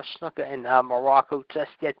didn't have Snuka and Morocco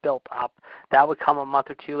just yet built up. That would come a month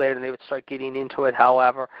or two later, and they would start getting into it,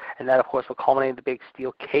 however. And that, of course, would culminate in the big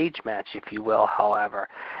steel cage match, if you will, however.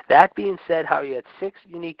 That being said, how you had six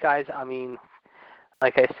unique guys, I mean,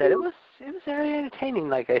 like I said, it was very entertaining,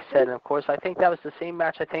 like I said. And, of course, I think that was the same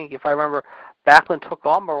match, I think, if I remember, Backlund took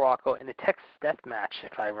on Morocco in the Texas Death Match,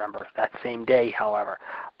 if I remember, that same day, however.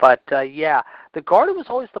 But, yeah, the Garden was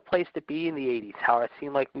always the place to be in the 80s, how it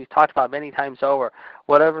seemed like we've talked about many times over.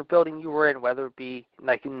 Whatever building you were in, whether it be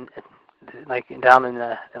like down in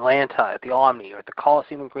Atlanta at the Omni, or at the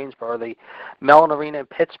Coliseum in Greensboro, or the Mellon Arena in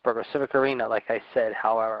Pittsburgh, or Civic Arena, like I said,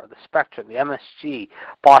 however, the Spectrum, the MSG,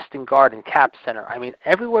 Boston Garden, Cap Center. I mean,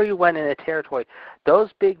 everywhere you went in a territory,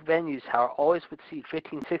 those big venues, however, always would seat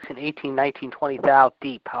 15, 16, 18, 19, 20,000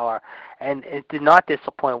 deep, however, and it did not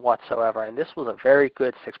disappoint whatsoever. And this was a very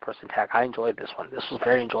good six-person tag. I enjoyed this one. This was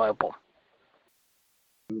very enjoyable.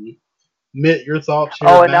 Mitt, your thoughts here?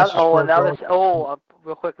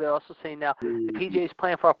 Real quick, they're also saying now the PGA is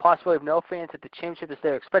planning for a possibility of no fans at the championship as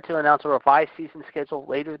they're expected to announce a revised season schedule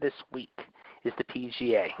later this week, is the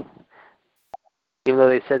PGA. Even though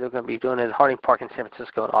they said they're going to be doing it at Harding Park in San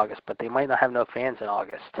Francisco in August, but they might not have no fans in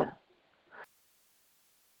August.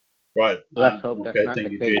 Right. Let's hope that's not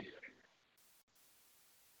the case.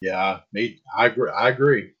 Yeah, I agree.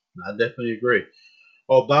 I definitely agree.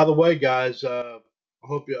 Oh, by the way, guys, I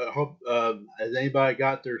hope has anybody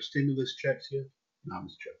got their stimulus checks yet? No, I'm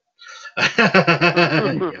just joking.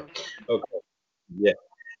 Yeah. Okay.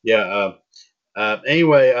 Yeah.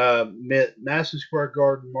 Anyway, Madison Square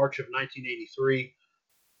Garden, March of 1983.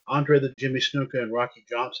 Andre the Jimmy Snuka and Rocky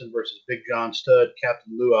Johnson versus Big John Studd,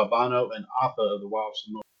 Captain Lou Albano, and Appa of the Wild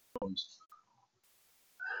Samoans.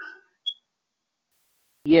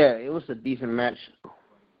 Yeah, it was a decent match.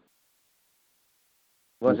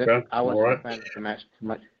 Was Okay. it? I wasn't All right. a fan of the match too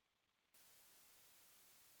much.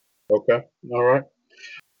 Okay. All right.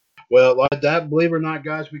 Well, like that, believe it or not,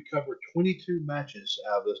 guys, we covered 22 matches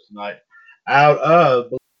out of this tonight. Out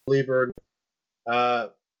of, believe it or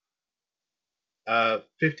not,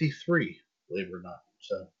 53, believe it or not.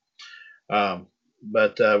 So,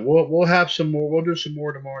 but we'll have some more. We'll do some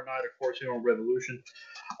more tomorrow night, of course, here on Revolution.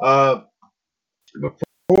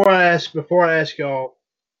 Before I ask y'all,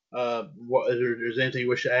 what if there's anything you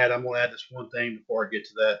wish to add, I'm going to add this one thing before I get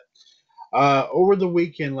to that. Over the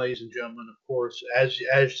weekend, ladies and gentlemen, of course, as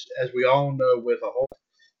we all know, with a whole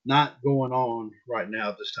not going on right now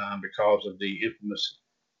at this time because of the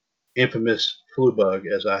infamous flu bug,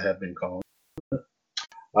 as I have been calling it.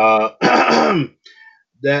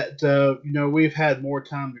 That we've had more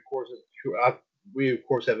time. Of course, we of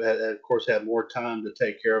course have had more time to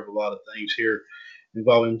take care of a lot of things here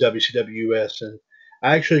involving WCWUS, and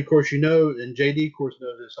I actually, of course, and JD, of course,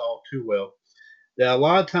 knows this all too well. That a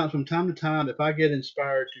lot of times, from time to time, if I get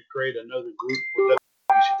inspired to create another group for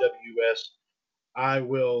WCWUS, I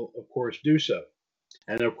will, of course, do so.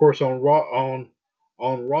 And of course, on Raw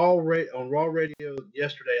Radio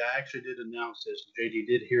yesterday, I actually did announce this. JD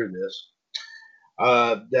did hear this.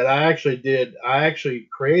 That I actually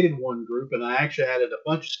created one group, and I actually added a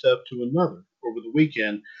bunch of stuff to another over the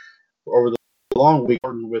weekend, over the long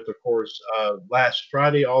weekend, with, of course, last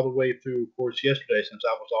Friday all the way through, of course, yesterday, since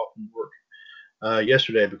I was off from work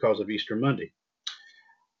yesterday because of Easter Monday.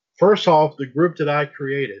 First off, the group that I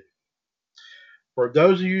created, for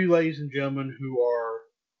those of you, ladies and gentlemen, who are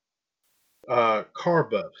car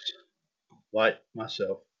buffs, like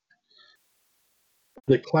myself,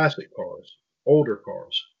 the classic cars, older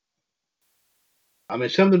cars. I mean,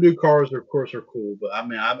 some of the new cars, of course, are cool, but I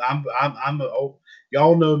mean, I'm old.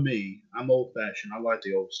 Y'all know me. I'm old fashioned. I like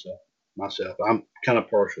the old stuff myself. I'm kind of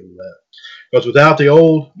partial to that because without the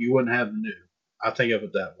old, you wouldn't have the new. I think of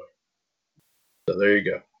it that way. So there you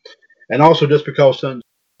go. And also, just because something's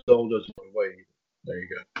old doesn't go away. There you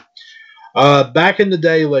go. Back in the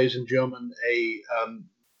day, ladies and gentlemen,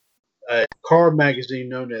 a car magazine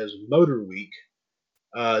known as Motor Week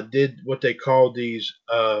did what they called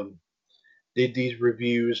did these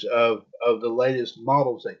reviews of the latest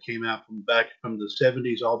models that came out from the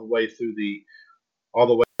 70s all the way to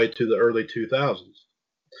the early 2000s.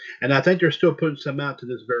 And I think they're still putting some out to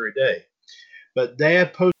this very day. But they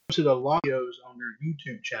have posted a lot of videos on their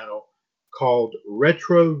YouTube channel called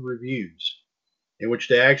Retro Reviews, in which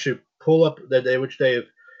they actually which they have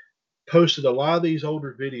posted a lot of these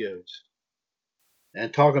older videos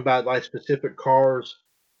and talk about like specific cars,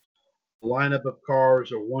 lineup of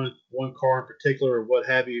cars, or one car in particular, or what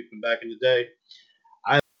have you from back in the day.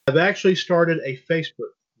 I've actually started a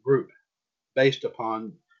Facebook group based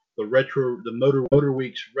upon the Motor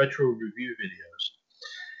Week's retro review videos,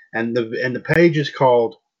 and the page is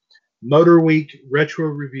called Motor Week Retro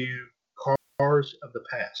Review Cars of the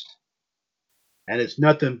Past, and it's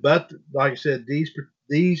nothing but, like I said, these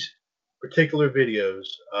particular videos.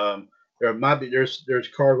 There's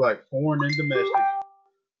cars like foreign and domestic.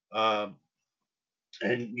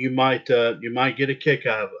 And you might get a kick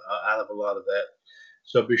out of a lot of that.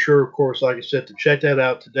 So be sure, of course, like I said, to check that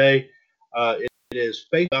out today. It is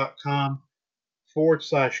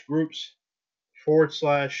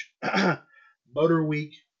facebook.com/groups/Motor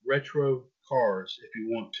Week Retro Cars. If you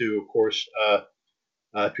want to, of course,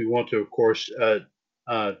 if you want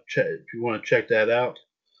to check that out.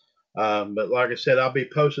 But like I said, I'll be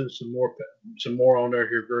posting some more on there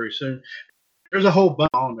here very soon. There's a whole bunch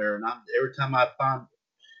on there, and every time I find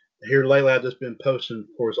here lately, I've just been posting, of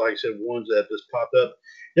course, like I said, ones that just popped up.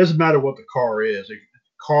 It doesn't matter what the car is.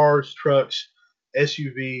 Cars, trucks,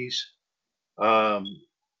 SUVs.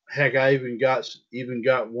 Heck, I even got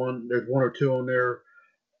one. There's one or two on there.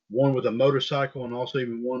 One with a motorcycle, and also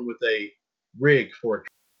even one with a rig for a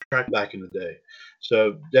track back in the day.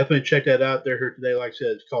 So definitely check that out there here today. Like I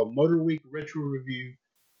said, it's called Motor Week Retro Review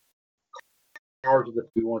Cars. If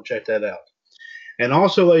you want to check that out. And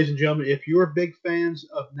also, ladies and gentlemen, if you're big fans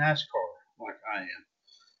of NASCAR, like I am,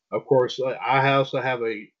 of course, I also have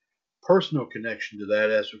a personal connection to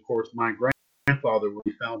that, as, of course, my grandfather was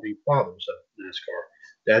the founding fathers of NASCAR.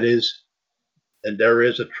 And there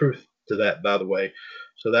is a truth to that, by the way.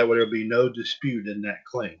 So that way there'll be no dispute in that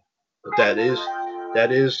claim. But that is,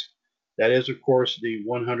 of course, the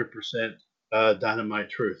 100%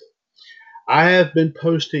 dynamite truth. I have been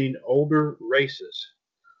posting older races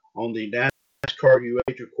on the NASCAR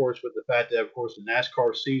UH, of course, with the fact that, of course, the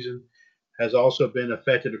NASCAR season has also been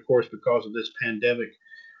affected, of course, because of this pandemic.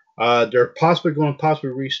 They're possibly going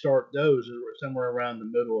to restart those somewhere around the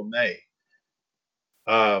middle of May.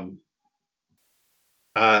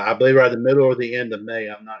 I believe around the middle or the end of May.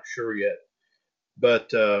 I'm not sure yet,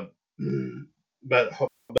 but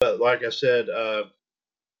like I said,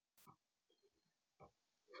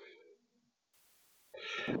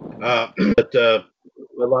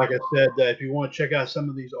 but like I said, if you want to check out some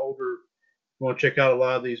of these older, you want to check out a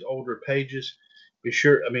lot of these older pages, be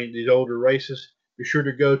sure. I mean, these older races. Be sure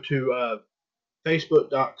to go to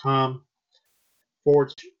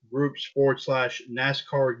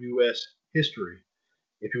Facebook.com/groups/NASCAR US History.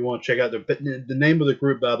 If you want to check out the name of the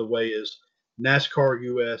group, by the way, is NASCAR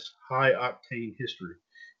US High Octane History.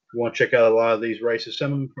 If you want to check out a lot of these races,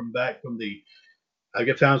 some of them I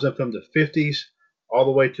get found them from the 50s all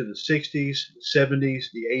the way to the 60s,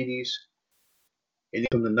 70s, the 80s, and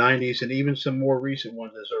from the 90s, and even some more recent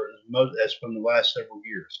ones as from the last several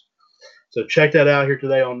years. So check that out here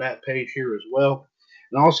today on that page here as well.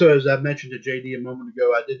 And also, as I mentioned to JD a moment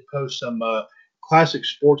ago, I did post some classic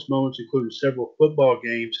sports moments, including several football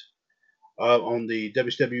games, on the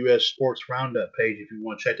WCWUS Sports Roundup page. If you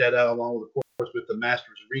want to check that out, along with, of course, with the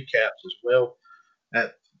Masters recaps as well,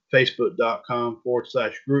 at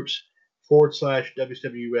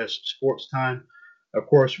Facebook.com/groups/WCWUS Sports Time. Of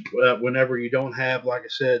course, whenever you don't have, like I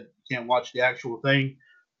said, you can't watch the actual thing,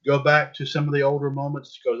 go back to some of the older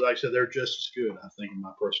moments because, like I said, they're just as good, I think, in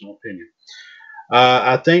my personal opinion.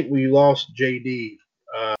 I think we lost JD.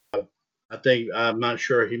 I think I'm not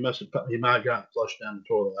sure. He might have gotten flushed down the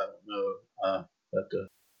toilet. I don't know. But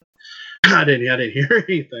I didn't hear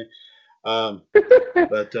anything.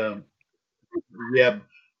 Yeah.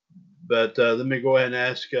 But let me go ahead and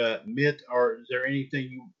ask Mitt. Is there anything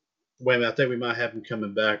you? Wait a minute. I think we might have him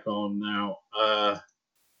coming back on now.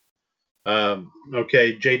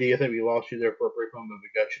 Okay, JD. I think we lost you there for a brief moment. We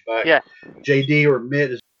got you back. Yeah. JD or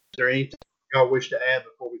Mitt, is there anything y'all wish to add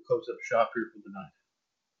before we close up shop here for tonight?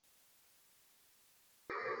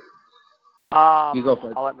 You go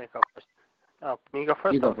first. I'll let me go first. Oh, me go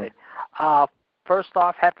first? You go Okay. First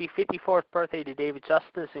off, happy 54th birthday to David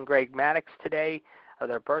Justice and Greg Maddox today.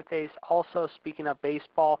 Their birthdays. Also, speaking of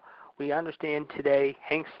baseball, we understand today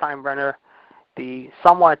Hank Steinbrenner, the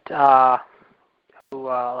somewhat, like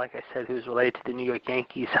I said, who's related to the New York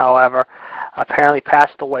Yankees, however, apparently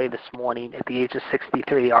passed away this morning at the age of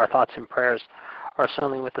 63. Our thoughts and prayers are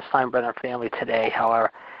certainly with the Steinbrenner family today,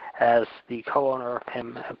 however, as the co-owner of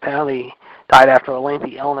him apparently died after a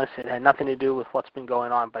lengthy illness. It had nothing to do with what's been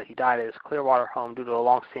going on, but he died at his Clearwater home due to a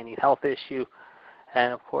long-standing health issue.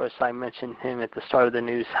 And, of course, I mentioned him at the start of the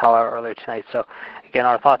news, however, earlier tonight. So, again,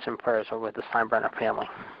 our thoughts and prayers are with the Steinbrenner family.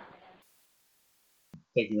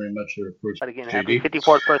 Thank you very much, of course. But, again, JD. happy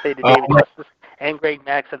 54th birthday to David Justice and Greg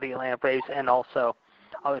Max of the Atlanta Braves, and also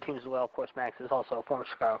other teams as well. Of course, Max is also a former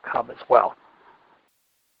Chicago Cub as well.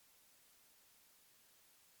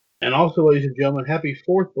 And also, ladies and gentlemen, happy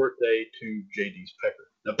 4th birthday to JD's Pecker.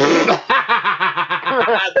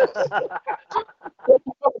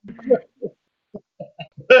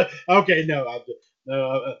 Okay, okay.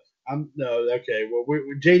 Well,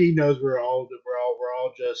 JD knows we're all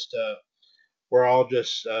just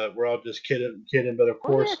kidding. But of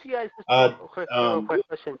course, let me ask you guys just real quick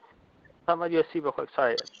question. Talking about UFC real quick.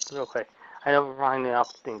 Sorry, real quick. I know we're rounding up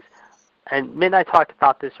things. And Midnight talked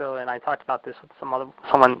about this earlier, and I talked about this with someone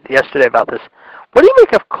yesterday about this. What do you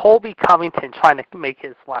make of Colby Covington trying to make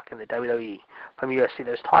his luck in the WWE from UFC?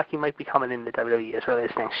 There's talk he might be coming in the WWE as early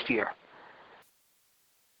as next year.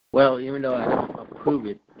 Well, even though I don't approve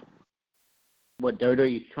it, what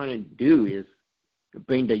WWE is trying to do is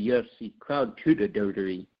bring the UFC crowd to the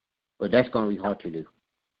WWE, but that's going to be hard to do.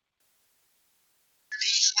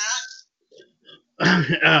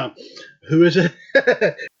 Who is it?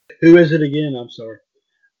 Who is it again? I'm sorry.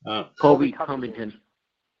 Colby Covington.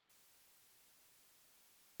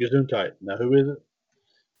 Gesundheit. Now, who is it?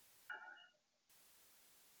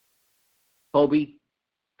 Colby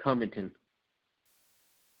Covington.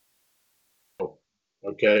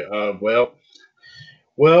 Okay. Well.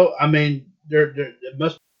 I mean, there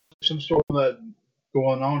must be some sort of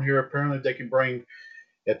going on here. Apparently, they can bring.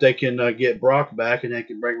 If they can get Brock back and they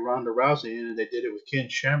can bring Ronda Rousey in, and they did it with Ken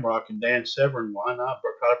Shamrock and Dan Severn, why not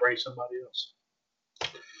try to bring somebody else?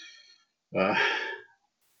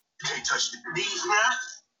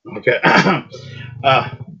 Okay.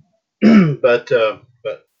 But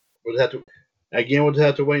we'll have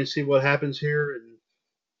to wait and see what happens here,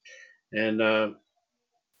 and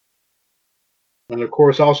of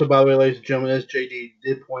course, also, by the way, ladies and gentlemen, as JD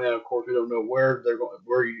did point out, of course, we don't know where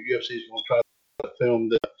UFC is going to try film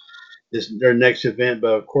their next event.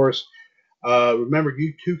 But of course, remember,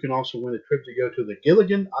 you too can also win a trip to go to the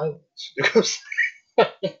Gilligan Islands.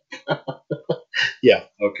 Yeah,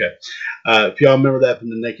 okay. If y'all remember that from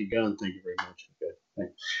the Naked Gun, thank you very much. Okay,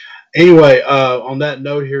 thanks. Anyway, on that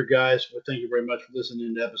note here, guys, well, thank you very much for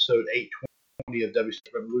listening to episode 820 of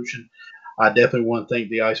WCWUS Revolution. I definitely want to thank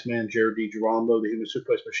the Iceman, Jared D. Geronimo, the Human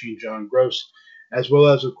Suplex Machine, John Gross, as well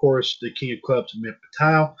as, of course, the King of Clubs, Mick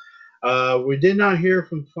Patel. We did not hear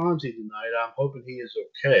from Fonzie tonight. I'm hoping he is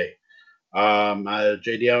okay. JD, I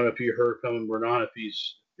don't know if you heard from him or not. If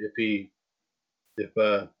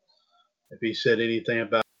he said anything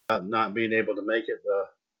about not being able to make it,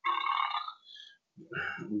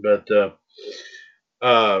 but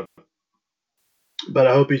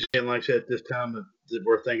I hope he's getting, like I said, at this time that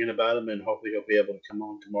we're thinking about him, and hopefully he'll be able to come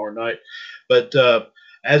on tomorrow night. But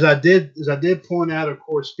as I did point out, of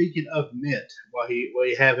course, speaking of Mitt, while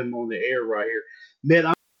you have him on the air right here, Mitt,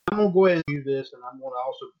 I'm gonna go ahead and do this, and I'm gonna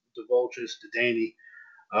also divulge this to Danny.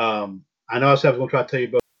 I know I said I was gonna try to tell you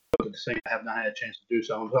both at the same time. I have not had a chance to do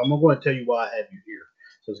so. So I'm gonna go ahead and tell you why I have you here.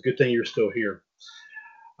 So it's a good thing you're still here.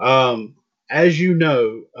 As you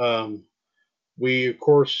know, we, of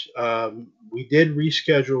course, we did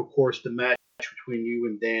reschedule, of course, the match between you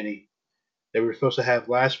and Danny that we were supposed to have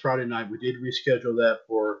last Friday night. We did reschedule that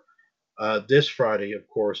for this Friday, of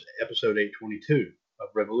course, episode 822 of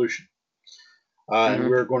Revolution. And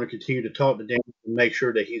we're going to continue to talk to Danny and make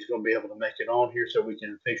sure that he's going to be able to make it on here so we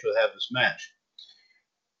can officially have this match.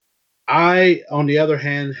 I, on the other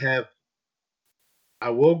hand, I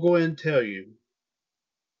will go ahead and tell you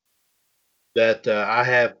that I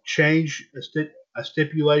have changed a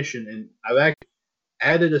stipulation, and I've actually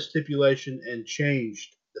added a stipulation and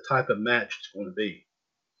changed the type of match it's going to be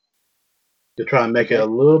to try and make it a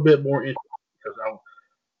little bit more interesting.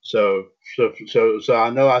 So I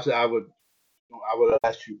know I said I would have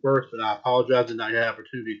asked you first, but I apologize that I didn't have the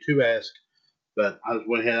opportunity to ask. But I just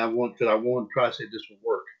went ahead. I wanted to try to see if this would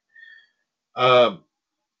work.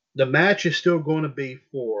 The match is still going to be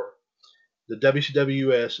for the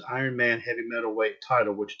WCWUS Iron Man Heavy Metalweight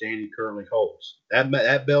title, which Danny currently holds.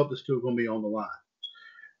 That belt is still going to be on the line.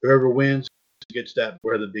 Whoever wins gets that,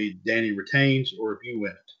 whether it be Danny retains or if you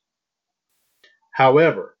win it.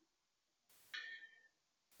 However,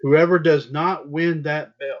 whoever does not win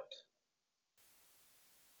that belt,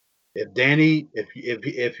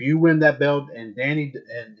 if you win that belt and if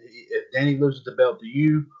Danny loses the belt to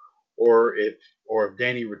you, or if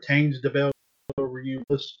Danny retains the belt over you,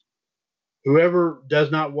 whoever does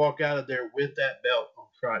not walk out of there with that belt on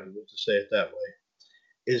Friday, let's just say it that way,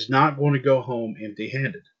 is not going to go home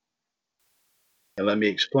empty-handed. And let me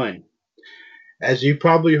explain. As you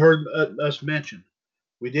probably heard us mention,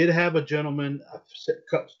 we did have a gentleman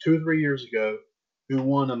 2 or 3 years ago who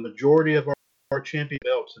won a majority of our champion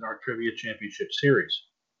belts in our Trivia Championship Series.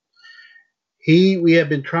 We have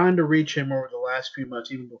been trying to reach him over the last few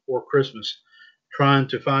months, even before Christmas, trying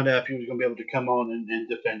to find out if he was going to be able to come on and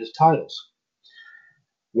defend his titles.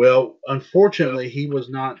 Well, unfortunately, he was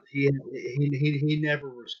not. He never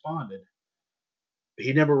responded.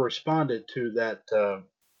 He never responded to that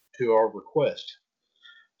to our request.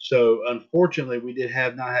 So unfortunately, we did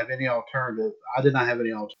not have any alternative. I did not have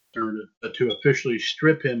any alternative to officially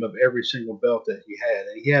strip him of every single belt that he had,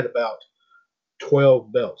 and he had about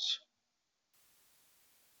 12 belts.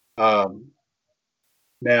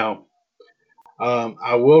 Now,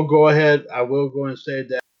 I will go ahead and say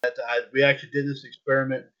that we actually did this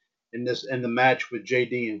experiment in the match with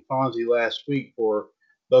JD and Fonzie last week for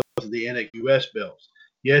both of the NWAUS belts.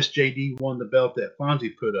 Yes, JD won the belt that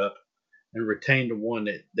Fonzie put up and retained the one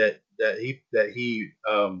that he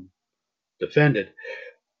defended,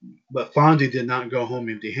 but Fonzie did not go home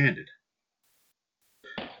empty-handed.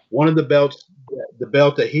 One of the belts, the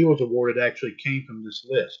belt that he was awarded, actually came from this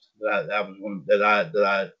list that I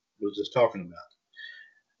was just talking about.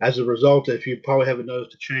 As a result, if you probably haven't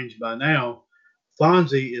noticed a change by now,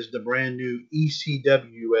 Fonzie is the brand new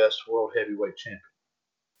ECWUS World Heavyweight Champion.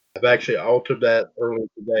 I've actually altered that earlier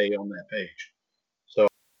today on that page. So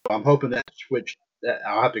I'm hoping that switched.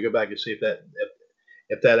 I'll have to go back and see if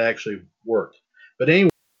that actually worked. But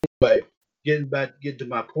anyway, getting to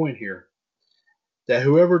my point here, that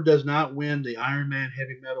whoever does not win the Iron Man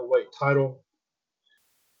Heavy Metalweight title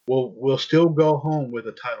will still go home with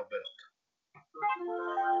a title belt.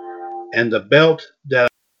 And the belt that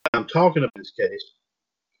I'm talking about in this case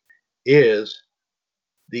is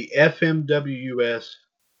the FMWUS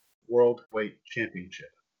World Weight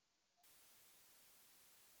Championship.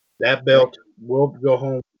 That belt will go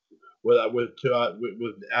home with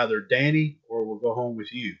either Danny or will go home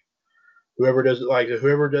with you. Whoever does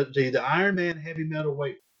the Iron Man heavy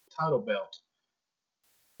metalweight title belt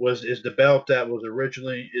is the belt that was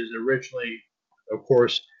originally, of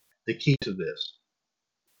course, the key to this.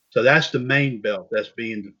 So that's the main belt that's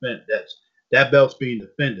being defended. That belt's being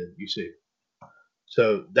defended. You see.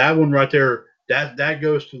 So that one right there, that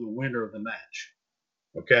goes to the winner of the match.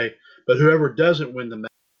 Okay, but whoever doesn't win the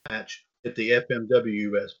match get the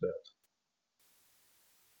FMWUS belt.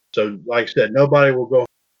 So, like I said, nobody will go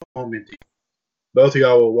home empty. Both of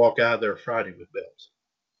y'all will walk out of there Friday with belts.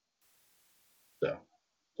 So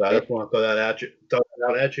I just want to throw that at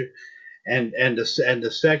you. And the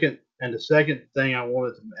second thing I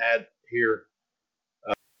wanted to add here,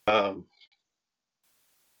 the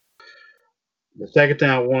second thing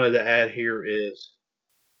I wanted to add here is,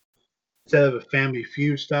 instead of a family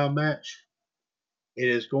feud style match, it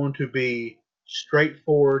is going to be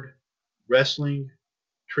straightforward wrestling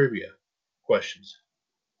trivia questions.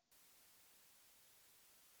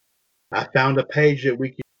 I found a page that we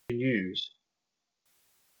can use,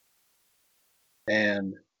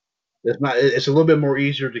 and it's a little bit more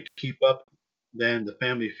easier to keep up than the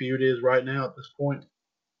Family Feud is right now at this point.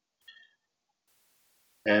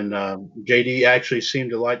 And JD actually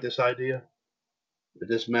seemed to like this idea,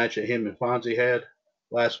 this match that him and Fonzie had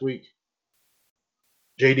last week.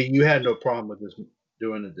 JD, you had no problem with this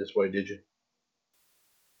doing it this way, did you?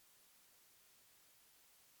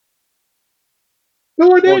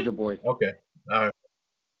 No, I did. Okay. All right.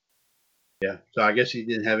 Yeah. So I guess he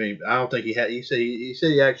didn't have any. I don't think he had. He said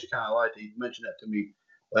he actually kind of liked it. He mentioned that to me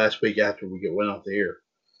last week after we went off the air.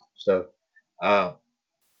 So I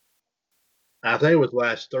think it was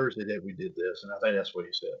last Thursday that we did this, and I think that's what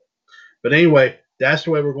he said. But anyway, that's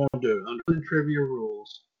the way we're going to do it under the trivia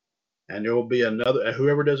rules. And there will be another.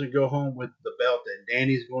 Whoever doesn't go home with the belt that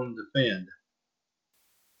Danny's going to defend,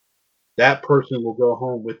 that person will go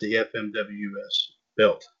home with the FMWS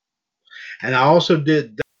belt. And I also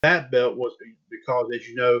did that belt was because, as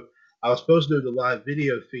you know, I was supposed to do the live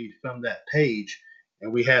video feed from that page,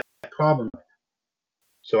 and we had a problem.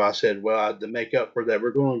 So I said, well, to make up for that,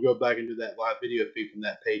 we're going to go back and do that live video feed from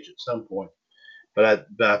that page at some point. But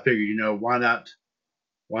I figured, why not?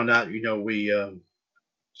 We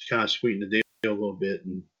just kind of sweeten the deal a little bit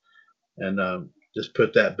and just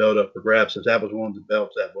put that belt up for grabs, since that was one of the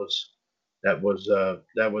belts that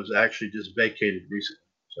was actually just vacated recently.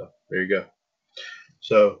 So there you go.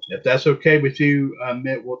 So if that's okay with you,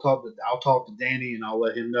 Mitt, I'll talk to Danny and I'll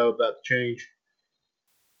let him know about the change.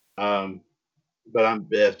 But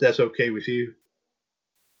if that's okay with you.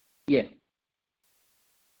 Yeah.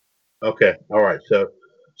 Okay. All right. So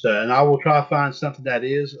and I will try to find something that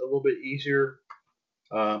is a little bit easier.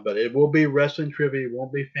 But it will be wrestling trivia. It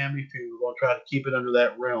won't be Family Feud. We're going to try to keep it under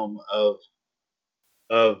that realm of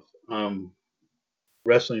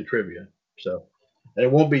wrestling trivia. So, and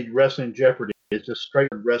it won't be Wrestling Jeopardy. It's just straight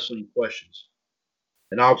wrestling questions.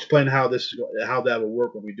 And I'll explain how that will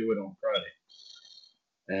work when we do it on Friday.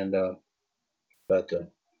 And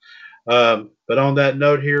but on that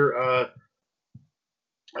note here,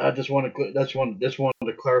 I just wanted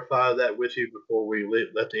to clarify that with you before we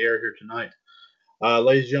let the air here tonight.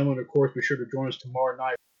 Ladies and gentlemen, of course, be sure to join us tomorrow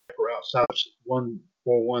night for Outside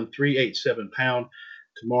 141387 pound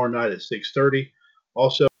tomorrow night at 6:30.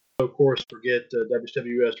 Also, of course, forget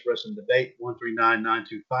WCWUS Wrestling Debate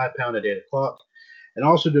 139925 pound at 8 o'clock. And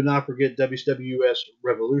also do not forget WCWUS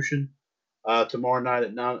Revolution tomorrow night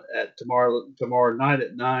at 9. Tomorrow night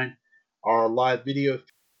at 9. Our live video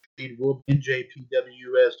feed will be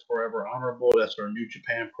NJPWS Forever Honorable. That's our New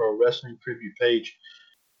Japan Pro Wrestling tribute page.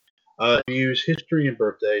 Use history and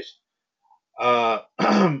birthdays.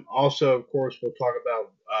 Also, of course, we'll talk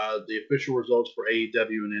about the official results for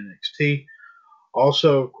AEW and NXT.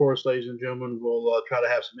 Also, of course, ladies and gentlemen, we'll try to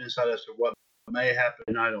have some insight as to what may happen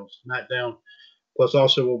tonight on SmackDown. Plus,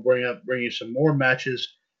 also, we'll bring you some more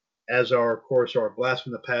matches as our Blast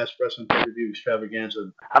from the Past Wrestling Pay-Per-View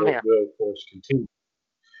extravaganza will,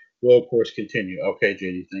 of course, continue. Okay,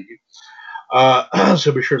 JD, thank you.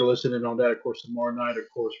 So be sure to listen in on that, of course, tomorrow night, of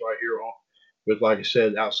course, right here with, like I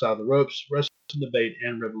said, Outside the Ropes, Wrestling Debate,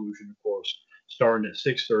 and Revolution, of course, starting at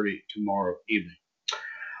 6:30 tomorrow evening.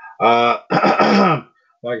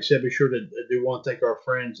 Like I said, be sure to do want to thank our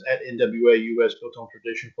friends at NWAUS Built on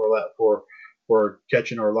Tradition for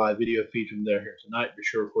catching our live video feed from there here tonight. Be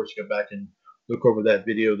sure, of course, to go back and look over that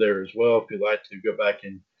video there as well if you'd like to go back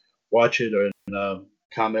and watch it and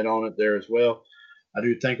comment on it there as well. I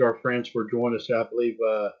do thank our friends for joining us. I believe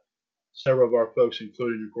several of our folks,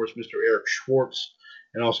 including, of course, Mr. Eric Schwartz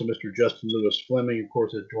and also Mr. Justin Lewis Fleming, of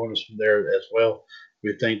course, have joined us from there as well.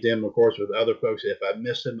 We thank them, of course, with other folks. If I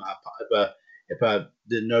missed them, If I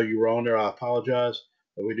didn't know you were on there, I apologize.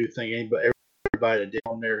 But we do thank everybody that did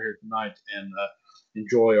on there here tonight and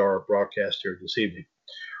enjoy our broadcast here this evening.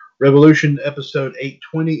 Revolution episode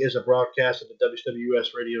 820 is a broadcast of the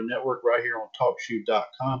WCWUS Radio Network right here on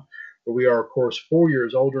TalkShoe.com, where we are, of course, 4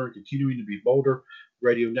 years older and continuing to be bolder. The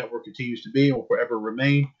radio network continues to be and will forever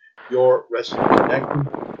remain your wrestling connection.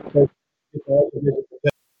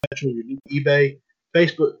 Perpetual Unique eBay,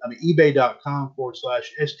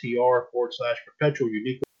 eBay.com/STR/Perpetual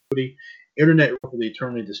Uniquity, Internet for the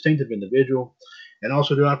eternally distinctive individual. And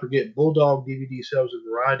also do not forget Bulldog DVD Sales and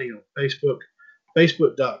Variety on Facebook,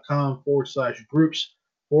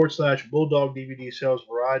 Facebook.com/groups/Bulldog DVD Sales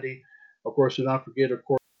Variety. Of course, do not forget,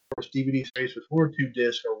 DVD space with 1 or 2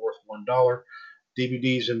 discs are worth $1.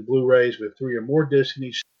 DVDs and Blu-rays with 3 or more discs in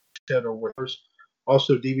each set are worth $1.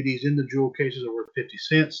 Also, DVDs in the jewel cases are worth 50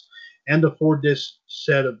 cents. And the 4-disc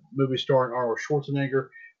set of movie starring Arnold Schwarzenegger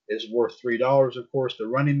is worth $3. Of course, The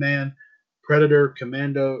Running Man, Predator,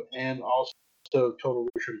 Commando, and also Total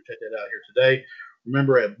Recall. Check that out here today.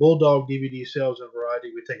 Remember, at Bulldog DVD Sales and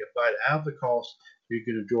Variety, we take a bite out of the cost so you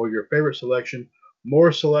can enjoy your favorite selection.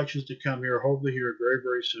 More selections to come here, hopefully here very,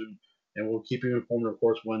 very soon. And we'll keep you informed, of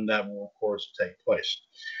course, when that will, of course, take place.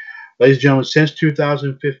 Ladies and gentlemen, since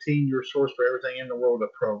 2015, your source for everything in the world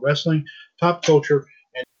of pro wrestling, pop culture,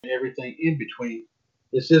 and everything in between.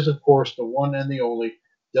 This is, of course, the one and the only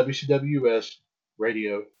WCWUS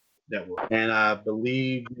Radio Network. And I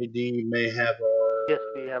believe we may have our... Yes,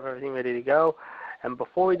 we have everything ready to go. And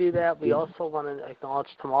before we do that, we also want to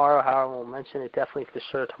acknowledge tomorrow, however, we'll mention it definitely for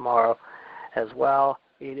sure tomorrow as well.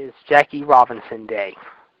 It is Jackie Robinson Day.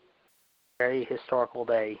 Very historical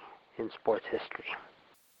day in sports history.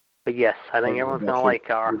 But yes, I think everyone's going to like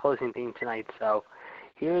our closing theme tonight. So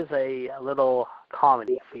here's a little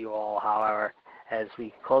comedy for you all, however, as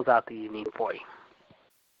we close out the evening for you.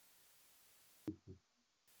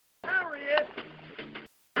 Harriet,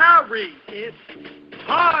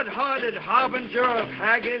 hard-hearted harbinger of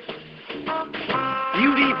haggis,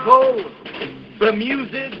 beautiful,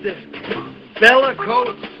 bemused,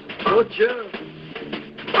 bellicose butcher,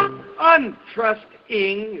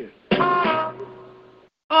 untrusting,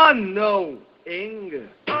 unknowing,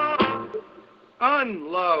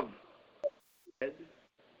 unloved.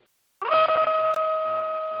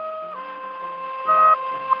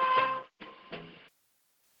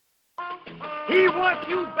 He wants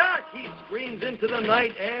you back, he screams into the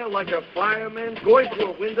night air like a fireman going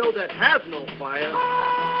through a window that has no fire.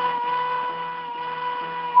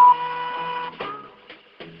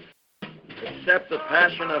 Except the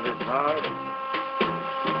passion of his heart.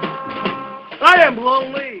 I am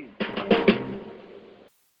lonely.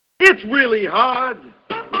 It's really hard.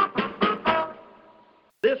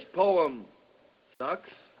 This poem sucks.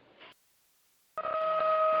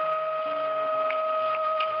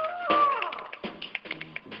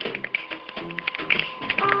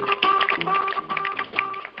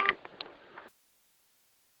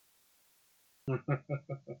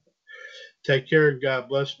 Take care and God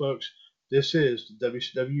bless, folks. This is the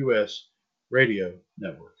WCWUS Radio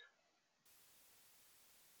Network.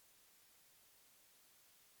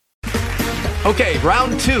 Okay,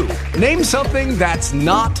 round 2. Name something that's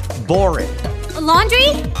not boring. A laundry?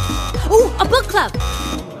 Ooh, a book club.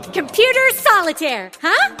 Computer solitaire,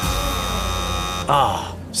 huh?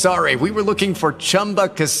 Ah, sorry, we were looking for Chumba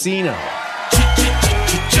Casino.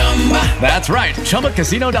 That's right.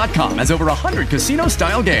 ChumbaCasino.com has over 100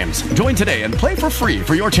 casino-style games. Join today and play for free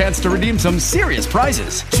for your chance to redeem some serious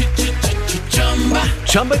prizes.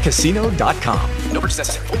 ChumbaCasino.com. No purchase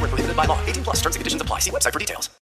necessary. Void where prohibited by law. 18+ terms and conditions apply. See website for details.